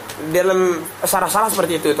bantahan dalam syarah-syarah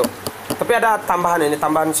seperti itu. Tapi ada tambahan ini,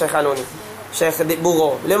 tambahan Syekh Anu ini, Syekh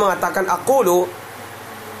Dibugho. Beliau mengatakan aqulu,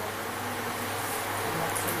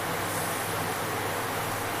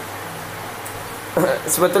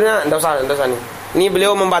 sebetulnya tidak usah nih. Ini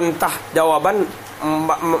beliau membantah jawaban,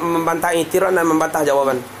 membantah itiran dan membantah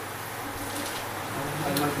jawaban.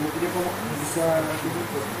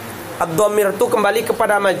 Ad-dhamir itu kembali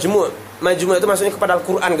kepada majmu'. Majmu' itu maksudnya kepada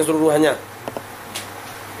Al-Quran keseluruhannya.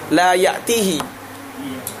 La ya'tihi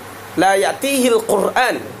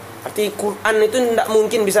Al-Quran. Arti Quran itu tidak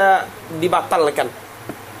mungkin bisa dibatalkan.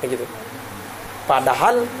 Begitu.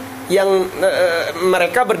 Padahal yang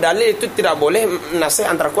mereka berdalil itu tidak boleh nasih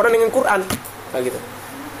antara Quran dengan Quran. Begitu.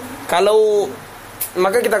 Kalau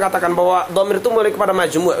maka kita katakan bahwa dhamir itu mulai kepada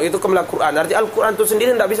majmu', itu kembali Al-Quran. Arti Al-Quran itu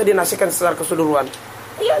sendiri tidak bisa dinasihkan secara keseluruhan.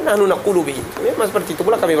 Ya, nahnu naqulu bihi. Memang seperti itu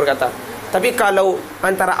pula kami berkata. Tapi kalau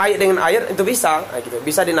antara ayat dengan ayat itu bisa, gitu,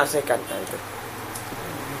 bisa dinasihkan. Gitu.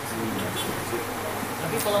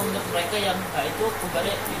 Tapi kalau menurut mereka yang itu kembali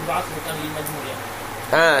dibahas bukan di majmu' ya.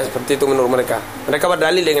 Seperti itu menurut mereka. Mereka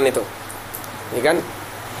berdalil dengan itu. Ya kan?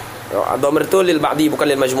 Dhamir itu lil ba'di bukan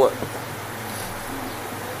lil majmu'.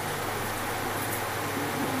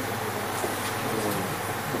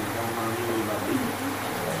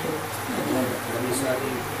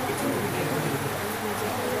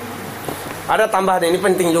 Ada tambahan, ini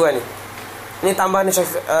penting juga nih. Ini tambahan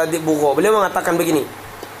Syekh Dibugho. Beliau mengatakan begini.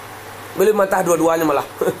 Beliau mentah dua-duanya malah.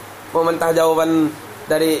 Membantah jawaban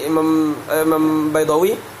dari Imam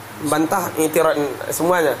Baydawi, membantah itirat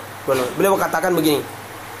semuanya. Beliau katakan begini.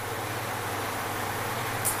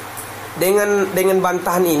 Dengan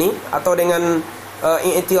bantahan ini atau dengan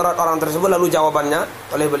itirat orang tersebut lalu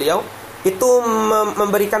jawabannya oleh beliau itu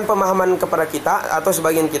memberikan pemahaman kepada kita atau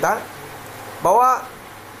sebagian kita bahwa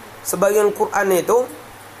sebagian Quran itu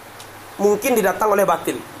mungkin didatang oleh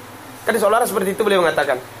batil. Kan seolah-olah seperti itu beliau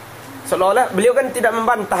mengatakan. Seolah-olah beliau kan tidak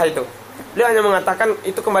membantah itu. Beliau hanya mengatakan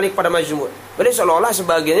itu kembali kepada majmu'. Beliau seolah-olah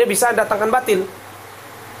sebagiannya bisa datangkan batil.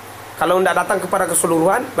 Kalau tidak datang kepada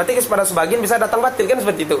keseluruhan, berarti kepada sebagian bisa datang batil, kan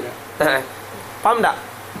seperti itu. Nah, paham tak?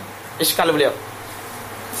 Iskal beliau.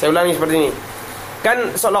 Saya ulangi seperti ini.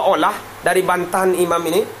 Kan seolah-olah dari bantahan imam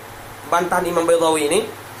ini, bantahan Imam Baydawi ini,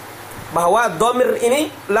 bahwa dhamir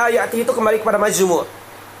ini la ya'ti itu kembali kepada majmu'.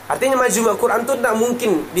 Artinya majmu' Quran itu tidak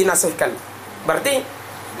mungkin dinasihkan. Berarti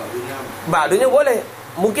ba'dunya boleh.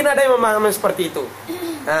 Mungkin ada yang memahami seperti itu.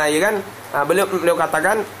 Nah, ya kan? Nah, beliau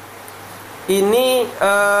katakan ini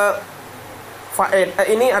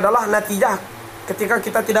ini adalah natijah ketika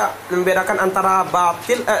kita tidak membedakan antara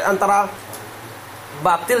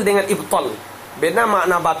batil dengan ibtal. Beda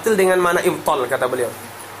makna batil dengan makna ibtal, kata beliau.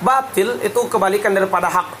 Batil itu kebalikan daripada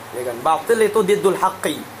hak, ya kan? Batil itu diddul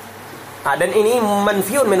haqqi. Dan ini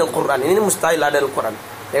manfiun min al-Quran. Ini mustahil ada dalam Quran.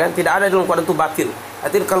 Ya kan? Tidak ada dalam Quran itu batil.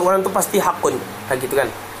 Artinya kalau Quran itu pasti hakun, gitu kan?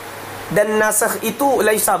 Dan nasakh itu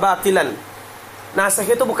laisa batilan. Nasakh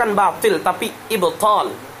itu bukan batil tapi ibtal.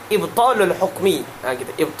 Ibtalul hukmi.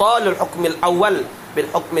 Gitu. Ibtalul hukmi al-awwal bil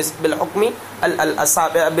hukmi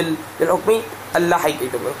al-lahiq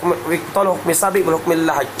itu. Ibtalul hukmi sabiq bil hukmi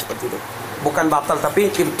al-lahiq, seperti itu. Bukan batal tapi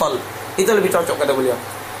ibtal. Itu lebih cocok kata beliau.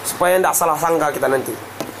 Supaya tidak salah sangka kita nanti.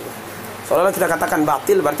 Soalnya kita katakan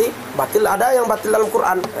batil berarti batil, ada yang batil dalam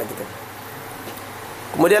Quran. Gitu.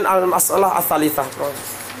 Kemudian al-masalah ats-tsalitsah.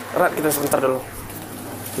 Erat kita sebentar dulu.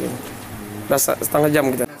 Sudah setengah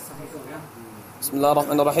jam kita.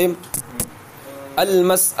 Bismillahirrahmanirrahim.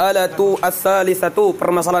 Al-mas'alatu ats-tsalitsatu,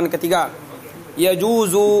 permasalahan ketiga.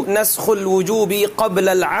 Yajuzu naskhul wujubi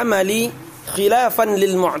qabla al-amali khilafan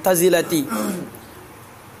lil mu'tazilati.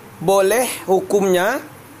 Boleh hukumnya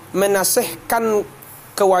menasihkan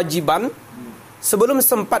kewajiban sebelum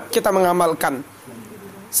sempat kita mengamalkan.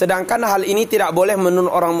 Sedangkan hal ini tidak boleh menurut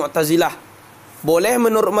orang Mu'tazilah. Boleh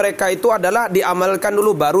menurut mereka itu adalah diamalkan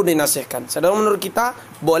dulu baru dinasihkan. Sedangkan menurut kita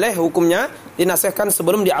boleh hukumnya dinasihkan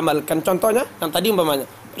sebelum diamalkan. Contohnya yang tadi umpamanya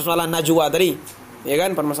permasalahan najwa tadi, ya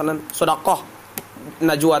kan, permasalahan sedekah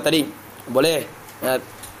najwa tadi. Boleh. Ya.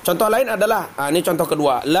 Contoh lain adalah ini contoh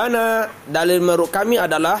kedua. Lana, dalil menurut kami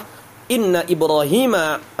adalah inna Ibrahim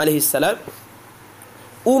alaihissalam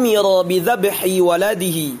umira bidzabhi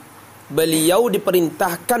waladihi. Beliau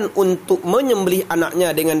diperintahkan untuk menyembelih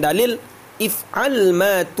anaknya dengan dalil if'al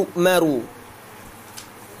ma tu'maru.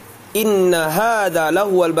 Inna hadza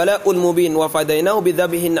lahuwal bala'ul mubin wa fadainahu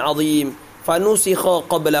bidzabhin 'adzim fanusikha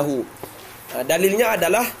qablahu. Dalilnya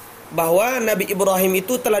adalah bahwa Nabi Ibrahim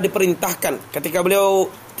itu telah diperintahkan ketika beliau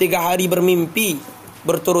 3 hari bermimpi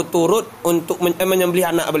berturut-turut untuk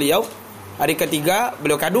menyembelih anak beliau. Hari ketiga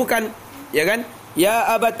beliau kadukan, ya kan?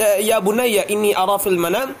 Ya abat ya bunayya inni ara fil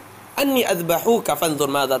manam anni adbahuka fanzur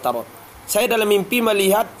madza tara. Saya dalam mimpi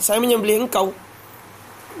melihat saya menyembelih engkau.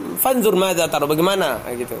 Fanzur madza tara, bagaimana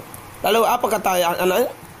gitu. Lalu apa kata anaknya?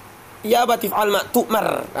 Ya abati fa'al ma tu'mar.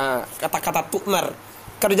 Kata-kata tu'mar.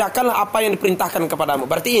 Kerjakanlah apa yang diperintahkan kepadamu.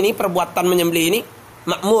 Berarti ini perbuatan menyembelih ini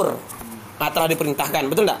makmur. Telah diperintahkan,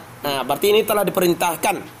 betul enggak? Berarti ini telah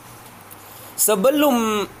diperintahkan.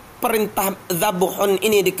 Sebelum perintah zabuhun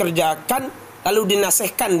ini dikerjakan, lalu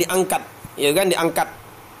dinasihkan, diangkat, ya kan, diangkat.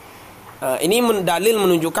 Ini dalil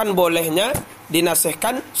menunjukkan bolehnya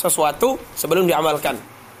dinasihkan sesuatu sebelum diamalkan.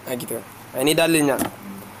 Gitu. Ini dalilnya.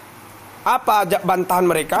 Apa bantahan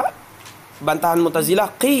mereka? Bantahan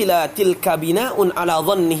Mu'tazilah, qila tilka bina'un ala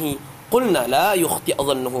dhannihi qulna la yukhti'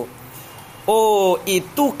 dhannuhu. Oh,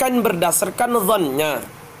 itu kan berdasarkan dhannya.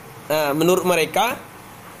 Menurut mereka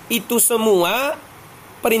itu semua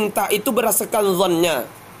perintah itu berdasarkan dhannya.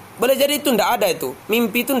 Boleh jadi itu tidak ada itu.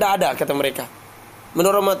 Mimpi itu tidak ada kata mereka.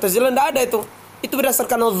 Menurut Mu'tazilah tidak ada itu. Itu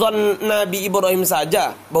berdasarkan dhan Nabi Ibrahim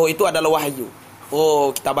saja bahwa itu adalah wahyu. Oh,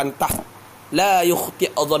 kita bantah. La yukhti'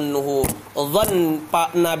 dhannuhu. Dhan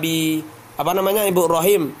Pak Nabi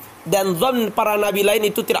Ibrahim dan dhan para nabi lain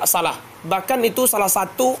itu tidak salah. Bahkan itu salah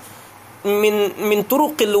satu min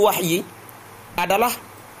turuqil wahyi adalah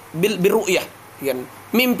bil ru'yah.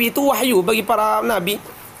 Mimpi itu wahyu bagi para nabi.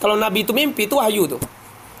 Kalau nabi itu mimpi itu wahyu tuh.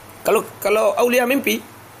 Kalau aulia mimpi,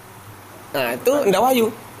 itu tidak wahyu.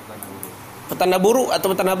 Petanda buruk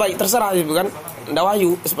atau petanda baik terserah itu kan. Tidak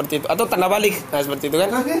wahyu seperti itu atau tanda balik. Seperti itu kan.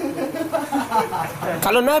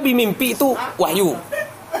 Kalau nabi mimpi itu wahyu.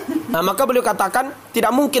 Maka beliau katakan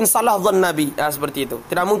tidak mungkin salah dhan nabi. Seperti itu.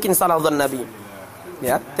 Tidak mungkin salah dhan nabi.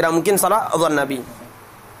 Ya, tidak mungkin salah dhan nabi.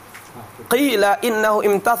 Qila innahu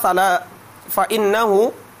imtathala fa innahu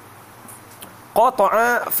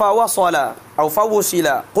qata'a fa wasala atau fa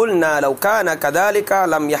wusila. Qulna law kana kadzalika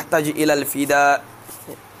lam yahtaj ila al-fida.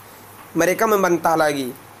 Mereka membantah lagi.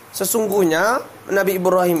 Sesungguhnya Nabi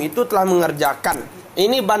Ibrahim itu telah mengerjakan.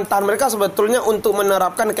 Ini bantahan mereka sebetulnya untuk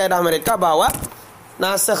menerapkan kaidah mereka bahwa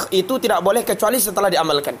nasikh itu tidak boleh kecuali setelah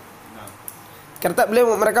diamalkan. Karena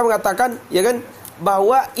mereka mengatakan, ya kan,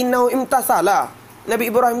 bahwa innahu imtathala.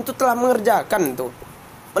 Nabi Ibrahim itu telah mengerjakan itu.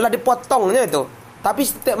 Malah dipotongnya itu. Tapi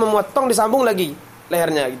setiap memotong disambung lagi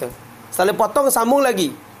lehernya gitu. Setelah dipotong sambung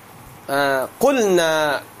lagi.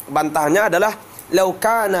 Qulna, bantahnya adalah law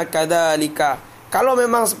kana kadzalika. Kalau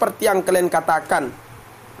memang seperti yang kalian katakan,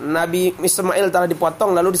 Nabi Ismail telah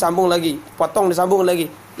dipotong lalu disambung lagi, potong disambung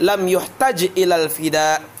lagi, lam yuhtaj ilal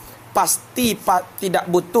fida, pasti tidak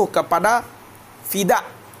butuh kepada fida,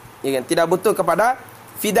 ya kan? Tidak butuh kepada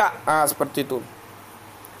fida, seperti itu.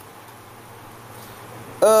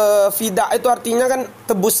 Fida itu artinya kan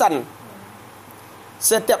tebusan.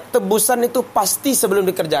 Setiap tebusan itu pasti sebelum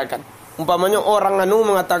dikerjakan. Umpamanya orang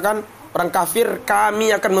mengatakan, orang kafir,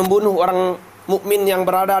 kami akan membunuh orang mukmin yang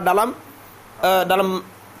berada dalam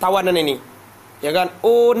tawanan ini, ya kan?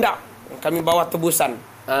 Oh, enggak, kami bawa tebusan.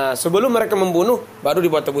 Sebelum mereka membunuh, baru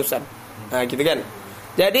dibuat tebusan. Gitu kan?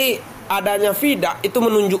 Jadi adanya fida itu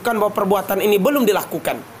menunjukkan bahwa perbuatan ini belum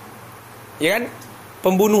dilakukan, ya kan?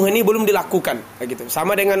 Pembunuhan ini belum dilakukan, gitu.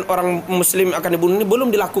 Sama dengan orang Muslim akan dibunuh ini belum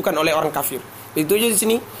dilakukan oleh orang kafir. Itu aja di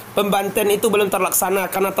sini pembantaian itu belum terlaksana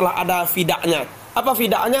karena telah ada fidanya. Apa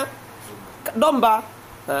fidanya? Domba.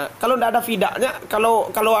 Kalau tidak ada fidanya,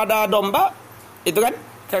 kalau ada domba, itu kan?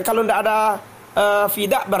 Kalau tidak ada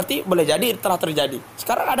fida berarti boleh jadi telah terjadi.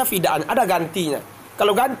 Sekarang ada fidanya, ada gantinya.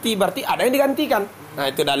 Kalau ganti berarti ada yang digantikan.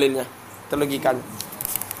 Itu dalilnya, itu logikanya.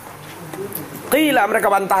 Qila, mereka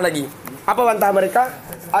bantah lagi. Apa bantah mereka?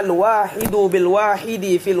 Al-wahidu bil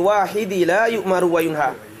wahidi fil wahidi la yu'maru wa yunha.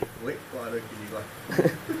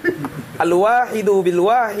 Al-wahidu bil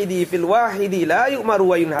wahidi fil wahidi la yu'maru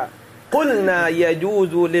wa yunha. Qulna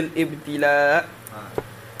yajuzu lil ibtila.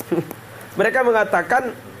 Mereka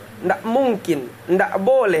mengatakan Tidak mungkin, tidak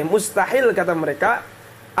boleh, mustahil kata mereka,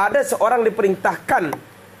 ada seorang diperintahkan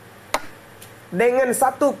dengan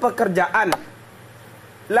satu pekerjaan,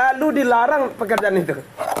 lalu dilarang pekerjaan itu.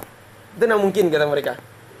 Itu tidak mungkin kata mereka.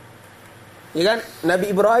 Ya kan?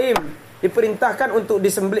 Nabi Ibrahim diperintahkan untuk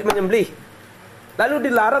menyembelih, lalu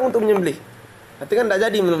dilarang untuk menyembelih. Itu kan tidak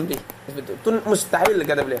jadi menyembelih. Itu mustahil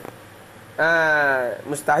kata beliau.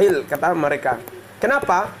 Mustahil kata mereka.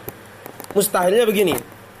 Kenapa? Mustahilnya begini.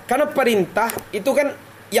 Karena perintah itu kan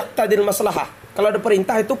yaqtadil maslahah. Kalau ada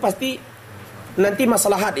perintah itu pasti nanti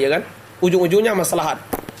maslahat, ya kan? Ujung-ujungnya maslahat.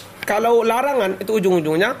 Kalau larangan itu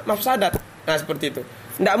ujung-ujungnya mafsadat. Nah, seperti itu.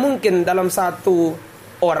 Tidak mungkin dalam satu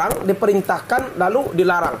orang diperintahkan lalu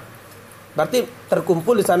dilarang. Berarti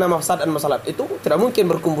terkumpul di sana mafsadat dan maslahat. Itu tidak mungkin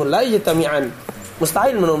berkumpul la yajtami'an.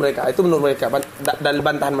 Mustahil menurut mereka. Itu menurut mereka dari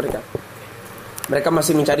bantahan mereka. Mereka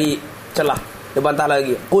masih mencari celah. Dibantah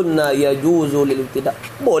lagi. Qulna yajuzu lil ibtida'.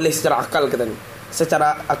 Boleh secara akal katanya.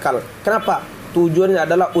 Secara akal. Kenapa? Tujuannya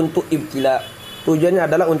adalah untuk ibtila. Tujuannya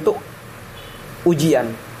adalah untuk ujian.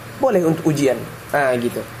 Boleh untuk ujian.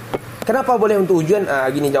 Gitu. Kenapa boleh untuk ujian?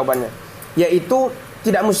 Gini jawabannya. Yaitu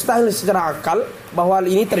tidak mustahil secara akal bahwa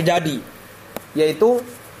ini terjadi. Yaitu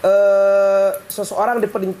seseorang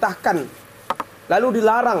diperintahkan lalu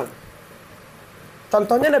dilarang.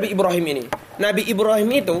 Contohnya Nabi Ibrahim ini. Nabi Ibrahim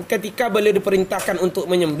itu ketika beliau diperintahkan untuk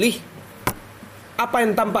menyembelih, apa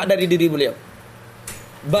yang tampak dari diri beliau?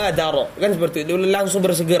 Badaro, kan seperti itu. Langsung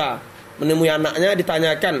bersegera menemui anaknya,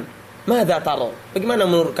 ditanyakan, "Madza taro?" Bagaimana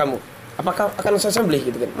menurut kamu? Apakah akan saya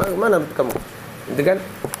sembelih gitu kan? Mana kamu? Gitu kan?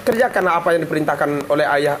 Kerjakanlah apa yang diperintahkan oleh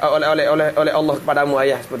ayah oleh Allah kepadamu,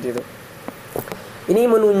 ayah, seperti itu. Ini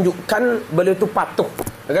menunjukkan beliau itu patuh.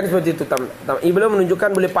 Kan seperti itu. Beliau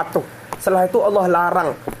menunjukkan beliau patuh. Setelah itu Allah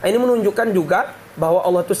larang. Ini menunjukkan juga bahwa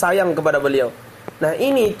Allah itu sayang kepada beliau. Nah,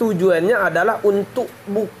 ini tujuannya adalah untuk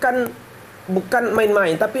bukan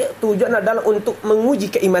main-main, tapi tujuan adalah untuk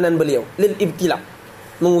menguji keimanan beliau, lil ibtila.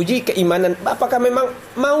 Menguji keimanan, apakah memang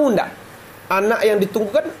mau enggak? Anak yang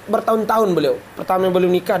ditunggu kan bertahun-tahun beliau. Pertama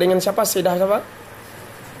beliau nikah dengan siapa? Sayyidah siapa?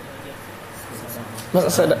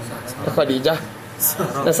 Sayyidah Khadijah.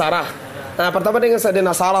 Sarah. Nah, pertama dengan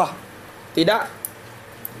Sayyidah Sarah.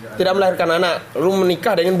 Tidak melahirkan anak, lalu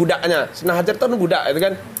menikah dengan budaknya. Nah, Hajar itu budak, itu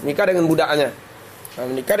kan, nikah dengan budaknya. Nah,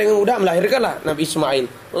 menikah dengan budak, melahirkanlah Nabi Ismail.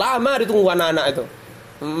 Lama ditunggu anak-anak itu,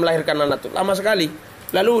 melahirkan anak itu, lama sekali.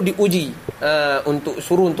 Lalu diuji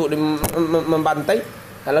suruh untuk membantai,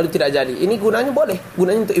 lalu tidak jadi. Ini gunanya boleh,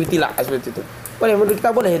 gunanya untuk ibtila, seperti itu. Boleh, menurut kita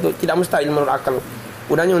boleh itu, tidak mustahil menurut akal.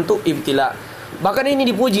 Gunanya untuk ibtila. Bahkan ini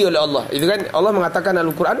dipuji oleh Allah. Itu kan Allah mengatakan dalam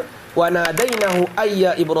Al-Qur'an, "Wa nadainahu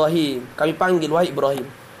ayya Ibrahim." Kami panggil wahai Ibrahim.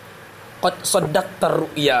 Qad saddaqta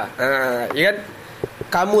ru'ya. Ya kan?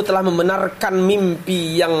 Kamu telah membenarkan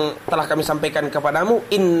mimpi yang telah kami sampaikan kepadamu.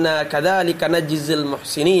 Inna kadzalika najzil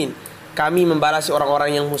muhsinin. Kami membalasi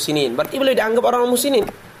orang-orang yang muhsinin. Berarti boleh dianggap orang muhsinin.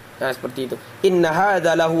 Nah, seperti itu. Inna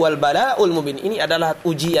hadza lahuwal bala'ul mubin. Ini adalah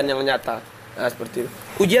ujian yang nyata. Nah, seperti itu.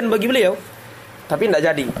 Ujian bagi beliau, tapi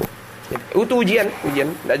tidak jadi. Itu ujian,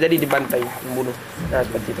 tidak jadi dibantai, membunuh. Nah,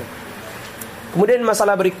 seperti itu. Kemudian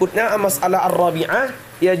masalah berikutnya, masalah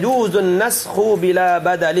ar-rabi'ah, yajuzun naskhu bila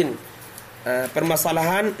badalin.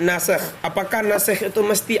 Permasalahan nasakh. Apakah nasakh itu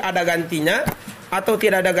mesti ada gantinya atau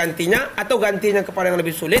tidak ada gantinya, atau gantinya kepada yang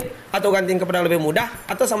lebih sulit, atau gantinya kepada yang lebih mudah,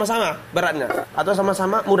 atau sama-sama beratnya, atau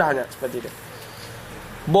sama-sama mudahnya, seperti itu.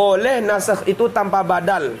 Boleh nasakh itu tanpa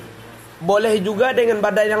badal. Boleh juga dengan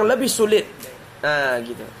badal yang lebih sulit.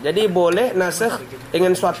 Gitu. Jadi boleh nasakh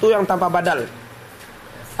dengan suatu yang tanpa badal,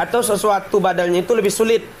 atau sesuatu badalnya itu lebih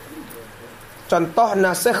sulit. Contoh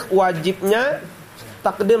nasakh wajibnya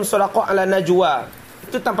takdim shadaqah ala najwa.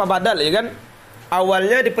 Itu tanpa badal, ya kan?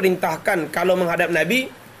 Awalnya diperintahkan kalau menghadap Nabi,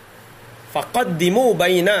 faqaddimu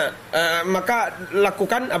baina, maka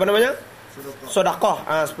lakukan apa namanya?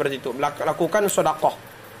 Shadaqah. Seperti itu. Lakukan shadaqah.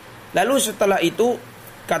 Lalu setelah itu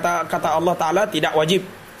kata Allah Taala tidak wajib.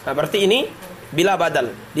 Berarti ini bila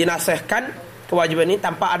badal, dinasihkan kewajiban ini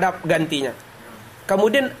tanpa ada gantinya.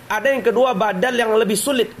 Kemudian ada yang kedua, badal yang lebih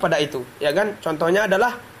sulit pada itu, ya kan? Contohnya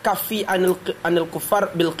adalah kafi anil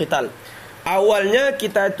kufar bil qital. Awalnya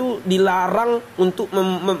kita itu dilarang untuk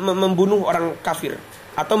membunuh orang kafir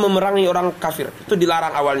atau memerangi orang kafir. Itu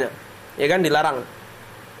dilarang awalnya, ya kan? Dilarang.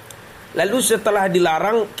 Lalu setelah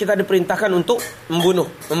dilarang, kita diperintahkan untuk membunuh,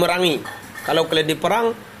 memerangi. Kalau kalian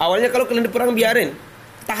diperang, awalnya kalau kalian diperang biarin,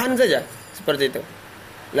 tahan saja. Seperti itu.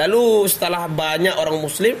 Lalu setelah banyak orang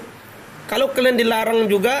muslim, kalau kalian dilarang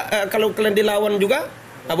juga, kalau kalian dilawan juga,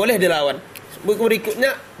 boleh dilawan.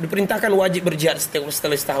 Berikutnya diperintahkan wajib berjihad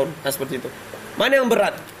setelah setahun. Seperti itu. Mana yang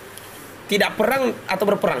berat? Tidak perang atau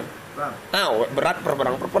berperang? Berat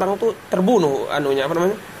perperang tuh terbunuh apa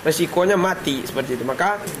namanya? Resikonya mati seperti itu.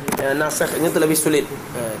 Maka nasekhnya itu lebih sulit.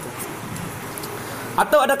 Itu.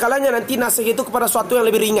 Atau ada kalanya nanti nasekh itu kepada suatu yang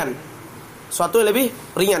lebih ringan. Suatu yang lebih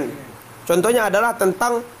ringan. Contohnya adalah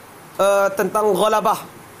tentang ghalabah,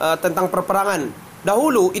 tentang perperangan.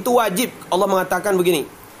 Dahulu itu wajib. Allah mengatakan begini,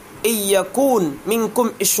 iyyakun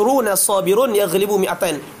minkum ishruna sabirun yaghlibu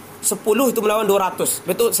mi'atain. 10 itu melawan 200.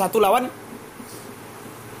 Betul, satu lawan.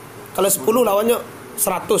 Kalau 10 lawannya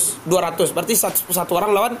 100, 200. Berarti satu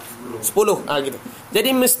orang lawan 10. Gitu. Jadi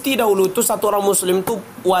mesti dahulu itu satu orang muslim itu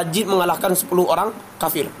wajib mengalahkan 10 orang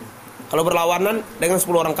kafir. Kalau berlawanan dengan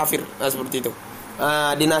 10 orang kafir. Seperti itu.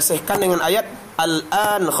 Dinasihkan dengan ayat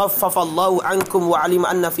al-an khaffafallahu ankum wa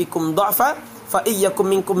alima anna fikum dha'fa fa iyyakum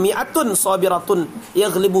minkum mi'atun sabiratun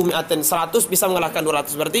yaghlibu mi'atin. 100 bisa mengalahkan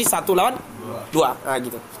 200. Berarti 1 lawan 2.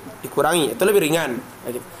 Gitu. Dikurangi, itu lebih ringan.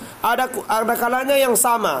 Gitu. Ada kalanya yang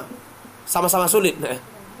sama-sama sulit,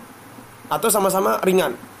 atau sama-sama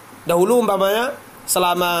ringan. Dahulu umpamanya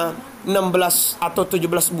selama 16 atau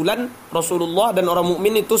 17 bulan Rasulullah dan orang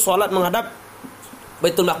mukmin itu sholat menghadap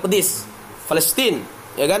Baitul Maqdis, Palestina,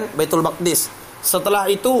 ya kan, Baitul Maqdis. Setelah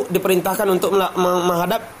itu diperintahkan untuk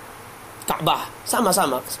menghadap Ka'bah,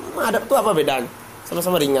 sama-sama. Menghadap itu apa bedanya?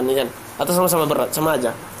 Sama-sama ringan, ya kan? Atau sama-sama berat, sama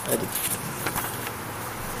aja.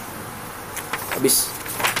 Habis.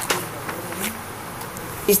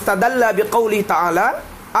 Istadalla biqauli ta'ala,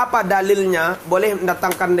 apa dalilnya boleh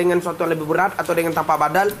mendatangkan dengan sesuatu yang lebih berat atau dengan tanpa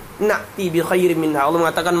badal? Na'ti bi khairin minha. Allah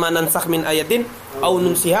mengatakan manansakh min ayatin aw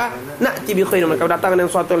nunsiha na'ti bi khairin. Mereka datang dengan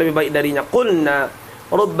sesuatu yang lebih baik darinya. Qulna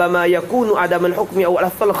rubbama yakunu adaman hukmi aw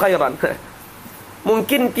al-afdal khairan.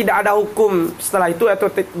 Mungkin tidak ada hukum setelah itu, atau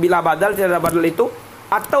bila badal tidak ada badal itu,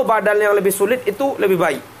 atau badal yang lebih sulit itu lebih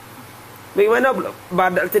baik. Bagaimana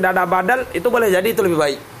badal tidak ada badal itu boleh jadi itu lebih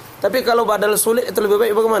baik. Tapi kalau badal sulit itu lebih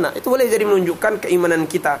baik, bagaimana? Itu boleh jadi menunjukkan keimanan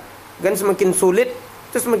kita. Kan semakin sulit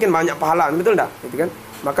itu semakin banyak pahala, betul enggak? Gitu kan?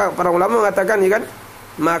 Maka para ulama mengatakan, ya kan,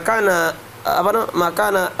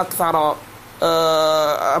 makana aktsara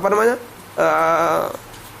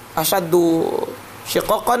asyaddu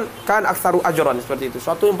syiqaqan kan aktsaru ajran, seperti itu.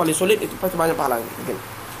 Suatu yang paling sulit itu pasti banyak pahala. Gitu.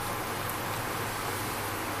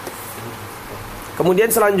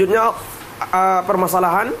 Kemudian selanjutnya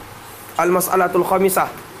permasalahan al-mas'alatul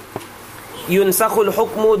khamisah. Yunsakhul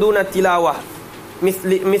hukmu duna tilawah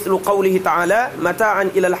mithlu qawlihi ta'ala mata'an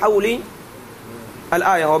ilal hawli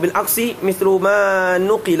al-ayah wa bil aksi mithlu ma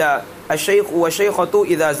nuqila asy-syaikh wa syaikhatu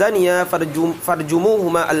idza zaniya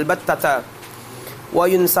farjumuhuma al-battata wa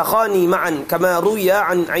yunsakhani ma'an kama ruya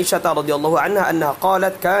an Aisyah radhiyallahu anha annaha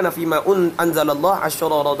qalat kana fima anzalallahu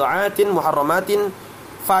asyra rada'atin muharramatin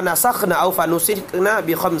fanasakhna aw fanusikhna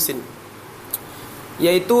bi khamsin,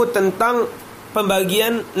 yaitu tentang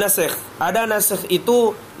pembagian nasikh. Ada nasikh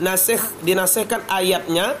itu dinasihkan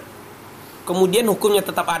ayatnya, kemudian hukumnya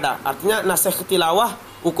tetap ada. Artinya nasikh tilawah,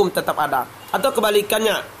 hukum tetap ada. Atau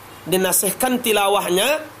kebalikannya, dinasihkan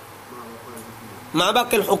tilawahnya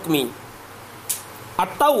ma'baqil hukmi.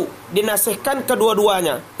 Atau dinasihkan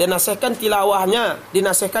kedua-duanya, dinasihkan tilawahnya,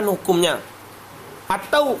 dinasihkan hukumnya.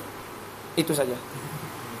 Atau itu saja.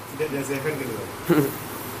 Tidak dinasihkan kedua.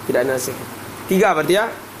 Tidak dinasihkan. 3 berarti ya.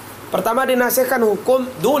 Pertama dinasihkan hukum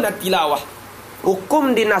duna tilawah.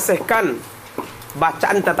 Hukum dinasihkan,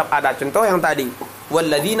 bacaan tetap ada. Contoh yang tadi,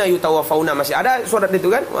 walladzina yutawaffawna, masih ada surat itu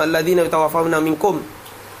kan? Walladzina yutawaffawna minkum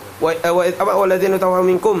walladzina yutawaffawna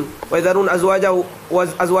minkum wa yadharun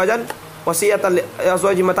azwajan wasiyatan li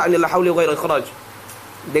azwajihim mata'an lil hauli ghairi ikhraj.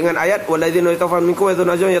 Dengan ayat walladzina yutawaffawna minkum wa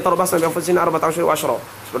yadharun azwajan yatarabbasna bi anfusihim arba'ata ashhur wa ashra.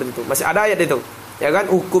 Seperti itu. Masih ada ayat itu. Ya kan?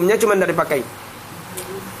 Hukumnya cuma tidak dipakai.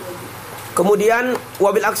 Kemudian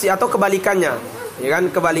wabil aksi atau kebalikannya, ya kan,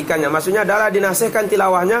 kebalikannya. Maksudnya adalah dinasihkan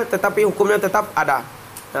tilawahnya, tetapi hukumnya tetap ada.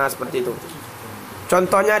 Nah seperti itu.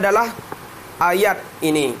 Contohnya adalah ayat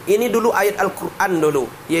ini. Ini dulu ayat Al-Quran dulu,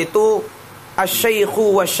 yaitu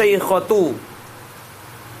asy-syaikhu wa syaikhatu.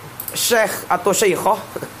 Syekh atau syaikhah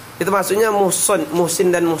itu maksudnya muhsin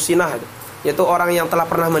dan muhsinah, yaitu orang yang telah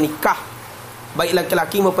pernah menikah, baik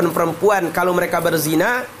laki-laki maupun perempuan. Kalau mereka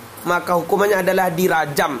berzina, maka hukumannya adalah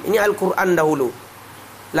dirajam. Ini Al-Quran dahulu.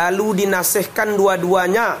 Lalu dinasihkan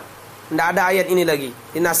dua-duanya. Tidak ada ayat ini lagi.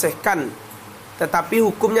 Dinasihkan. Tetapi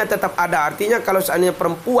hukumnya tetap ada. Artinya kalau seandainya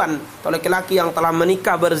perempuan atau laki-laki yang telah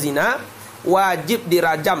menikah berzina, wajib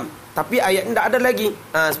dirajam. Tapi ayat tidak ada lagi.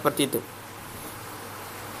 Seperti itu.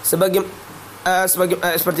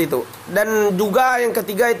 Seperti itu. Dan juga yang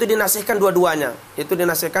ketiga itu dinasihkan dua-duanya. Itu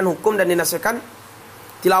dinasihkan hukum dan dinasihkan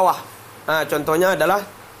tilawah. Contohnya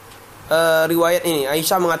adalah riwayat ini.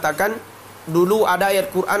 Aisyah mengatakan, dulu ada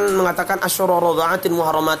ayat Quran mengatakan asyra radha'atin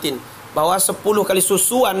muharramatin. bahwa 10 kali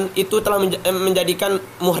susuan itu telah menjadikan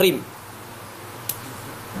muhrim.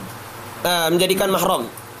 Menjadikan mahram.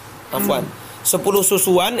 Afwan. 10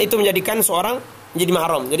 susuan itu menjadikan seorang menjadi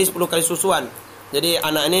mahram. Jadi 10 kali susuan. Jadi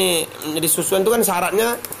anak ini menjadi susuan itu kan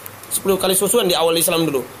syaratnya 10 kali susuan di awal Islam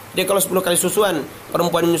dulu. Jadi kalau 10 kali susuan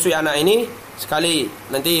perempuan menyusui anak ini sekali,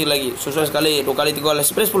 nanti lagi susuan sekali, 2 kali, 3 kali,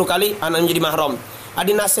 10 kali anak menjadi mahram.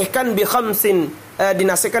 Dinasihkan bi khamsin,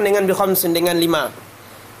 dinasihkan dengan bi khamsin, dengan 5.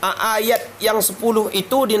 Ayat yang 10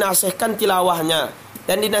 itu dinasihkan tilawahnya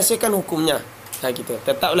dan dinasihkan hukumnya. Nah gitu.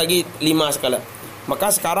 Tetap lagi 5 sekali.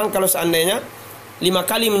 Maka sekarang kalau seandainya 5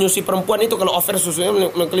 kali menyusui perempuan itu, kalau over susunya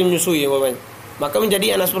 5 kali menyusui umpamanya, maka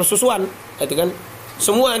menjadi anak persusuan, itu kan?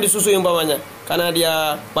 Semua yang disusui umpamanya, karena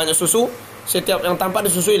dia banyak susu, setiap yang tampak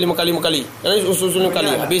disusui 5 kali. Karena susu 5 kali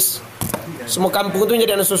habis. Semua kampung itu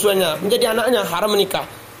menjadi anak susuannya, menjadi anaknya, haram menikah.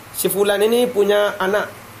 Si fulan ini punya anak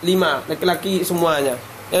 5 laki-laki semuanya.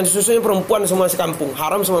 Yang disusunya perempuan semua sekampung,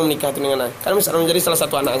 haram semua menikah itu dengan anak. Karena misalnya menjadi salah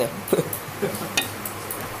satu anaknya.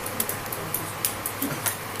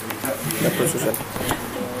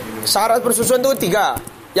 Syarat persusuan itu 3.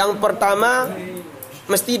 Yang pertama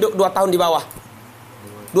mesti 2 tahun di bawah,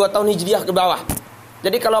 2 tahun hijriah ke bawah.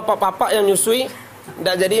 Jadi kalau bapak yang nyusui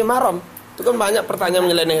tidak jadi mahram. Itu kan banyak pertanyaan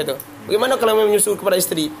menyeleneh itu. Bagaimana kalau menyusui kepada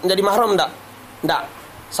istri menjadi mahram enggak? Enggak.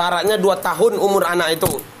 Syaratnya 2 tahun umur anak itu.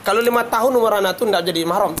 Kalau 5 tahun umur anak itu tidak jadi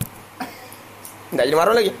mahram. Tidak jadi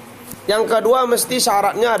mahram lagi. Yang kedua mesti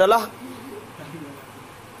syaratnya adalah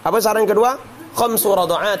apa syarat yang kedua? Khamsu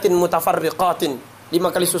radha'atin mutafarriqatin.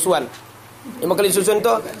 5 kali susuan. 5 kali susuan itu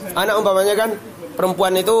anak umpamanya kan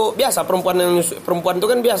perempuan itu biasa, perempuan itu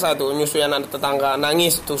kan biasa tuh nyusui anak tetangga,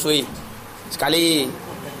 nangis susui sekali,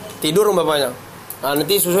 tidur umpamanya,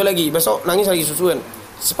 nanti susui lagi, besok nangis lagi susuan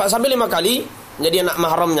sampai 5 kali menjadi anak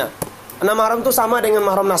mahramnya. Anak mahram itu sama dengan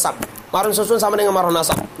mahram nasab. Mahram susuan sama dengan mahram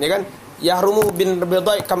nasab, ya kan? Yahrumu bin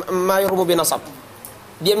bidai ma yahrumu bin nasab.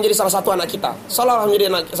 Dia menjadi salah satu anak kita, seolah-olah menjadi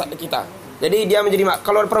anak kita. Jadi dia menjadi,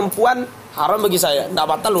 kalau perempuan haram bagi saya, tidak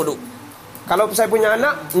batal wudhu. Kalau saya punya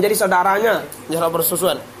anak menjadi saudaranya, menjadi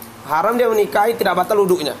bersusuan, haram dia menikahi, tidak batal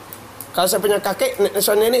wudhunya. Kalau saya punya kakek,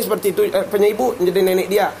 nenek seperti itu, punya ibu menjadi nenek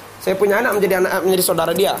dia. Saya punya anak menjadi saudara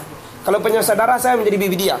dia. Kalau punya saudara saya menjadi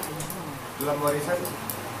bibi dia. Dalam warisan?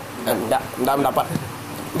 Tidak mendapat.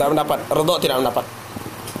 Tidak mendapat. Ridho tidak mendapat.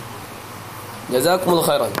 Jazakumullah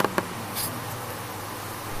khairan.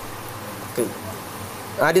 Okay.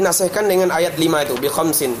 Dinasihkan dengan ayat 5 itu bi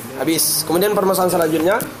khamsin. Habis. Kemudian permasalahan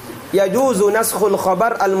selanjutnya, yajuzu naskhul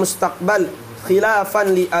khabar al-mustaqbal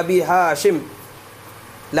khilafan li Abi Hashim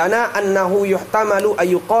lana annahu yuhtamalu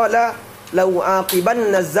ayyuqala law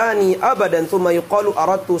aqibanna zani abadan thumma yuqalu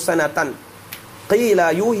aradtu sanatan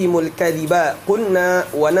qila yuhimul kadhiba qulna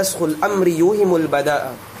wa naskhul amri yuhimul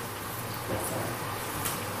bada'a.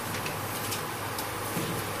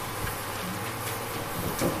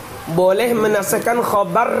 Boleh menasihkan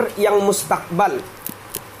khabar yang mustaqbal.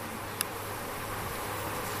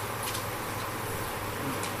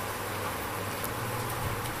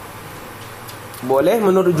 Boleh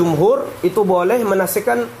menurut jumhur itu boleh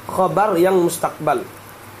menasihkan khabar yang mustaqbal.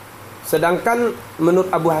 Sedangkan menurut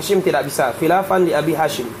Abu Hashim tidak bisa. Khilafan di Abi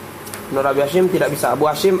Hashim. Menurut Abu Hashim tidak bisa. Abu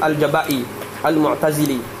Hashim Al-Jabai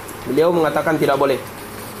Al-Mu'tazili, beliau mengatakan tidak boleh.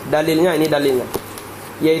 Dalilnya ini dalilnya,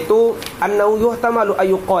 yaitu annahu yuhtamalu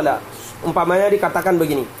ayyuqala. Umpamanya dikatakan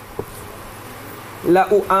begini, la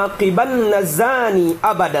uaqibanna zani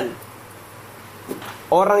abadan.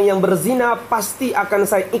 Orang yang berzina pasti akan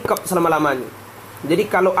saya iqab selama-lamanya. Jadi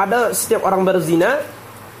kalau ada setiap orang berzina,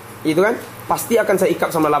 itu kan pasti akan saya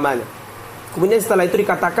iqab selama-lamanya. Kemudian setelah itu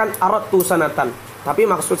dikatakan aradtu sanatan, tapi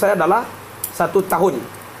maksud saya adalah 1 tahun.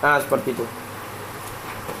 Nah, seperti itu.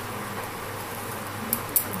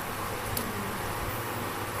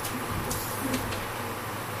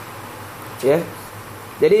 Ya.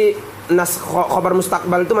 Jadi nas khabar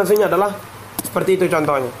mustaqbal itu maksudnya adalah seperti itu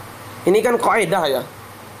contohnya. Ini kan kaidah ya.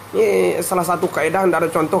 Ini salah satu kaidah yang tidak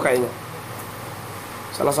ada contoh kayaknya.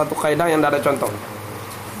 Salah satu kaidah yang tidak ada contoh.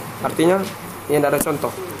 Artinya yang tidak ada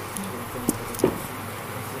contoh.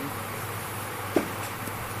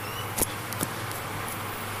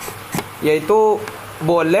 Yaitu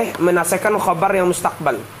boleh menasihkan khabar yang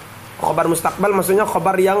mustaqbal. Khabar mustaqbal maksudnya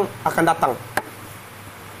khabar yang akan datang.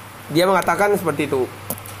 Dia mengatakan seperti itu.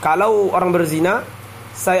 Kalau orang berzina,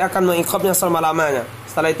 saya akan mengiqabnya selama-lamanya.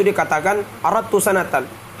 Setelah itu dikatakan aradtu sanatan,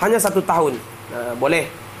 hanya 1 tahun. Nah, boleh.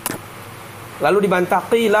 Lalu dibantah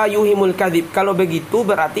qila yuhimul kadhib. Kalau begitu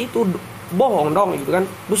berarti itu bohong dong, gitu kan?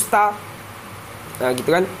 Dusta. Nah, gitu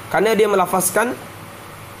kan? Karena dia melafazkan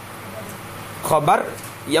khabar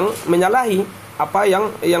yang menyalahi apa yang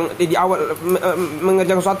di awal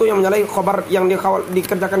mengerjakan sesuatu yang menyalahi khabar yang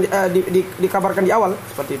dikerjakan dikabarkan di awal,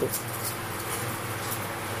 seperti itu.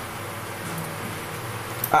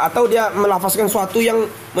 Atau dia melafazkan sesuatu yang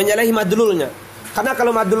menyalahi madlulnya. Karena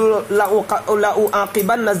kalau madlul la'u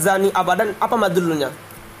aqiban nazani abadan, apa madlulnya?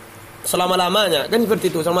 Selama-lamanya, kan seperti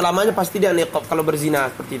itu. Selama-lamanya pasti dia niqab kalau berzina,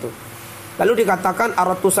 seperti itu. Lalu dikatakan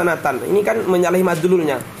aratu sanatan. Ini kan menyalahi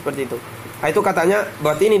madlulnya, seperti itu. Nah, itu katanya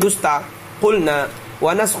berarti ini dusta. Qulna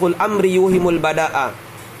wa naskhul amri yuhimul bada'a.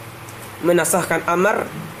 Menasahkan amar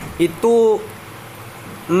itu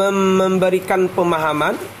memberikan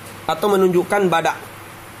pemahaman atau menunjukkan bada'.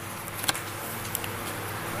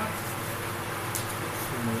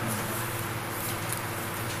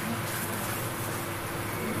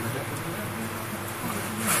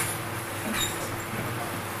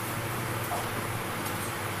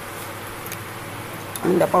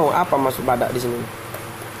 Ini enggak tahu apa maksud bada' di sini.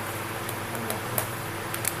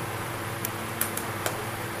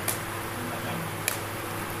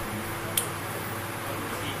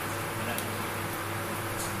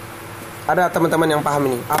 Ada teman-teman yang paham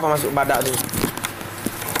ini, apa maksud bada' itu?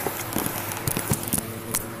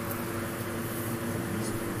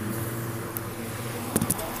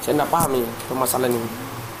 Saya tidak paham ini permasalahan ini.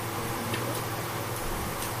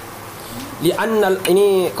 Ini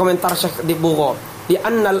komentar Syekh di Bugha.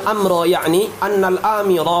 Li'annal amra yakni annal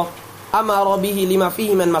amira amara bihi lima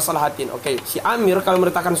fihi min maslahatin. Oke, si amir kalau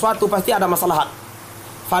merintahkan suatu pasti ada maslahat.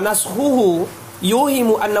 Fanashuhu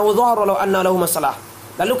yuhimu annahu dhahara law anna lahu masalah.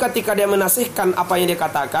 Lalu ketika dia menasihkan apa yang dia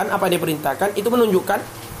katakan, apa yang dia perintahkan, itu menunjukkan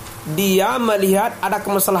dia melihat ada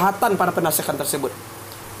kemaslahatan pada penasihan tersebut.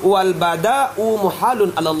 Wal bada'u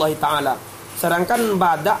muhalun 'ala Allah taala. Sedangkan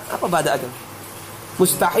bada', apa bada' itu?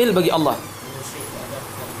 Mustahil bagi Allah.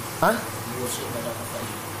 Hah?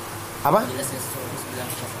 Apa?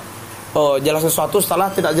 Oh, jelas sesuatu setelah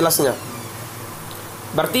tidak jelasnya.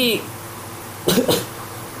 Berarti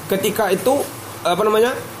ketika itu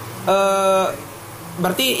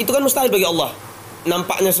berarti itu kan mustahil bagi Allah.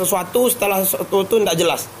 Nampaknya sesuatu setelah sesuatu itu tidak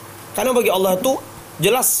jelas. Karena bagi Allah itu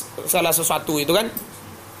jelas segala sesuatu itu kan.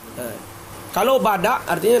 Kalau bada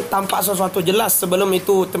artinya tampak sesuatu jelas sebelum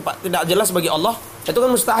itu tempat tidak jelas bagi Allah, itu kan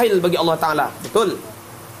mustahil bagi Allah Ta'ala. Betul.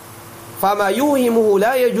 Fama yuhimuhu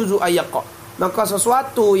la yajuzu ayyaqa. Maka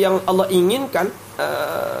sesuatu yang Allah inginkan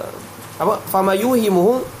fama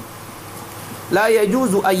yuhimuhu la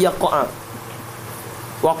yajuzu ayyaqa.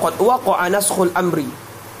 Wa qad waqa'a naskhul amri.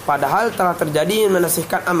 Padahal telah terjadi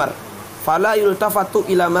menasihkan amar. Fala yultafatu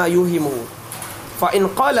ila ma yuhimuhu. Fa in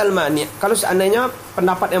qala al-mani', kalau seandainya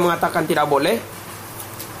pendapat yang mengatakan tidak boleh,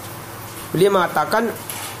 beliau mengatakan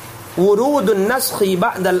wurudun naskhi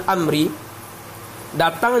ba'dal amri,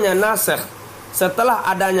 datangnya nasikh setelah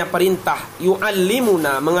adanya perintah,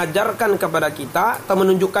 yu'allimuna, mengajarkan kepada kita atau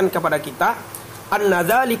menunjukkan kepada kita anna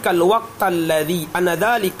dzalikal waqtal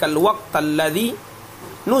ladzi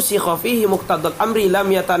nusikha fihi muqtadal amri lam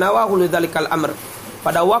yatanawahu lidzalikal amr.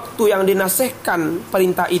 Pada waktu yang dinasihkan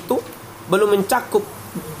perintah itu belum mencakup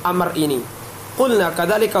amar ini. Qulna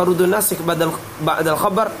kadzalika rudun nasikh ba'dal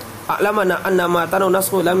khabar a'lamana anna ma tanu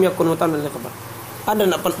naskhu lam yakun mutan lil khabar. Ada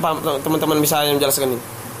enggak paham teman-teman bisa yang menjelaskan ini?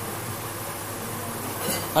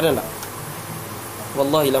 Ada enggak?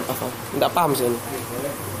 Wallahi lam afham. Enggak paham saya ini.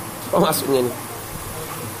 Apa maksudnya ini?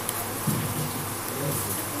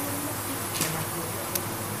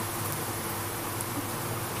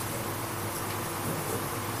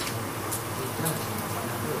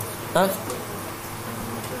 Hah?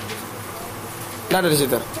 Nggak ada di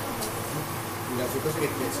situ.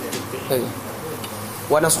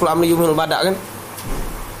 Wa naskul amri yumil bada kan?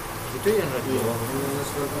 Itu yang lagi.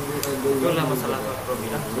 Itu lah masalah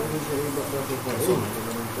perbedaan.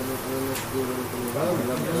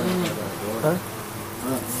 Hah?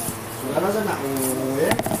 Ada sana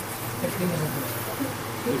ya.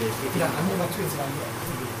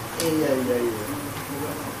 Iya.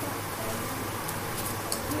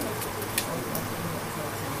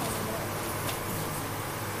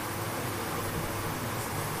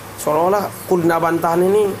 Seolah-olah kulna bantahan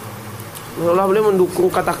ini seolah beliau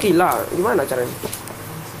mendukung kata kila. Gimana caranya?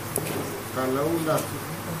 Kalau udah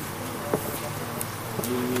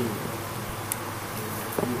ini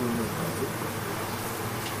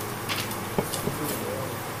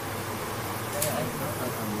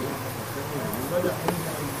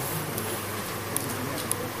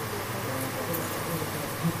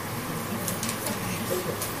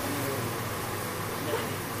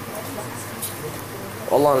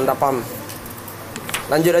Allah tidak paham.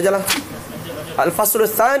 Lanjut aja lah. Al-faslu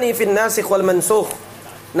tsani fi nasikh wal mansukh.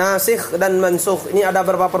 Nasikh dan mansukh ini ada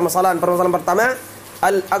beberapa permasalahan. Permasalahan pertama,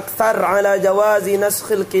 al-aktsar ala jawazi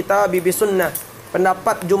naskhil kitab bi sunnah.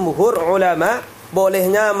 Pendapat jumhur ulama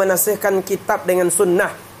bolehnya menasihkan kitab dengan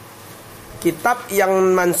sunnah. Kitab yang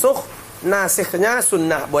mansukh nasikhnya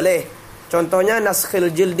sunnah boleh. Contohnya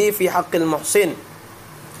naskhil jildi fi haqqil muhsin.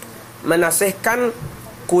 Menasihkan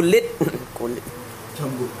kulit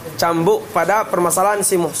cambuk pada permasalahan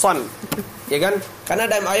si muhsan. Ya kan? Karena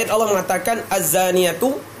dalam ayat Allah mengatakan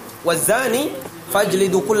az-zaniyatu waz-zani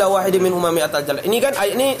fajlidu kulla wahidin minhuma mi'atal jaldah. Ini kan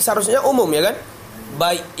ayat ini seharusnya umum ya kan?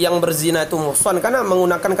 Baik yang berzina itu muhsan karena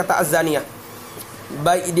menggunakan kata az-zaniyah.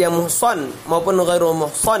 Baik dia muhsan maupun ghairu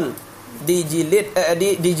muhsan dijilid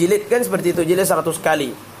kan seperti itu, jilid 100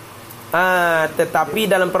 kali. Tetapi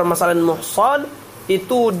dalam permasalahan muhsan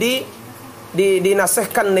itu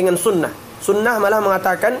dinasihkan dengan sunnah. Sunnah malah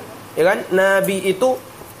mengatakan ya kan Nabi itu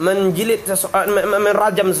menjilid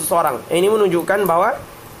merajam seseorang. Ini menunjukkan bahwa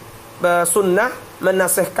sunnah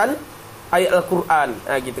menasihkan ayat Al-Qur'an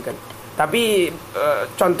gitu kan. Tapi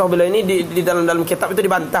contoh beliau ini di dalam kitab itu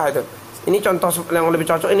dibantah itu. Ini contoh yang lebih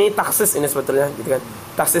cocok ini taksis ini sebetulnya gitu kan.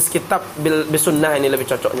 Taksis kitab bil sunnah ini lebih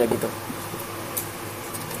cocoknya gitu.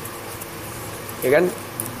 Ya kan?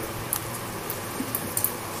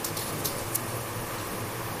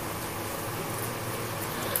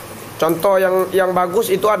 Contoh yang bagus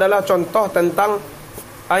itu adalah contoh tentang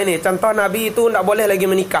ini contoh Nabi itu tidak boleh lagi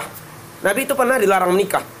menikah. Nabi itu pernah dilarang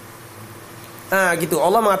menikah. Gitu.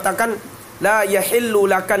 Allah mengatakan la yahillu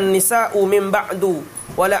lakan nisa'u min ba'du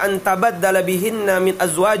wala an tabaddala bihinna min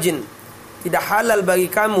azwajin. Tidak halal bagi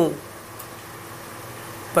kamu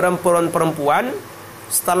perempuan-perempuan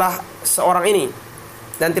setelah seorang ini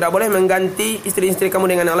dan tidak boleh mengganti istri-istri kamu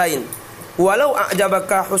dengan yang lain. Walau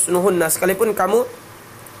a'jabaka husnuhunna, sekalipun kamu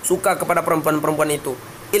suka kepada perempuan-perempuan itu,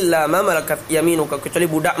 illa ma malakat yaminuka, kecuali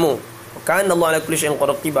budakmu. Kana Allah ala kulli syai'in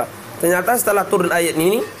qadir. Ternyata setelah turun ayat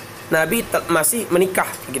ini Nabi masih menikah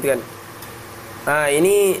gitu kan.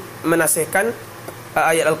 Ini menasihkan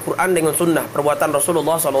ayat Al-Qur'an dengan sunnah, perbuatan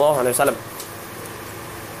Rasulullah SAW.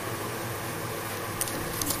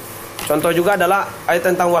 Contoh juga adalah ayat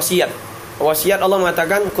tentang wasiat. Wasiat Allah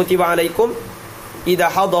mengatakan kutiba alaikum idza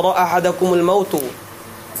hadara ahadakumul mautu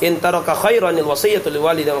in taraka khairan al-wasiyatu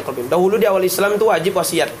liwalidayhi wal aqrabin. Dahulu di awal Islam itu wajib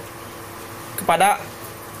wasiat kepada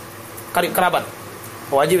karib kerabat.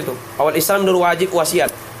 Wajib itu. Awal Islam dulu wajib wasiat.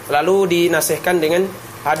 Lalu dinasihkan dengan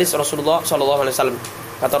hadis Rasulullah sallallahu alaihi wasallam.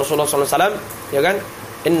 Kata Rasulullah sallallahu alaihi wasallam, ya kan?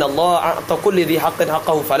 Innallaha a'ta kulli dhi haqqin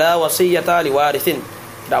haqqahu fala wasiyata liwarithin.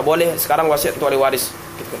 Tidak boleh sekarang wasiat untuk ahli waris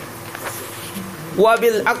gitu.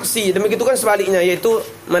 Wabil aksi, demikitu kan sebaliknya, yaitu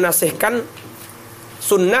menasihkan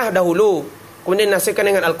sunnah dahulu, kemudian nasihkan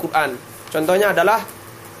dengan Al-Quran. Contohnya adalah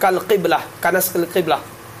kal qiblah, kanas qiblah.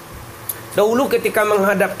 Dahulu ketika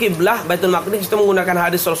menghadap kiblah Baitul Maqdis itu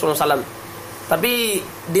menggunakan hadis Rasulullah SAW, tapi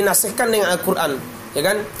dinasihkan dengan Al-Quran, ya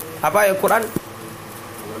kan? Apa Al-Quran?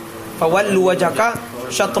 Fawallu wajhaka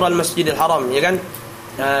syatral masjidil haram, ya kan?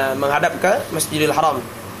 Menghadap ke Masjidil Haram.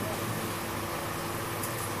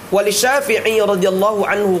 Wali Syafi'i radhiyallahu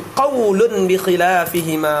anhu qaulun bi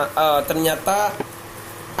khilafihima. Ternyata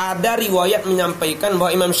ada riwayat menyampaikan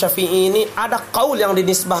bahwa Imam Syafi'i ini ada qaul yang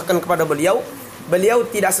dinisbahkan kepada beliau. Beliau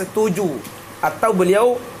tidak setuju atau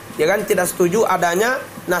beliau ya kan tidak setuju adanya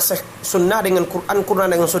nasih sunnah dengan Quran,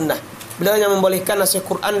 Quran dengan sunnah. Beliau yang membolehkan nasih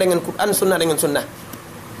Quran dengan Quran, sunnah dengan sunnah.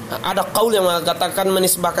 Ada qaul yang mengatakan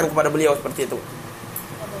menisbahkan kepada beliau seperti itu.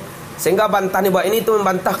 Sehingga bantah bahwa ini itu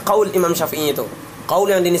membantah qaul Imam Syafi'i itu.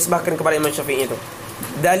 Qaul yang dinisbahkan kepada Imam Syafi'i itu.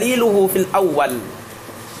 Daliluhu fil awal.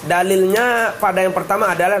 Dalilnya pada yang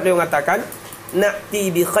pertama adalah beliau mengatakan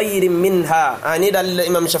na'ti bi khairim minha. Ini dalil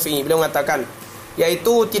Imam Syafi'i. Beliau mengatakan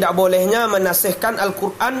yaitu tidak bolehnya menasihkan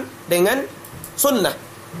Al-Quran dengan sunnah.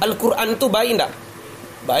 Al-Quran itu baik enggak?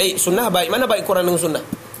 Baik, sunnah baik. Mana baik Quran dengan sunnah?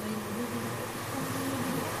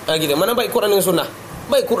 Gitu. Mana baik Quran dengan sunnah?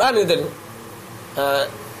 Baik Quran itu.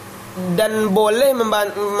 Dan boleh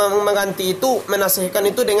mengganti itu, menasihkan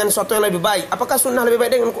itu dengan sesuatu yang lebih baik. Apakah sunnah lebih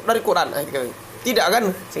baik dari Quran? Tidak kan?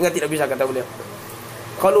 Sehingga tidak bisa kata beliau.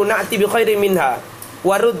 Qalu na'ti bi khairin minha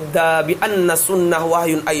warudda bi anna sunnah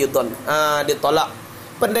wahyun aidan. Ditolak.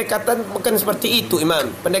 Pendekatan bukan seperti itu,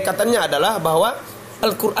 Imam. Pendekatannya adalah bahwa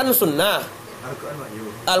Al-Quran sunnah,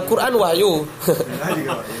 Al-Quran wahyu.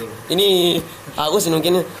 Ini agus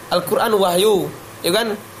mungkin Al-Quran wahyu, ya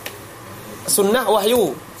kan? Sunnah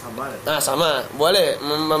wahyu. Sama. Boleh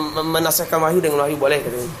menasihkan wahyu dengan wahyu boleh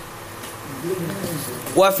katanya.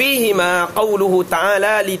 Wa fihi ma qauluhu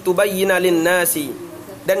ta'ala litubayyana lin-nasi.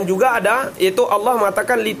 Dan juga ada yaitu Allah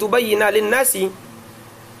mengatakan litubayyana lin-nasi.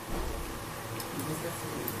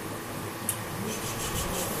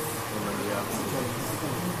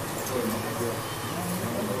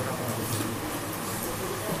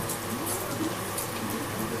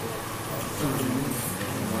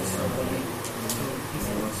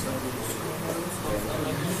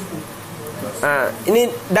 Ini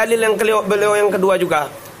dalil yang beliau yang kedua juga.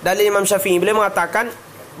 Dalil Imam Syafi'i, beliau mengatakan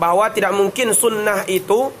bahwa tidak mungkin sunnah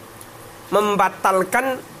itu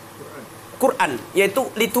membatalkan Quran, yaitu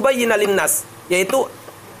litubayyina linnas, yaitu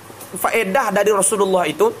faedah dari Rasulullah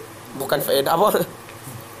itu bukan faedah apa?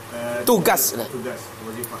 Tugas.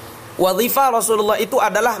 Wazifah Rasulullah itu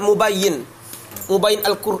adalah mubayyin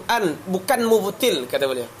Al-Quran, bukan mubtil, kata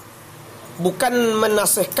beliau. Bukan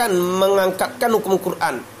menasihkan, mengangkatkan hukum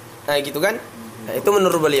Quran. Nah, gitu kan? Nah, itu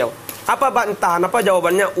menurut beliau. Apa bantahan? Apa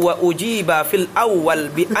jawabannya? Wa ujiba fil awal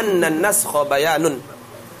bi anna naskha bayanun.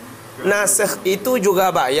 Nasikh itu juga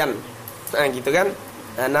bayan. Nah, gitu kan?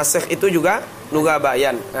 Nah, nasikh itu juga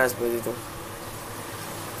bayan. Nah, seperti itu.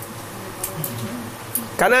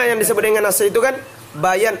 Karena yang disebut dengan nasikh itu kan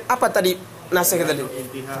bayan, apa tadi nasikh tadi?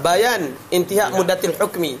 Bayan intihak muddatil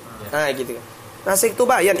hukmi. Nah, gitu kan. Nasikh itu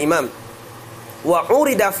bayan, Imam. Wa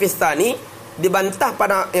urida fis tsani, dibantah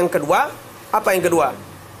pada yang kedua. Apa yang kedua?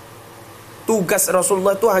 Tugas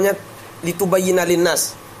Rasulullah itu hanya litubayyina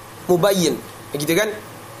linnas, mubayyin, gitu kan?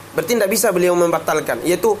 Berarti tidak bisa beliau membatalkan,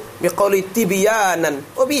 yaitu biqauli tibyanan.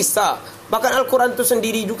 Oh, bisa. Bahkan Al-Quran itu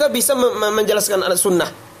sendiri juga bisa menjelaskan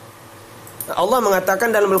al-sunnah. Allah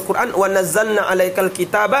mengatakan dalam Al-Quran, wa nazzalna 'alaikal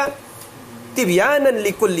kitaba tibyanan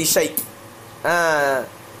likulli syai'.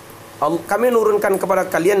 Kami nurunkan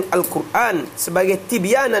kepada kalian Al-Quran sebagai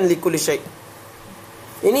tibyanan likulli syai'.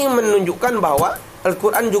 Ini menunjukkan bahwa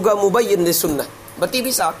Al-Quran juga mubayyin li sunnah. Berarti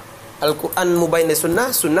bisa Al-Quran mubayyin li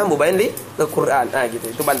sunnah, sunnah mubayyin li Al-Quran. Gitu.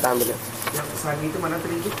 Itu bantahan beliau. Yang sani itu mana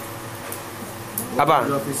tadi itu? Apa?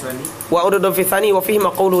 Wa urdu fi tsani wa fihi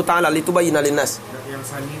maqulu ta'ala litubayyana linnas. Yang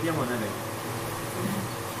sani dia mana nih?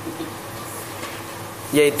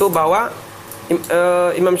 Yaitu bahwa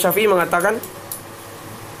Imam Syafi'i mengatakan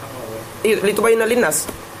litubayyana linnas.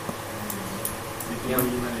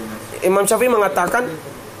 Imam Syafi'i mengatakan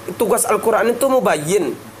tugas Al-Quran itu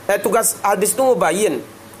mubayyin, tugas hadis itu mubayyin.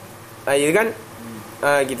 Iya kan?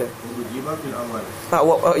 Gitu.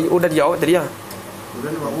 Udah dijawab tadi ya.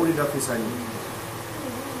 Kemudian wa urida fi tsani.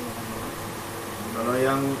 Kalau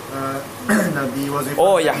yang Nabi wazifah.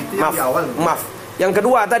 Oh ya, maaf. Yang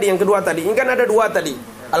kedua tadi. Ini kan ada dua tadi.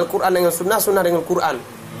 Al-Quran dengan sunnah, sunnah dengan Quran.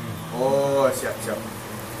 Oh, siap.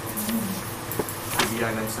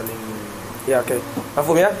 Kebianan saling. Ya, oke.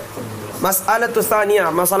 Paham ya? Mas'alatu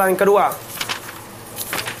tsaniyah, masalah yang kedua.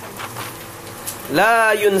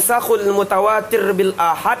 La yunsakhul mutawatir bil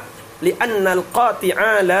ahad li'anna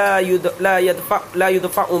al-qati'a la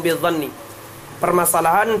yudfa'u bil dhanni.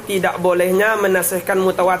 Permasalahan tidak bolehnya menasihkan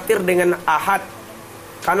mutawatir dengan ahad,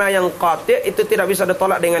 karena yang qati' itu tidak bisa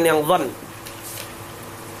ditolak dengan yang dhann.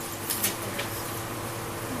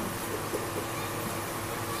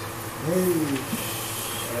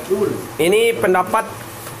 Ini pendapat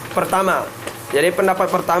pertama. Jadi pendapat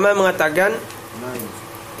pertama mengatakan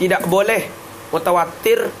tidak boleh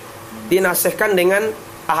mutawatir dinasihkan dengan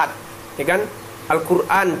ahad, ya kan?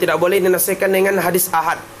 Al-Quran tidak boleh dinasihkan dengan hadis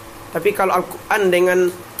ahad. Tapi kalau Al-Quran dengan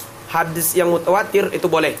hadis yang mutawatir itu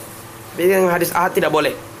boleh. Tapi yang hadis ahad tidak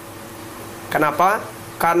boleh. Kenapa?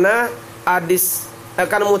 Karena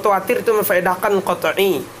karena mutawatir itu memfaedahkan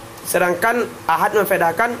qat'i, sedangkan ahad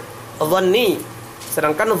memfaedahkan dhanni.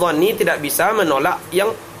 Sedangkan dhanni tidak bisa menolak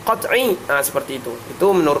yang qat'i. Seperti itu.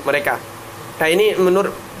 Itu menurut mereka. Nah, ini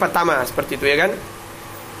menurut pertama seperti itu, ya kan?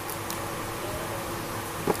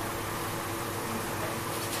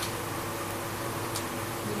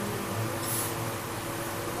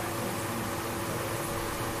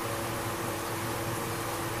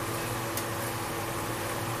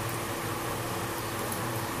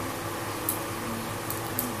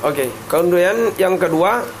 Oke, kemudian yang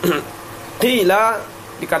kedua, qila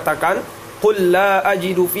dikatakan, qul la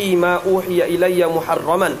ajidu fi ma uhiya ilayya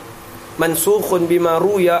muharraman mansukhun bima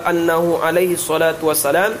ruya annahu alaihi salatu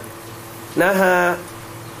wassalam naha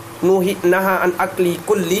an akli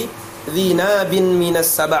kulli dhinabin minas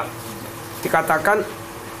saba'. Dikatakan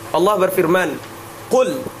Allah berfirman,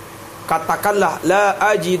 qul, katakanlah, la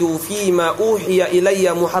ajidu fi ma uhiya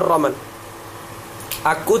ilayya muharraman,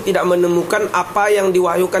 aku tidak menemukan apa yang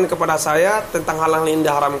diwahyukan kepada saya tentang hal-hal yang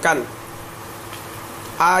diharamkan.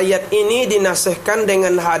 Ayat ini dinasihkan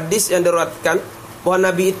dengan hadis yang diriwayatkan bahwa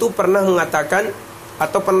Nabi itu pernah mengatakan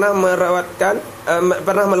atau pernah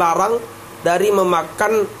pernah melarang dari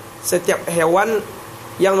memakan setiap hewan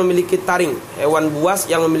yang memiliki taring, hewan buas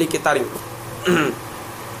yang memiliki taring.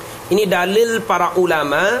 Ini dalil para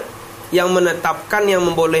ulama yang menetapkan, yang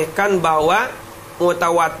membolehkan bahwa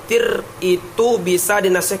mutawatir itu bisa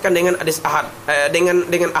dinasihkan dengan hadis ahad,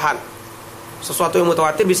 dengan ahad. Sesuatu yang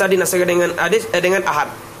mutawatir bisa dinasihkan dengan hadis dengan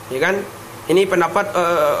ahad, ya kan? Ini pendapat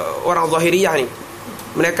orang Zahiriyah nih.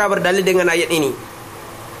 Mereka berdalil dengan ayat ini.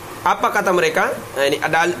 Apa kata mereka? Nah, ini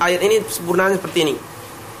ada ayat ini sempurnanya seperti ini.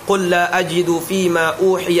 Qul la ajidu fima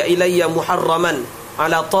uhiya ilayya muharraman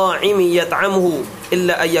ala ta'imi yat'amuhu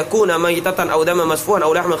illa an yakuna maytatan aw daman masfuhan aw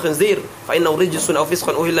lahma khinzir fa innahu rijsun aw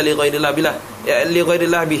fisqan uhilla li ghairillah billah li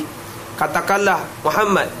ghairillah bih. Katakanlah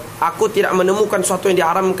Muhammad, aku tidak menemukan sesuatu yang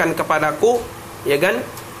diharamkan kepadaku, ya kan,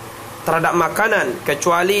 terhadap makanan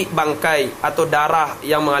kecuali bangkai atau darah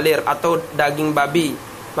yang mengalir atau daging babi,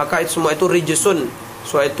 maka itu semua itu rijsun,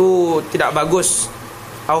 so itu tidak bagus.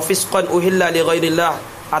 Au fisqan uhilla li ghairillah,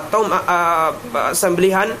 atau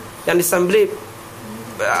sembelihan yang disembelih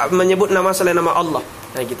menyebut nama selain nama Allah.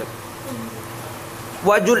 Nah gitu.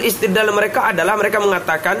 Wajul istidlal mereka adalah mereka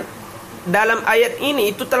mengatakan dalam ayat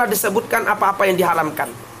ini itu telah disebutkan apa-apa yang diharamkan.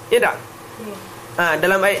 Ya tak? Nah,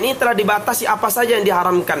 dalam ayat ini telah dibatasi apa saja yang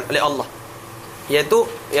diharamkan oleh Allah. Yaitu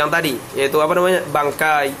yang tadi, yaitu apa namanya?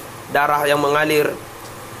 Bangkai, darah yang mengalir,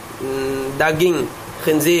 daging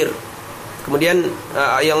khinzir. Kemudian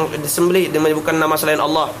yang disembelih dengan menyebutkan nama selain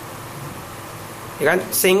Allah. Ya kan?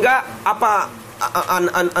 Sehingga apa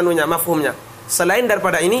anunya, mafhumnya? Selain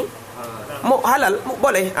daripada ini halal,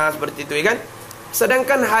 boleh. Seperti itu, ya kan?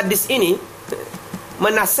 Sedangkan hadis ini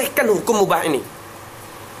menasihkan hukum mubah ini.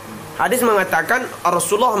 Hadis mengatakan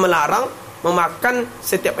Rasulullah melarang memakan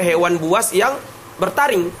setiap hewan buas yang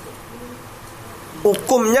bertaring.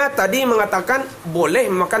 Hukumnya tadi mengatakan boleh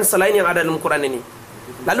memakan selain yang ada dalam Quran ini.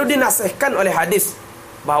 Lalu dinasihkan oleh hadis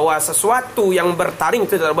bahwa sesuatu yang bertaring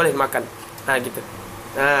itu tidak boleh makan. Nah gitu.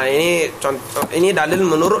 Nah ini contoh, ini dalil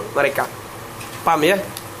menurut mereka. Paham ya?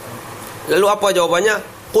 Lalu apa jawabannya?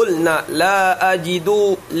 Qulna la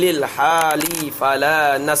ajidu lil hali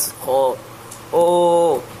fala naskho.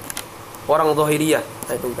 Oh, orang Zahiriyah.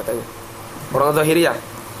 Nah, itu katanya. Orang Zahiriyah.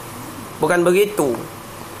 Bukan begitu.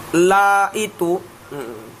 La itu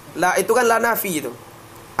kan la nafi itu.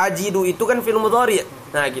 Ajidu itu kan fi'il mudhari'.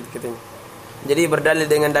 Nah, gitu katanya. Jadi berdalil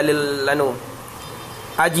dengan dalil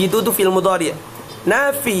ajidu itu fi'il mudhari'.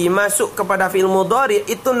 Nafi masuk kepada fi'il mudhari'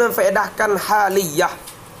 itu memfaedahkan haliyah.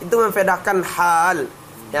 Itu memfaedahkan hal.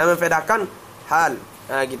 Yang memfaedahkan hal.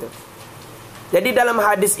 Nah, gitu. Jadi dalam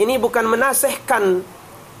hadis ini bukan menasihkan.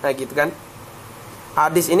 Nah, gitu kan.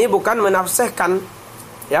 Hadis ini bukan menafsirkan,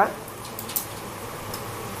 ya.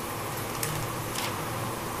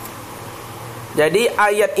 Jadi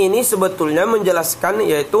ayat ini sebetulnya menjelaskan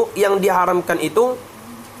yaitu yang diharamkan itu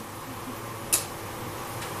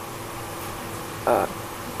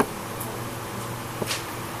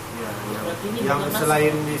yang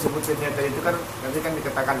selain disebutkan tadi itu kan nanti kan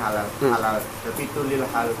dikatakan halal, tapi itu lil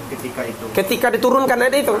hal ketika diturunkan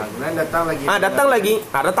ayat itu. Nah, datang lagi,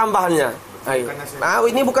 ada tambahannya.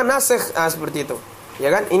 Ini bukan nasikh, seperti itu. Ya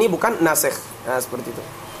kan? Ini bukan nasikh. Seperti itu.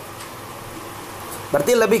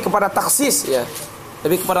 Berarti lebih kepada taksis, ya.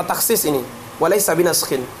 Lebih kepada taksis ini. Walaysa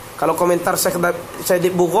binaskhin. Kalau komentar Syekh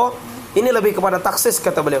Bugha, ini lebih kepada taksis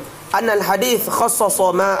kata beliau. Annal hadits khassasa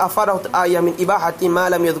ma afarahu ayat min ibahati ma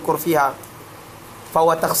lam yadhkur fiha.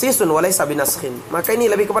 Fahuwa takhsisun walaysa binaskhin. Maka ini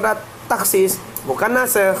lebih kepada taksis, bukan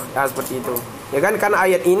nasikh. Seperti itu. Ya kan? Karena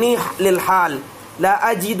ayat ini lil hal. La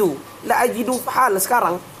ajidu hal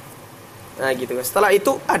sekarang. Nah, gitu kan. Setelah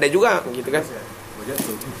itu ada juga gitu kan.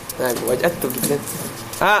 Wajatu gitu.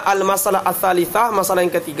 Al-masalah ats-tsalitsah, masalah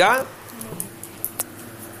yang ketiga.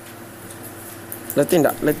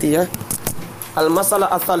 Letih ya. Al-masalah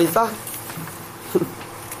ats-tsalitsah.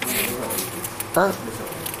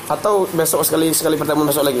 Atau besok sekali pertemuan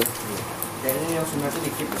besok lagi. Kayaknya yang sunnah itu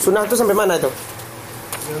dikit. Sunnah itu sampai mana itu?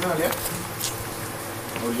 Sunnah lihat.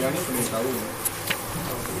 Oh, dia ini perlu tahu.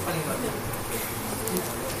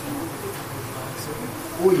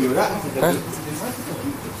 Oh iya,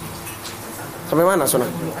 sampai mana sunnah?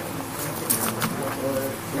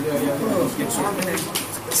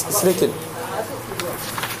 Sedikit.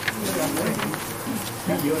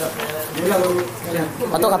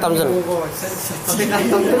 Atau khatam sana?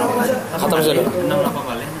 Khatam sana. 6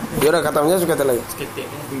 kali. Ya udah khatamnya juga ada lagi.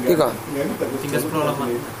 Tiga. Tinggal 10 lama.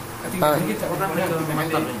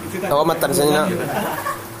 Matan sana.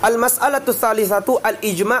 Al-mas'alatu tsalitsatu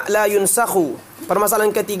al-ijma' la yunsakhu. Permasalahan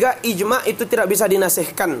ketiga, ijma' itu tidak bisa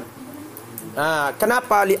dinasihkan.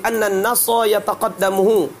 Kenapa? Li'anna an-nassa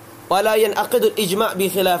yataqaddamuhu wa la yanqidu al-ijma' bi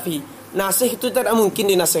khilafi. Nasih itu tidak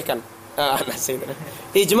mungkin dinasihkan.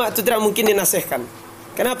 Ijma' itu tidak mungkin dinasihkan.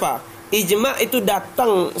 Kenapa? Ijma' itu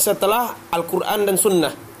datang setelah Al-Quran dan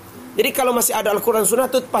Sunnah. Jadi kalau masih ada Al-Quran dan Sunnah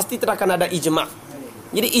itu pasti tidak akan ada ijma'.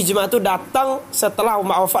 Jadi ijma' itu datang setelah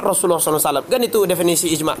wafat Rasulullah SAW. Kan itu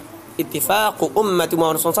definisi ijma'. Ittifaqu ummati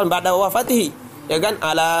Muhammad SAW ba'da wafatihi. Ya kan?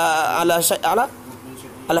 Ala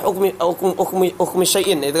hukmi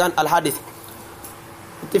syai'in. Itu kan al-hadis.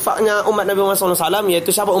 ittifaqnya umat Nabi Muhammad SAW,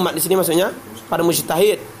 yaitu siapa umat di sini maksudnya? Para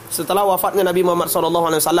mujtahid setelah wafatnya Nabi Muhammad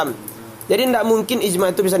SAW. Jadi tidak mungkin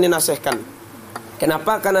ijma itu bisa dinasihkan.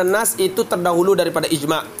 Kenapa? Karena nas itu terdahulu daripada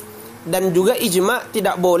ijma. Dan juga ijma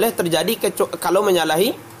tidak boleh terjadi kalau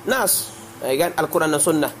menyalahi nas, ya kan? Al-Quran dan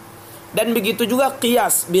Sunnah. Dan begitu juga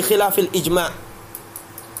qiyas bi khilafil ijma.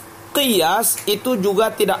 Qiyas itu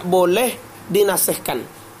juga tidak boleh dinasihkan.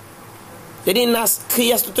 Jadi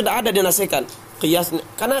qiyas itu tidak ada dinasihkan. Qiyas,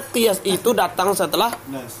 karena qiyas itu datang setelah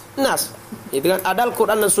nas. Itu kan ada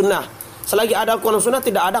Al-Quran dan Sunnah. Selagi ada Al-Quran dan Sunnah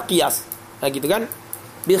tidak ada qiyas. Nah gitu kan?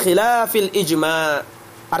 Bi khilafil ijma.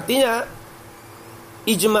 Artinya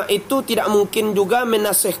ijma itu tidak mungkin juga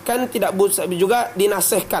menasihkan, tidak bisa juga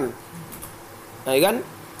dinasihkan. Nah, kan?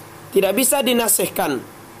 Tidak bisa dinasihkan.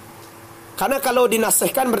 Karena kalau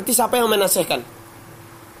dinasihkan berarti siapa yang menasihkan?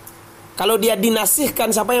 Kalau dia dinasihkan,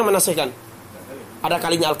 siapa yang menasihkan? Ada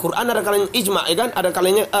kalinya Al-Quran, ada kalinya ijma, ya kan? Ada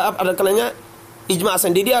kalinya ijma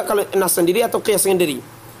sendiri, kalau nas sendiri atau qiyas sendiri.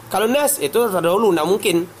 Kalau nas itu terdahulu, tidak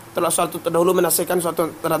mungkin telah suatu terdahulu menasihkan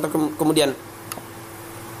suatu terhadap kemudian.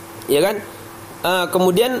 Ya kan?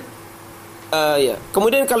 Kemudian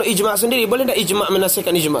kalau ijma sendiri, boleh tidak ijma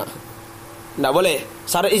menasihkan ijma? Tidak boleh.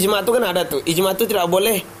 Syarat ijma itu kan ada tuh. Ijma itu tidak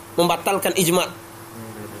boleh membatalkan ijma.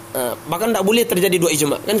 Bahkan tidak boleh terjadi dua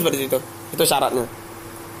ijma, kan seperti itu. Itu syaratnya.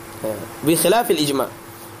 Bi khilafil ijma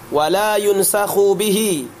wala yunsakhu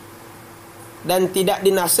bihi, dan tidak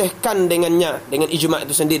dinasihkan dengannya, dengan ijma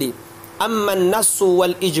itu sendiri. Amman nasu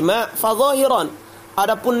wal ijma fa zahiran.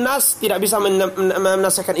 Adapun nas tidak bisa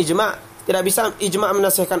menasihkan ijma, tidak bisa ijma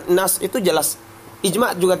menasihkan nas, itu jelas.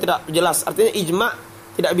 Ijma juga tidak jelas. Artinya ijma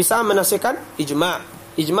tidak bisa menasihkan ijma.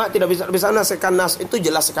 Ijma tidak bisa menasihkan nas, itu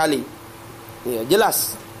jelas sekali. Ya,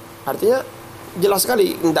 jelas. Artinya jelas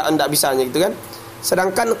sekali enggak bisanya gitu kan.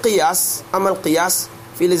 Sedangkan qiyas, amal qiyas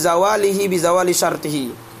fil zawalihi bi zawali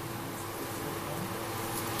syartihi.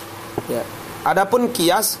 Ya. Adapun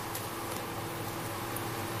qiyas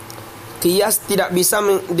tidak bisa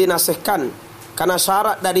dinasihkan karena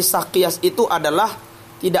syarat dari sah qiyas itu adalah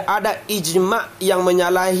tidak ada ijma yang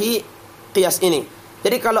menyalahi qiyas ini.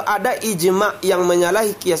 Jadi kalau ada ijma yang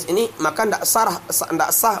menyalahi qiyas ini, maka tidak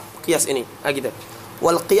sah qiyas ini. Gitu.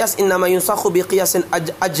 Wal qiyas innama yunsakhu bi qiyasin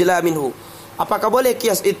ajla minhu. Apakah boleh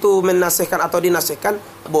qiyas itu menasihkan atau dinasihkan?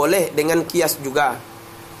 Boleh dengan qiyas juga.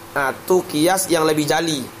 Nah, itu qiyas yang lebih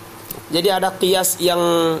jali. Jadi ada qiyas yang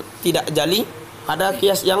tidak jali, ada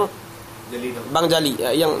qiyas yang bang jali,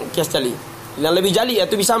 yang qiyas jali. Yang lebih jali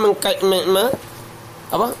itu bisa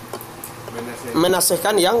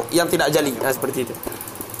menasihkan yang tidak jali. Nah, seperti itu.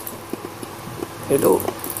 Itu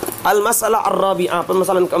al-masalah ar-rabi'ah,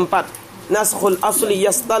 permasalahan keempat. Naskhul asli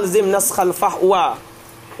yastalzim naskhal fahwa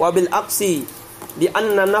wa bil aqsi di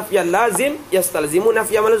anna nafya lazim yastalzimu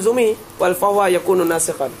nafya malzumi wal fahwa yakunu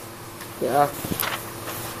nasikhan. Ya.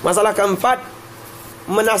 Masalah keempat,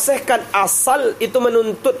 menasihkan asal itu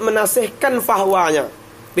menuntut menasihkan fahwanya.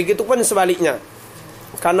 Begitupun sebaliknya.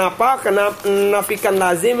 Kenapa? Karena menafikan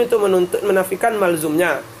lazim itu menuntut menafikan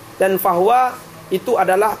malzumnya, dan fahwa itu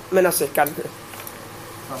adalah menasihkan.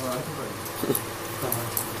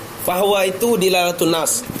 Fahwa itu dilalatun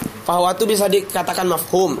nas. Fahwa itu bisa dikatakan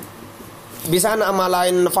mafhum. Bisa nama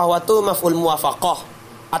lain fahwa itu maf'ul muwafaqah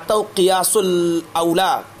atau qiyasul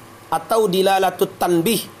aula atau dilalatut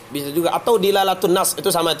tanbih, bisa juga, atau dilalatun nas,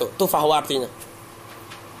 itu sama itu fahwa artinya.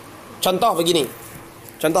 Contoh begini.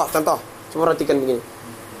 Contoh. Coba perhatikan begini.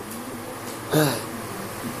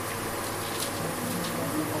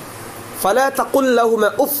 Fala taqul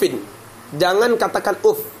lahuma uffin. Jangan katakan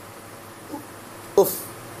uff.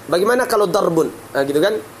 Bagaimana kalau darbun? Nah, gitu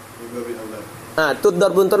kan? Nah, itu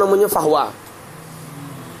darbun itu namanya fahwa.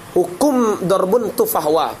 Hukum darbun itu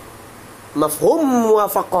fahwa. Mafhum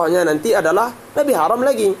muwafaqahnya nanti adalah lebih haram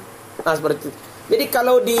lagi. Nah, seperti itu. Jadi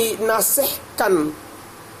kalau dinasihkan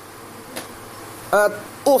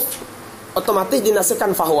otomatis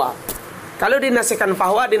dinasihkan fahwa. Kalau dinasihkan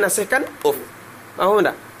fahwa, dinasihkan Paham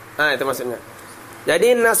enggak? Nah, itu maksudnya.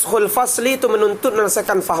 Jadi naskhul fasli itu menuntut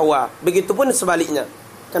menasihkan fahwa. Begitupun sebaliknya.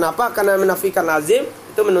 Kenapa? Karena menafikan lazim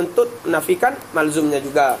itu menuntut menafikan malzumnya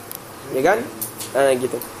juga. Ya kan? Nah,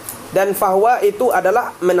 gitu. Dan fahwa itu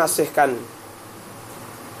adalah menasihkan.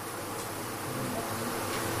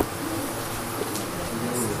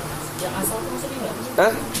 Yang asal itu maksudnya enggak?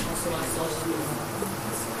 Hah?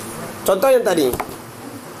 Contoh yang tadi.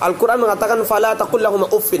 Al-Quran mengatakan fala taqul lahum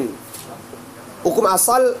uffin. Hukum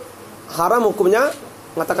asal haram, hukumnya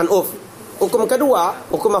mengatakan uff. Hukum kedua,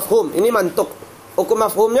 hukum mafhum. Ini mantuk. Hukum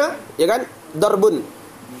mafhumnya, ya kan? Darbun.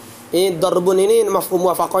 Ini darbun ini mafhum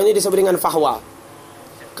muwafaqah ini disebut dengan fahwa.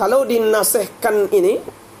 Kalau dinasihkan ini,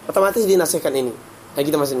 otomatis dinasihkan ini. Kayak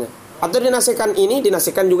gitu maksudnya. Atau dinasihkan ini,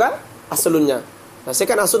 dinasihkan juga aslunnya.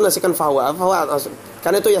 Nasihkan aslun, nasihkan fahwa aslun.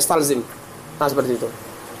 Karena itu yastalzim. Nah, seperti itu.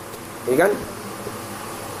 Iya kan?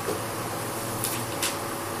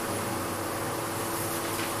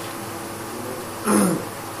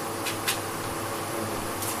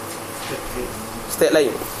 Step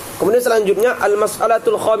lain. Kemudian selanjutnya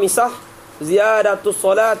al-mas'alatul khamisah ziyadatu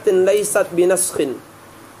salatin laysat binaskhin.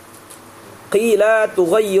 Qila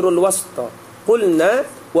tughayyirul wasta. Qulna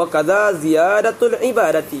wa kadza ziyadatul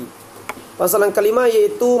ibadati. Masalah kelima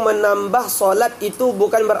yaitu menambah solat itu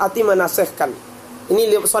bukan berarti menasihkan.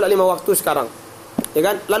 Ini solat 5 waktu sekarang. Ya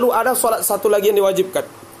kan? Lalu ada solat satu lagi yang diwajibkan.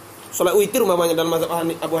 Solat witir umpamanya dalam mazhab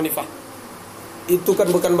Abu Hanifah. Itu kan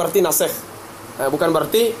bukan berarti nasih. Bukan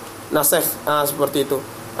berarti nasih. Seperti itu.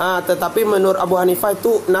 Tetapi menurut Abu Hanifah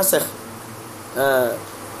itu nasih.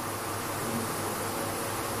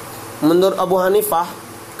 Menurut Abu Hanifah,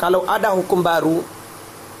 kalau ada hukum baru,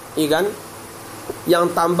 iya kan, yang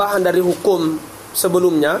tambahan dari hukum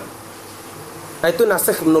sebelumnya, itu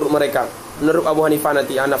nasikh menurut mereka. Menurut Abu Hanifah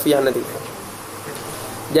nanti, Hanafiyah nanti.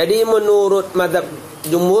 Jadi menurut mazhab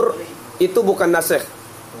jumhur itu bukan nasikh.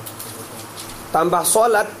 Tambah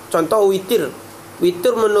solat, contoh witir.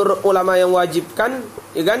 Witir menurut ulama yang wajibkan,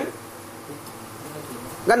 ya kan?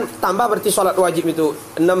 Kan tambah berarti solat wajib itu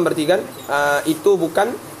 6 berarti kan? Itu bukan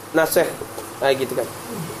nasikh. Gitu kan.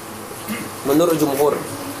 Menurut jumhur.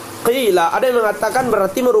 Qila, ada yang mengatakan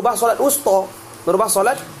berarti merubah solat wusta. Merubah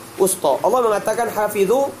solat wusta. Allah mengatakan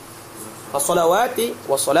hafidhu as-salawati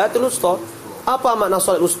was-salatul wusta. Apa makna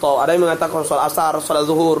solat wusta? Ada yang mengatakan solat asar, solat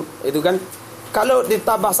zuhur, itu kan. Kalau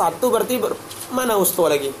ditambah satu berarti mana wusta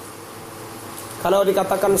lagi? Kalau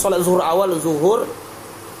dikatakan solat zuhur awal, zuhur,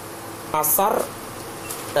 asar,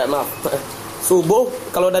 subuh.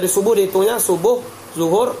 Kalau dari subuh dihitungnya subuh,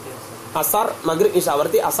 zuhur, asar, maghrib, isya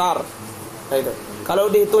berarti asar. Nah itu. Kalau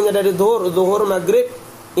dihitungnya dari zuhur, maghrib,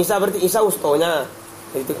 isya berarti isya wustonya.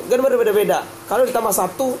 Itu kan berbeda-beda. Kalau ditambah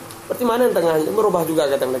satu, berarti mana yang tengahnya? Merubah juga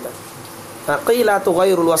kata mereka. Qila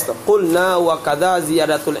tughayyirul wasta. Qulna wa kadza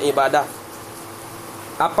ziyadatul ibadah.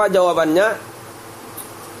 Apa jawabannya?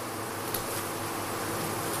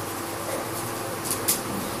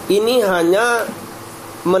 Ini hanya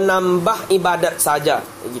menambah ibadat saja,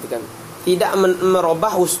 gitu kan. Tidak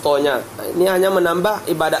merubah wustonya. Ini hanya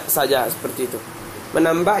menambah ibadat saja, seperti itu.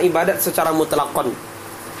 Menambah ibadat secara mutlaqan,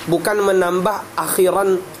 bukan menambah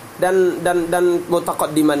akhiran dan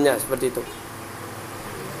mutaqaddimannya, seperti itu.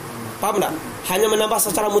 Paham tak? Hanya menambah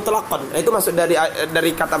secara mutlaqan. Itu maksud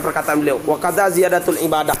dari kata perkataan beliau. Wa kadza ziyadatul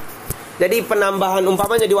ibadah. Jadi penambahan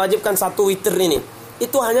umpamanya diwajibkan satu witir ini,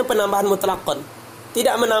 itu hanya penambahan mutlaqan.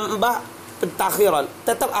 Tidak menambah takhiran.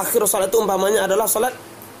 Tetap akhir salat itu umpamanya adalah salat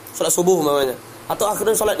subuh umpamanya, atau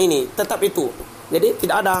akhirnya salat ini, tetap itu. Jadi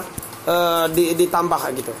tidak ada ditambah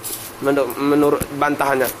gitu menurut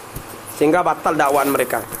bantahannya, sehingga batal dakwaan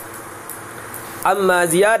mereka. Amma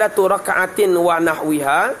ziyadatu raka'atin wa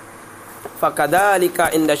nahwiha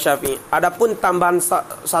fakadzalika inda Syafi'i. Adapun tambahan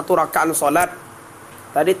satu rakaat salat,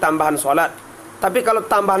 tadi tambahan salat, tapi kalau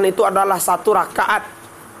tambahan itu adalah satu rakaat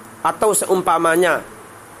atau seumpamanya,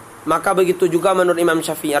 maka begitu juga menurut Imam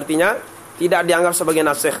Syafi'i, artinya tidak dianggap sebagai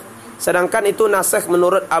nasikh. Sedangkan itu nasikh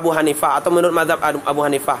menurut Abu Hanifah atau menurut mazhab Abu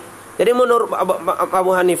Hanifah. Jadi menurut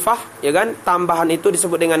Abu Hanifah, ya kan, tambahan itu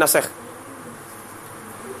disebut dengan nasikh.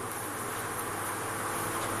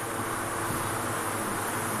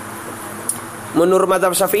 Menurut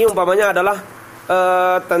mazhab Syafi'i umpamanya adalah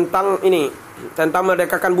tentang ini, tentang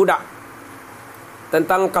merdekakan budak,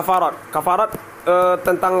 tentang kafarat. Kafarat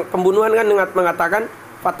tentang pembunuhan kan mengatakan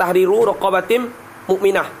fatahriru raqabatim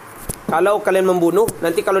mukminah. Kalau kalian membunuh,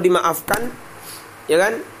 nanti kalau dimaafkan, ya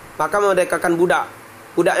kan, maka merdekakan budak.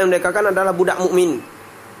 Budak yang merdekakan adalah budak mukmin.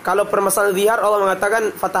 Kalau permasalahan zihar, Allah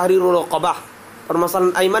mengatakan fatahriru raqabah.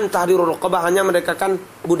 Permasalahan aiman, tahriru raqabah, hanya merdekakan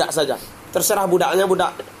budak saja. Terserah budaknya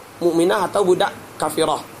budak mukminah atau budak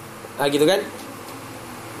kafirah. Gitu kan?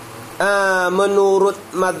 Menurut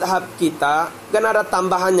madhab kita kan ada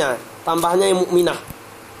tambahannya. Tambahannya yang mukminah.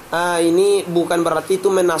 Ini bukan berarti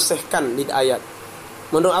itu menasihkan di ayat.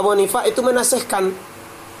 Menurut Abu Hanifah itu menasihkan.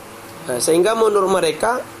 Sehingga menurut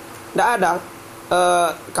mereka tidak ada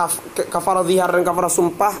kafarah zihar dan kafarah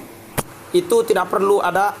sumpah itu tidak perlu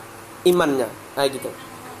ada imannya. Gitu.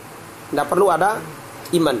 Tidak perlu ada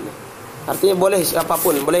iman. Artinya boleh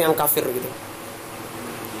siapapun, boleh yang kafir gitu.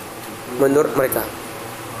 Menurut mereka.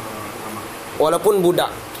 Walaupun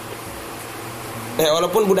budak.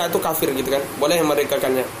 Walaupun budak itu kafir gitu kan, boleh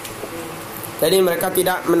memerdekakannya. Jadi mereka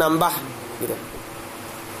tidak menambah gitu.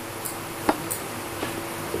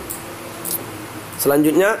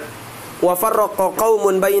 Selanjutnya Wa farraqa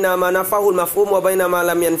qaumun baina ma nafahul mafhum wa baina ma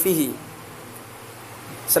lam yanfihi.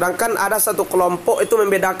 Sedangkan ada satu kelompok itu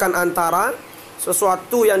membedakan antara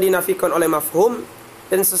sesuatu yang dinafikan oleh mafhum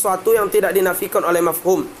dan sesuatu yang tidak dinafikan oleh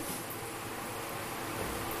mafhum.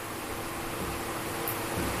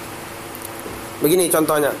 Begini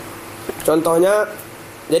contohnya. Contohnya,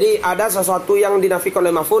 jadi ada sesuatu yang dinafikan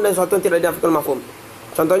oleh mafhum dan sesuatu yang tidak dinafikan oleh mafhum.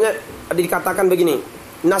 Contohnya dikatakan begini.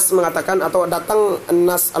 Nas mengatakan atau datang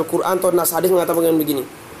nas Al-Quran atau nas hadis mengatakan begini.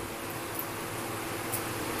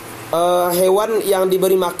 Hewan yang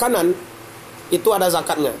diberi makanan itu ada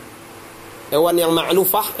zakatnya. Hewan yang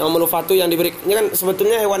ma'lufah, yang ma'lufah itu yang diberi, ini kan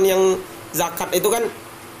sebetulnya hewan yang zakat itu kan,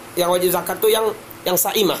 yang wajib zakat itu yang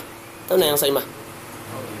saimah. Tahu nggak yang saimah?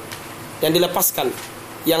 Yang dilepaskan,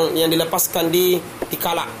 yang dilepaskan di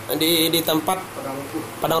kala, di tempat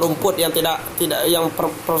padang rumput yang tidak yang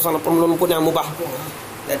rumput yang mubah.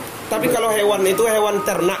 Tapi kalau hewan itu hewan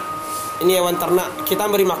ternak, ini hewan ternak, kita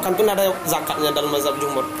beri makan pun ada zakatnya dalam mazhab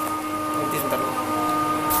jumhur. Nanti sebentar.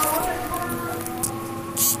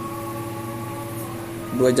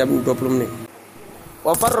 2 jam 20 menit.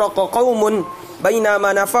 Wa farraqa qaumun baina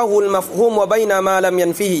ma nafahul mafhum wa baina ma lam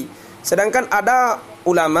yanfihi. Sedangkan ada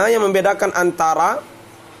ulama yang membedakan antara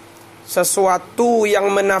sesuatu yang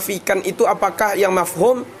menafikan itu apakah yang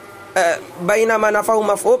mafhum, baina ma nafahul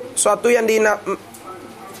mafhum, suatu yang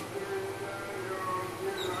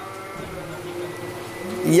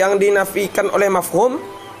dinafikan oleh mafhum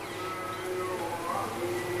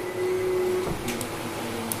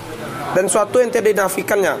dan suatu yang tidak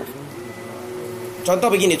dinafikannya.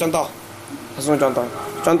 Contoh begini, langsung contoh.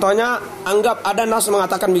 Contohnya, anggap ada nas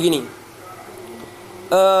mengatakan begini.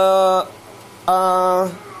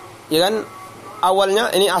 Ya kan?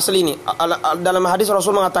 Awalnya ini asli ini. Dalam hadis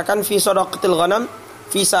Rasul mengatakan fi sadaqatil ghanam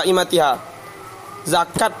fi saimatiha.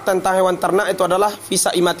 Zakat tentang hewan ternak itu adalah fi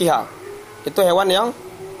saimatiha. Itu hewan yang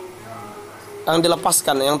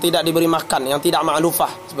dilepaskan, yang tidak diberi makan, yang tidak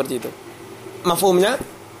ma'lufah, seperti itu. Mafhumnya,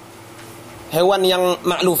 hewan yang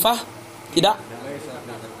ma'lufah tidak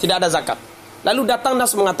ada zakat. Lalu datang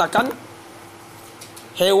nas mengatakan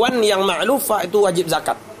hewan yang ma'lufah itu wajib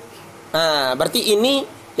zakat. Nah, berarti ini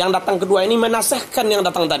yang datang kedua ini menasihkan yang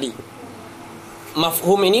datang tadi.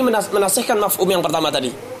 Mafhum ini menasihkan mafhum yang pertama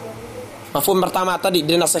tadi. Mafhum pertama tadi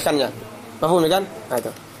dinasihkannya. Mafhum kan? Nah,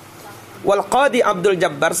 itu. Wal Qadi Abdul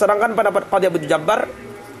Jabbar, sedangkan pendapat Qadi Abdul Jabbar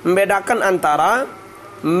membedakan antara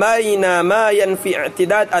baina ma yanfi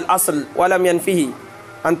i'tidad al-asl wa lam yanfihi,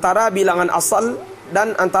 antara bilangan asal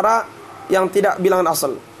dan antara yang tidak bilangan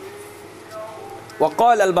asal. Wa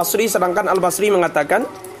qala al-Basri, sedangkan al-Basri mengatakan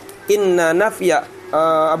inna nafya,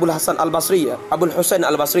 Abul Hasan al-Basri, Abul Husain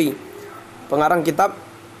al-Basri, pengarang kitab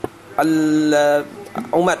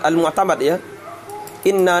Al-Umad Al-Mu'tamad ya.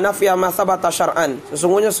 Inna nafya ma thabata syar'an,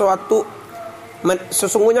 sesungguhnya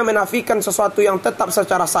menafikan sesuatu yang tetap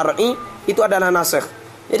secara syar'i itu adalah nasikh.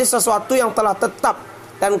 Jadi sesuatu yang telah tetap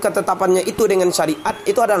dan ketetapannya itu dengan syariat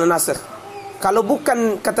itu adalah nasikh. Kalau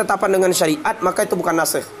bukan ketetapan dengan syariat maka itu bukan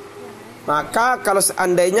nasikh. Maka kalau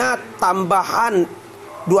seandainya tambahan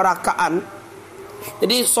 2 rakaat,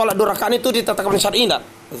 jadi sholat 2 rakaat itu ditetapkan syar'i enggak?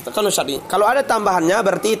 Ditetapkan syar'i. Kalau ada tambahannya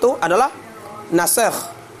berarti itu adalah nasikh.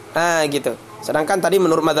 Nah, gitu. Sedangkan tadi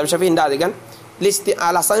menurut mazhab Syafi'i tidak kan?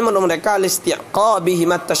 Alasannya menurut mereka listiqabihi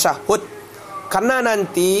at-tasyahhud. Karena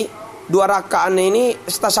nanti 2 rakaat ini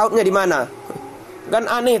tasyahudnya di mana? Kan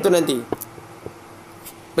aneh itu nanti.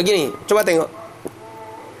 Begini, coba tengok.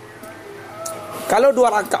 Kalau 2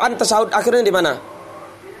 rakaat tasyahud akhirnya di mana?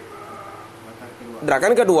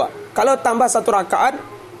 Rakaat kedua. Kalau tambah 1 rakaat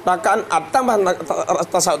tambah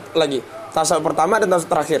tasyahud lagi. Tasyahud pertama dan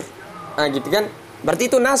tasyahud terakhir. Nah, gitu kan? Berarti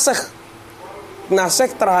itu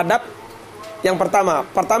nasikh terhadap yang pertama.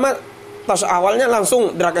 Pertama tasyahud awalnya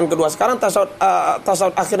langsung di rakaat kedua. Sekarang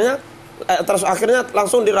tasyahud akhirnya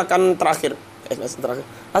langsung di rakaat terakhir.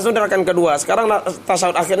 Langsung di rakaat kedua. Sekarang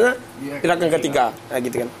tasyahud akhirnya di rakaat ketiga. Nah,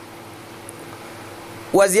 gitu kan.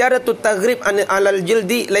 Wa ziyadatut taghrib 'alal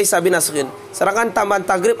jildi laisa binaskhin. Sedangkan tambahan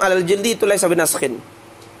taghrib 'alal jildi itu laisa binaskhin.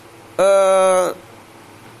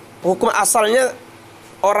 Hukum asalnya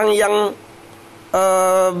orang yang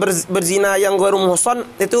berzina yang ghairu muhsan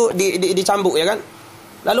itu dicambuk ya kan.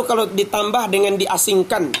 Lalu kalau ditambah dengan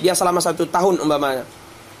diasingkan dia selama 1 tahun umpamanya,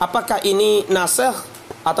 apakah ini nasikh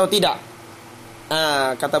atau tidak?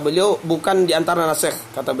 Kata beliau bukan di antara nasikh,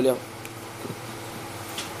 kata beliau.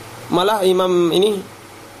 Malah Imam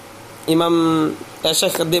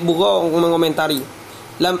Syekh Debugho mengomentari,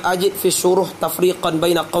 lam ajid fi syuruh tafriqan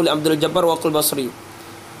baina qauli Abdul Jabbar wa qaul Basri.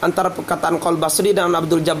 Antara perkataan qaul Basri dan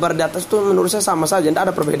Abdul Jabbar di atas itu menurut saya sama saja, tidak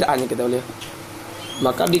ada perbedaannya, kita lihat.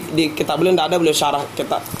 Maka di kitab beliau tidak ada beliau syarah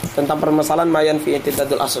kita tentang permasalahan mayan fi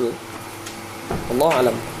i'tidadul asl. Allahu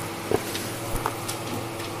a'lam.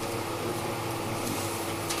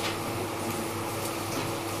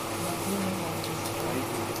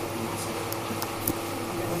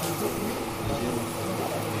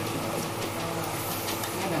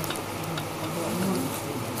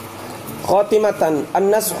 Khatimatan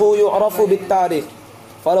an-naskhu yu'rafu bit-tarikh.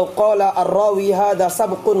 Falau qala ar-rawi hadha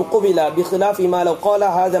sabqun qubila bi khilafi ma law qala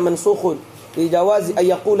hadha mansukhun li jawazi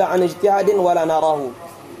ay yaqula an ijtihadin wala narahu.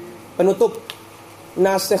 Penutup,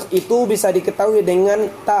 nasikh itu bisa diketahui dengan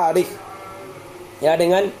tarikh. Ya,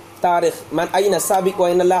 dengan tarikh. Man aina sabiq wa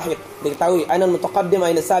aina lahiq. Diketahui aina mutaqaddim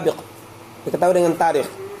aina sabiq. Diketahui dengan tarikh.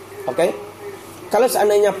 Oke? Kalau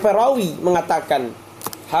seandainya perawi mengatakan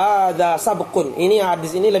hadza sabqun, ini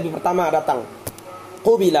hadis ini lebih pertama datang,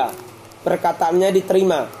 qubila, perkataannya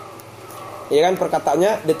diterima, ya kan,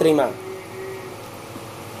 perkataannya diterima.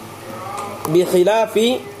 Bi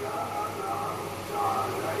khilafi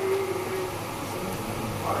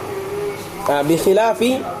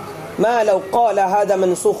ma law qala hadza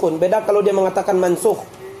mansukhun. Beda kalau dia mengatakan mansukh,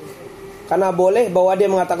 karena boleh bahwa dia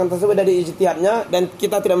mengatakan tersebut dari ijtihadnya dan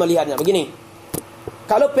kita tidak melihatnya. Begini,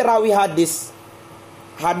 kalau perawi hadis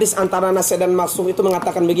antara nasikh dan mansukh itu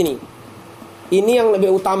mengatakan begini, ini yang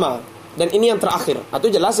lebih utama dan ini yang terakhir, itu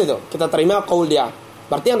jelas itu kita terima qaul dia.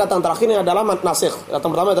 Berarti yang datang terakhir ini adalah nasikh,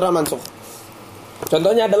 datang pertama adalah mansukh.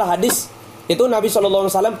 Contohnya adalah hadis itu Nabi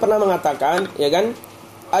SAW pernah mengatakan, ya kan,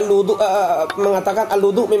 al-wudu, mengatakan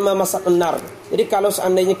al-wudu mimma masatun nar. Jadi kalau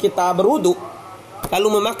seandainya kita berwudu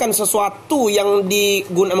lalu memakan sesuatu yang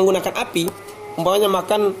menggunakan api, umpamanya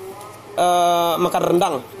makan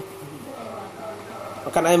rendang,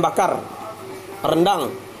 makan ayam bakar,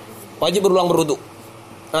 rendang, wajib berulang berwudu.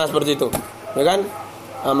 Nah, seperti itu, ya kan?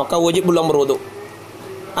 Maka wajib berulang berwudu.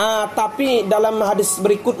 Tapi dalam hadis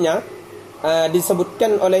berikutnya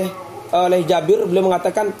disebutkan oleh Jabir, beliau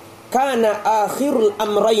mengatakan kana akhirul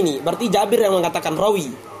amraini. Berarti Jabir yang mengatakan, rawi,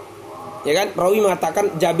 ya kan? Rawi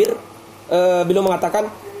mengatakan, Jabir beliau mengatakan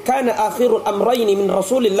kana akhirul amraini min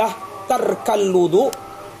Rasulillah tarkal wudu,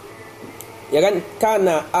 ya kan?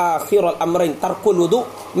 Kana akhirul amrain tarkul wudu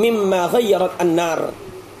mimma ghayyarat an-nar.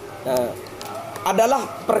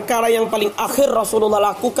 Adalah perkara yang paling akhir Rasulullah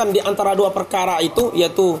lakukan di antara dua perkara itu,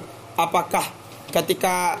 yaitu apakah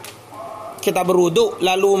ketika kita berwudu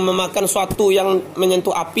lalu memakan sesuatu yang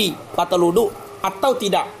menyentuh api batal wudu atau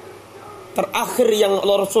tidak. Terakhir yang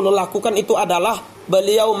Rasulullah lakukan itu adalah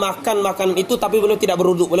beliau makan makanan itu tapi beliau tidak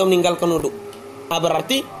berwudu, beliau meninggalkan wudu.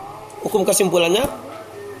 Berarti hukum kesimpulannya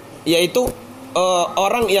yaitu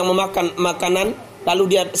orang yang memakan makanan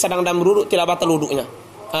lalu dia sedang dalam wudu tidak batal wudunya.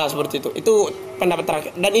 Seperti itu. Itu pendapat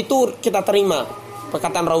terakhir. Dan itu kita terima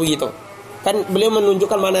perkataan rawi itu. Kan beliau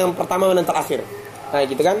menunjukkan mana yang pertama, mana yang terakhir.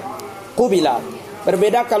 Gitu kan. Qubila.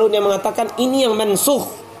 Berbeda kalau dia mengatakan ini yang mansukh.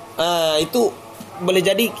 Itu boleh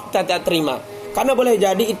jadi kita tidak terima. Karena boleh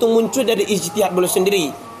jadi itu muncul dari ijtihad beliau sendiri.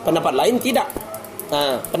 Pendapat lain tidak.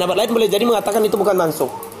 Pendapat lain boleh jadi mengatakan itu bukan mansukh.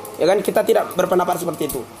 Ya kan, kita tidak berpendapat seperti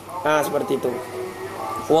itu. Seperti itu.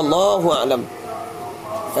 Wallahu a'lam.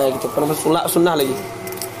 Gitu. Pendapat sunnah lagi.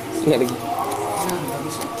 Ingat lagi.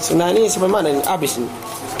 Sunnah ini sampai mana ini? Habis ini.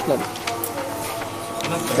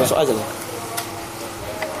 Masuk aja lah.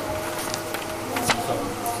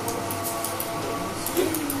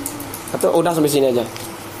 Atau udah sampai sini aja.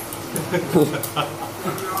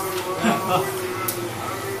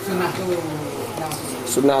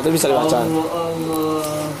 Sunnah itu bisa dibaca.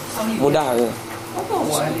 Mudah ya.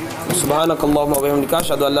 Subhanakallahumma wa bihamdika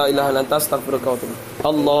asyhadu an la ilaha illa anta astaghfiruka wa atubu ilaik.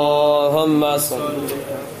 Allahumma shalli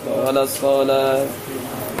ala salat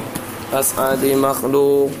as'adi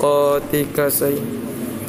makhluqatika sayyid